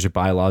age, and then there's your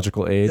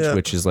biological age, Yeah.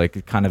 which is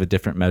like kind of a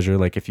different measure.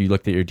 Like if you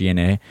looked at your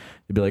DNA,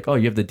 you'd be like, oh,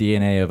 you have the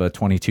DNA of a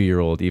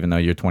 22-year-old, even though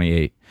you're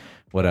 28,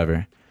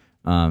 whatever.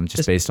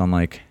 Just based on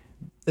like.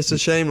 It's a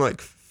shame like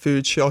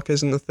food shock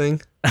isn't a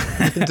thing.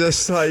 You can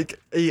just like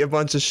eat a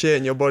bunch of shit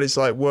and your body's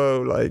like,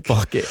 whoa, like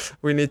Fuck it.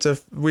 we need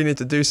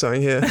to do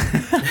something here.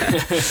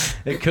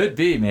 It could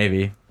be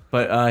maybe,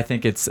 but I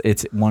think it's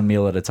one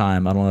meal at a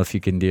time. I don't know if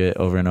you can do it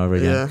over and over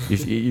again.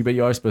 Yeah. But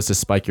you are supposed to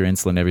spike your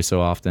insulin every so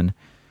often,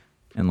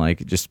 and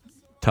like just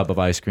tub of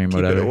ice cream, Keep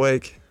whatever. it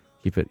awake.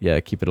 Keep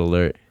it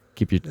alert.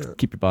 Keep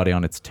your body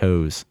on its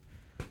toes.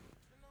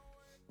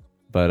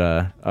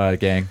 But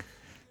gang,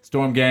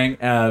 Storm Gang,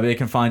 they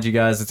can find you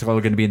guys. It's all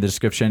going to be in the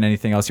description.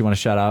 Anything else you want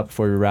to shout out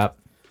before we wrap?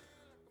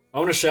 I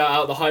want to shout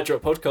out the Height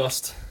Drop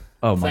podcast.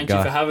 Oh my Thank you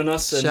god! for having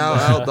us. And, Shout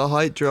out the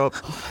height drop.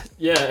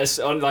 Yeah, it's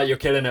on, like you're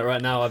killing it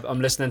right now. I'm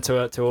listening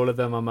to all of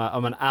them.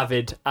 I'm an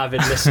avid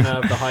listener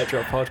of the Height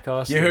Drop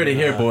podcast. You heard it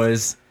here, And,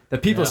 boys. The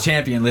People's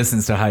Champion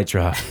listens to Height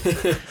Drop.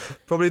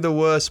 Probably the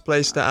worst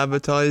place to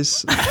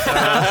advertise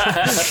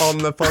on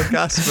the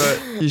podcast,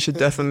 but you should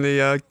definitely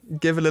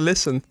give it a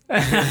listen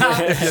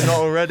if you're not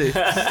already.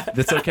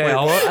 That's okay.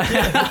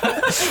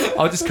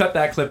 I'll just cut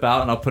that clip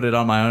out and I'll put it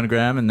on my own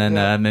gram, and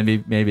then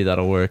maybe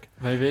that'll work.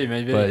 Maybe.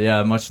 But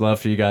yeah, much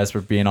love for you guys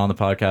for being on the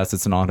podcast.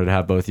 It's an honor to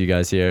have both you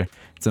guys here.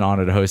 It's an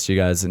honor to host you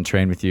guys and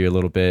train with you a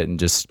little bit and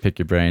just pick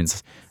your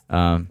brains.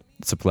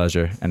 It's a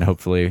pleasure, and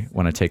hopefully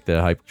when I take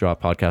the Hype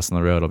Drop podcast on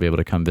the road, I'll be able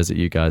to come visit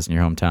you guys in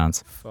your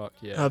hometowns. Fuck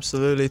yeah.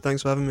 Absolutely.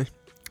 Thanks for having me.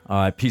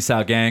 All right, peace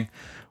out, gang.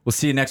 We'll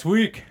see you next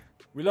week.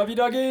 We love you,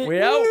 Dougie. We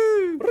out.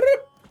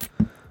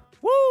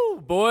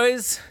 Woo,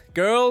 boys,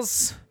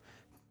 girls,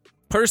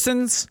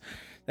 persons.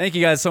 Thank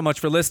you guys so much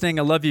for listening.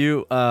 I love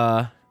you.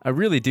 I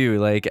really do.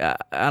 Like,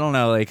 I don't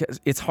know. Like,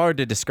 it's hard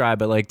to describe,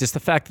 but like, just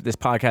the fact that this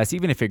podcast,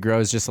 even if it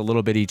grows just a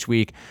little bit each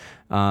week,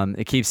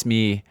 it keeps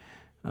me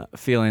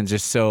feeling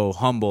just so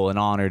humble and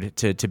honored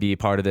to be a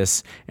part of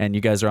this, and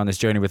you guys are on this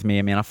journey with me.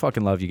 I mean, I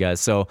fucking love you guys.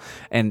 So,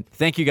 and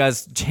thank you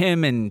guys,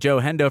 Tim and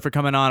Joe Hendo, for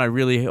coming on. I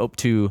really hope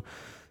to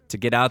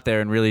get out there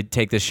and really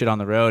take this shit on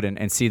the road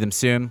and see them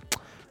soon.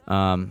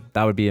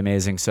 That would be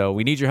amazing. So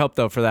we need your help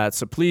though for that.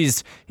 So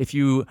please, if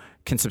you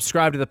can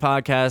subscribe to the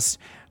podcast,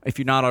 if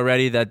you're not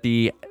already, that'd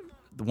be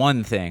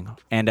one thing.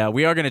 And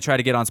we are going to try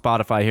to get on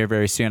Spotify here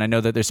very soon. I know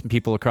that there's some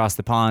people across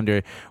the pond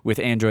or with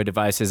Android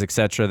devices,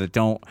 etc., that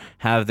don't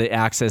have the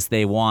access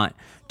they want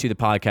to the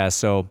podcast.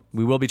 So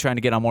we will be trying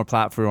to get on more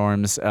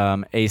platforms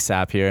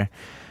ASAP here.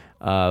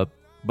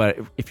 But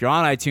if you're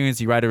on iTunes,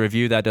 you write a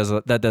review, that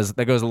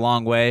goes a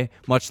long way.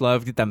 Much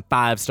love. Get them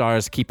 5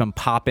 stars. Keep them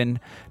popping.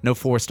 No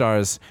 4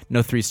 stars,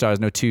 no 3 stars,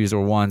 no 2s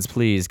or 1s.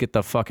 Please get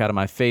the fuck out of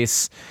my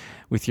face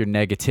with your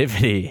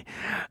negativity.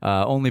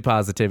 Only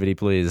positivity,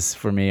 please,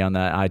 for me on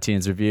that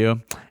iTunes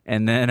review.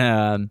 And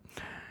then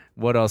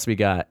what else we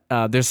got?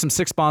 There's some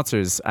sick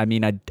sponsors. I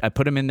mean, I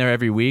put them in there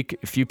every week.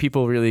 A few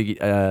people really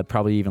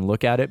probably even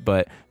look at it,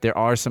 but there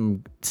are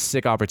some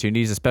sick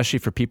opportunities, especially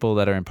for people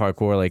that are in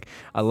parkour. Like,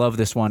 I love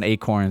this one,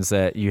 Acorns,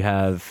 that you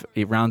have.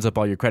 It rounds up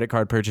all your credit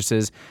card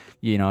purchases.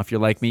 You know, if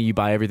you're like me, you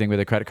buy everything with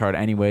a credit card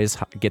anyways.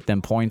 Get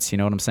them points, you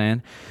know what I'm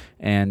saying?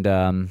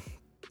 And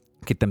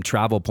get them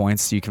travel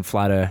points so you can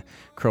fly to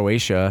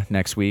Croatia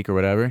next week or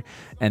whatever.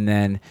 And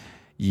then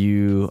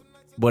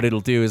what it'll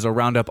do is it'll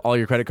round up all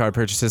your credit card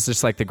purchases,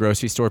 just like the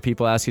grocery store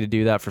people ask you to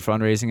do that for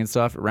fundraising and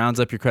stuff. It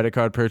rounds up your credit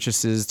card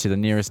purchases to the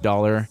nearest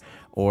dollar,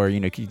 or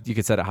you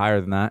could set it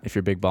higher than that if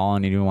you're big ball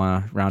and you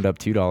want to round up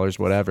 $2,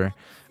 whatever.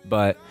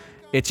 But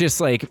it's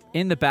just like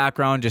in the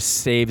background, just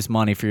saves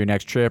money for your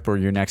next trip or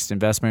your next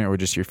investment or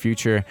just your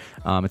future.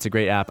 It's a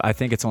great app. I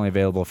think it's only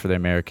available for the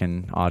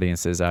American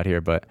audiences out here,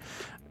 but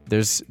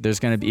there's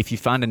going to be, if you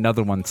find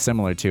another one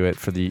similar to it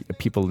for the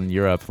people in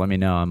Europe, let me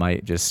know. I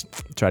might just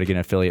try to get an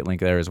affiliate link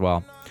there as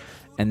well.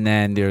 And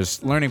then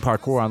there's Learning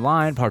Parkour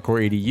Online,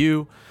 Parkour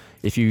EDU.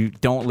 If you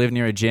don't live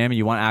near a gym and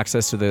you want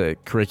access to the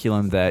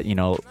curriculum that,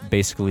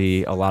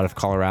 basically a lot of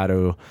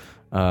Colorado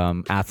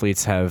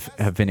athletes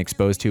have been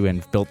exposed to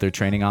and built their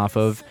training off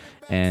of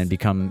and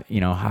become,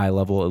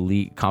 high-level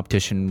elite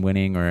competition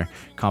winning or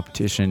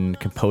competition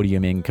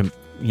podiuming,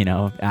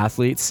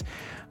 athletes,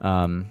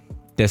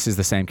 this is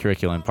the same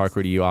curriculum.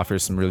 Parkour EDU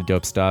offers some really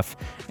dope stuff,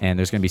 and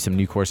there's going to be some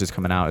new courses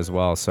coming out as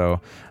well. So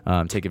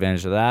take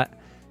advantage of that.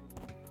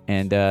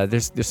 And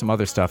there's some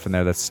other stuff in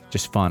there that's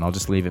just fun. I'll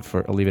leave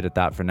it at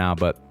that for now.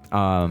 But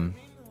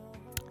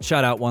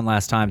shout out one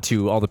last time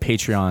to all the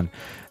Patreon,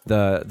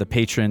 the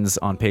patrons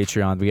on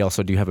Patreon. We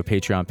also do have a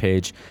Patreon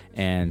page,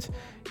 and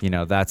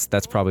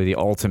that's probably the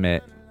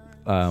ultimate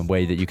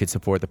way that you could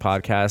support the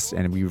podcast,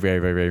 and we're very,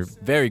 very, very,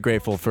 very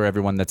grateful for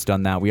everyone that's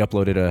done that. We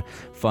uploaded a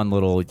fun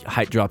little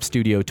Hype Drop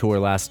studio tour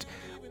last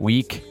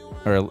week,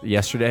 or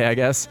yesterday, I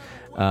guess,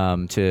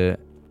 to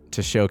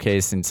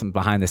showcase and some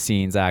behind the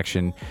scenes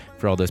action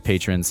for all those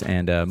patrons,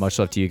 and much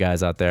love to you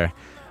guys out there.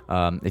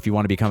 If you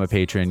want to become a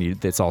patron,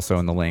 it's also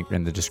in the link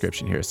in the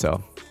description here.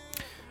 So,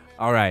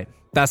 all right,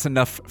 that's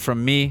enough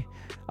from me.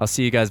 I'll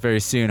see you guys very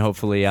soon,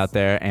 hopefully, out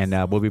there. And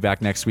we'll be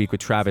back next week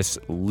with Travis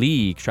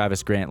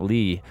Grant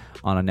Lee,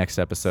 on our next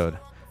episode.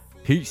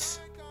 Peace.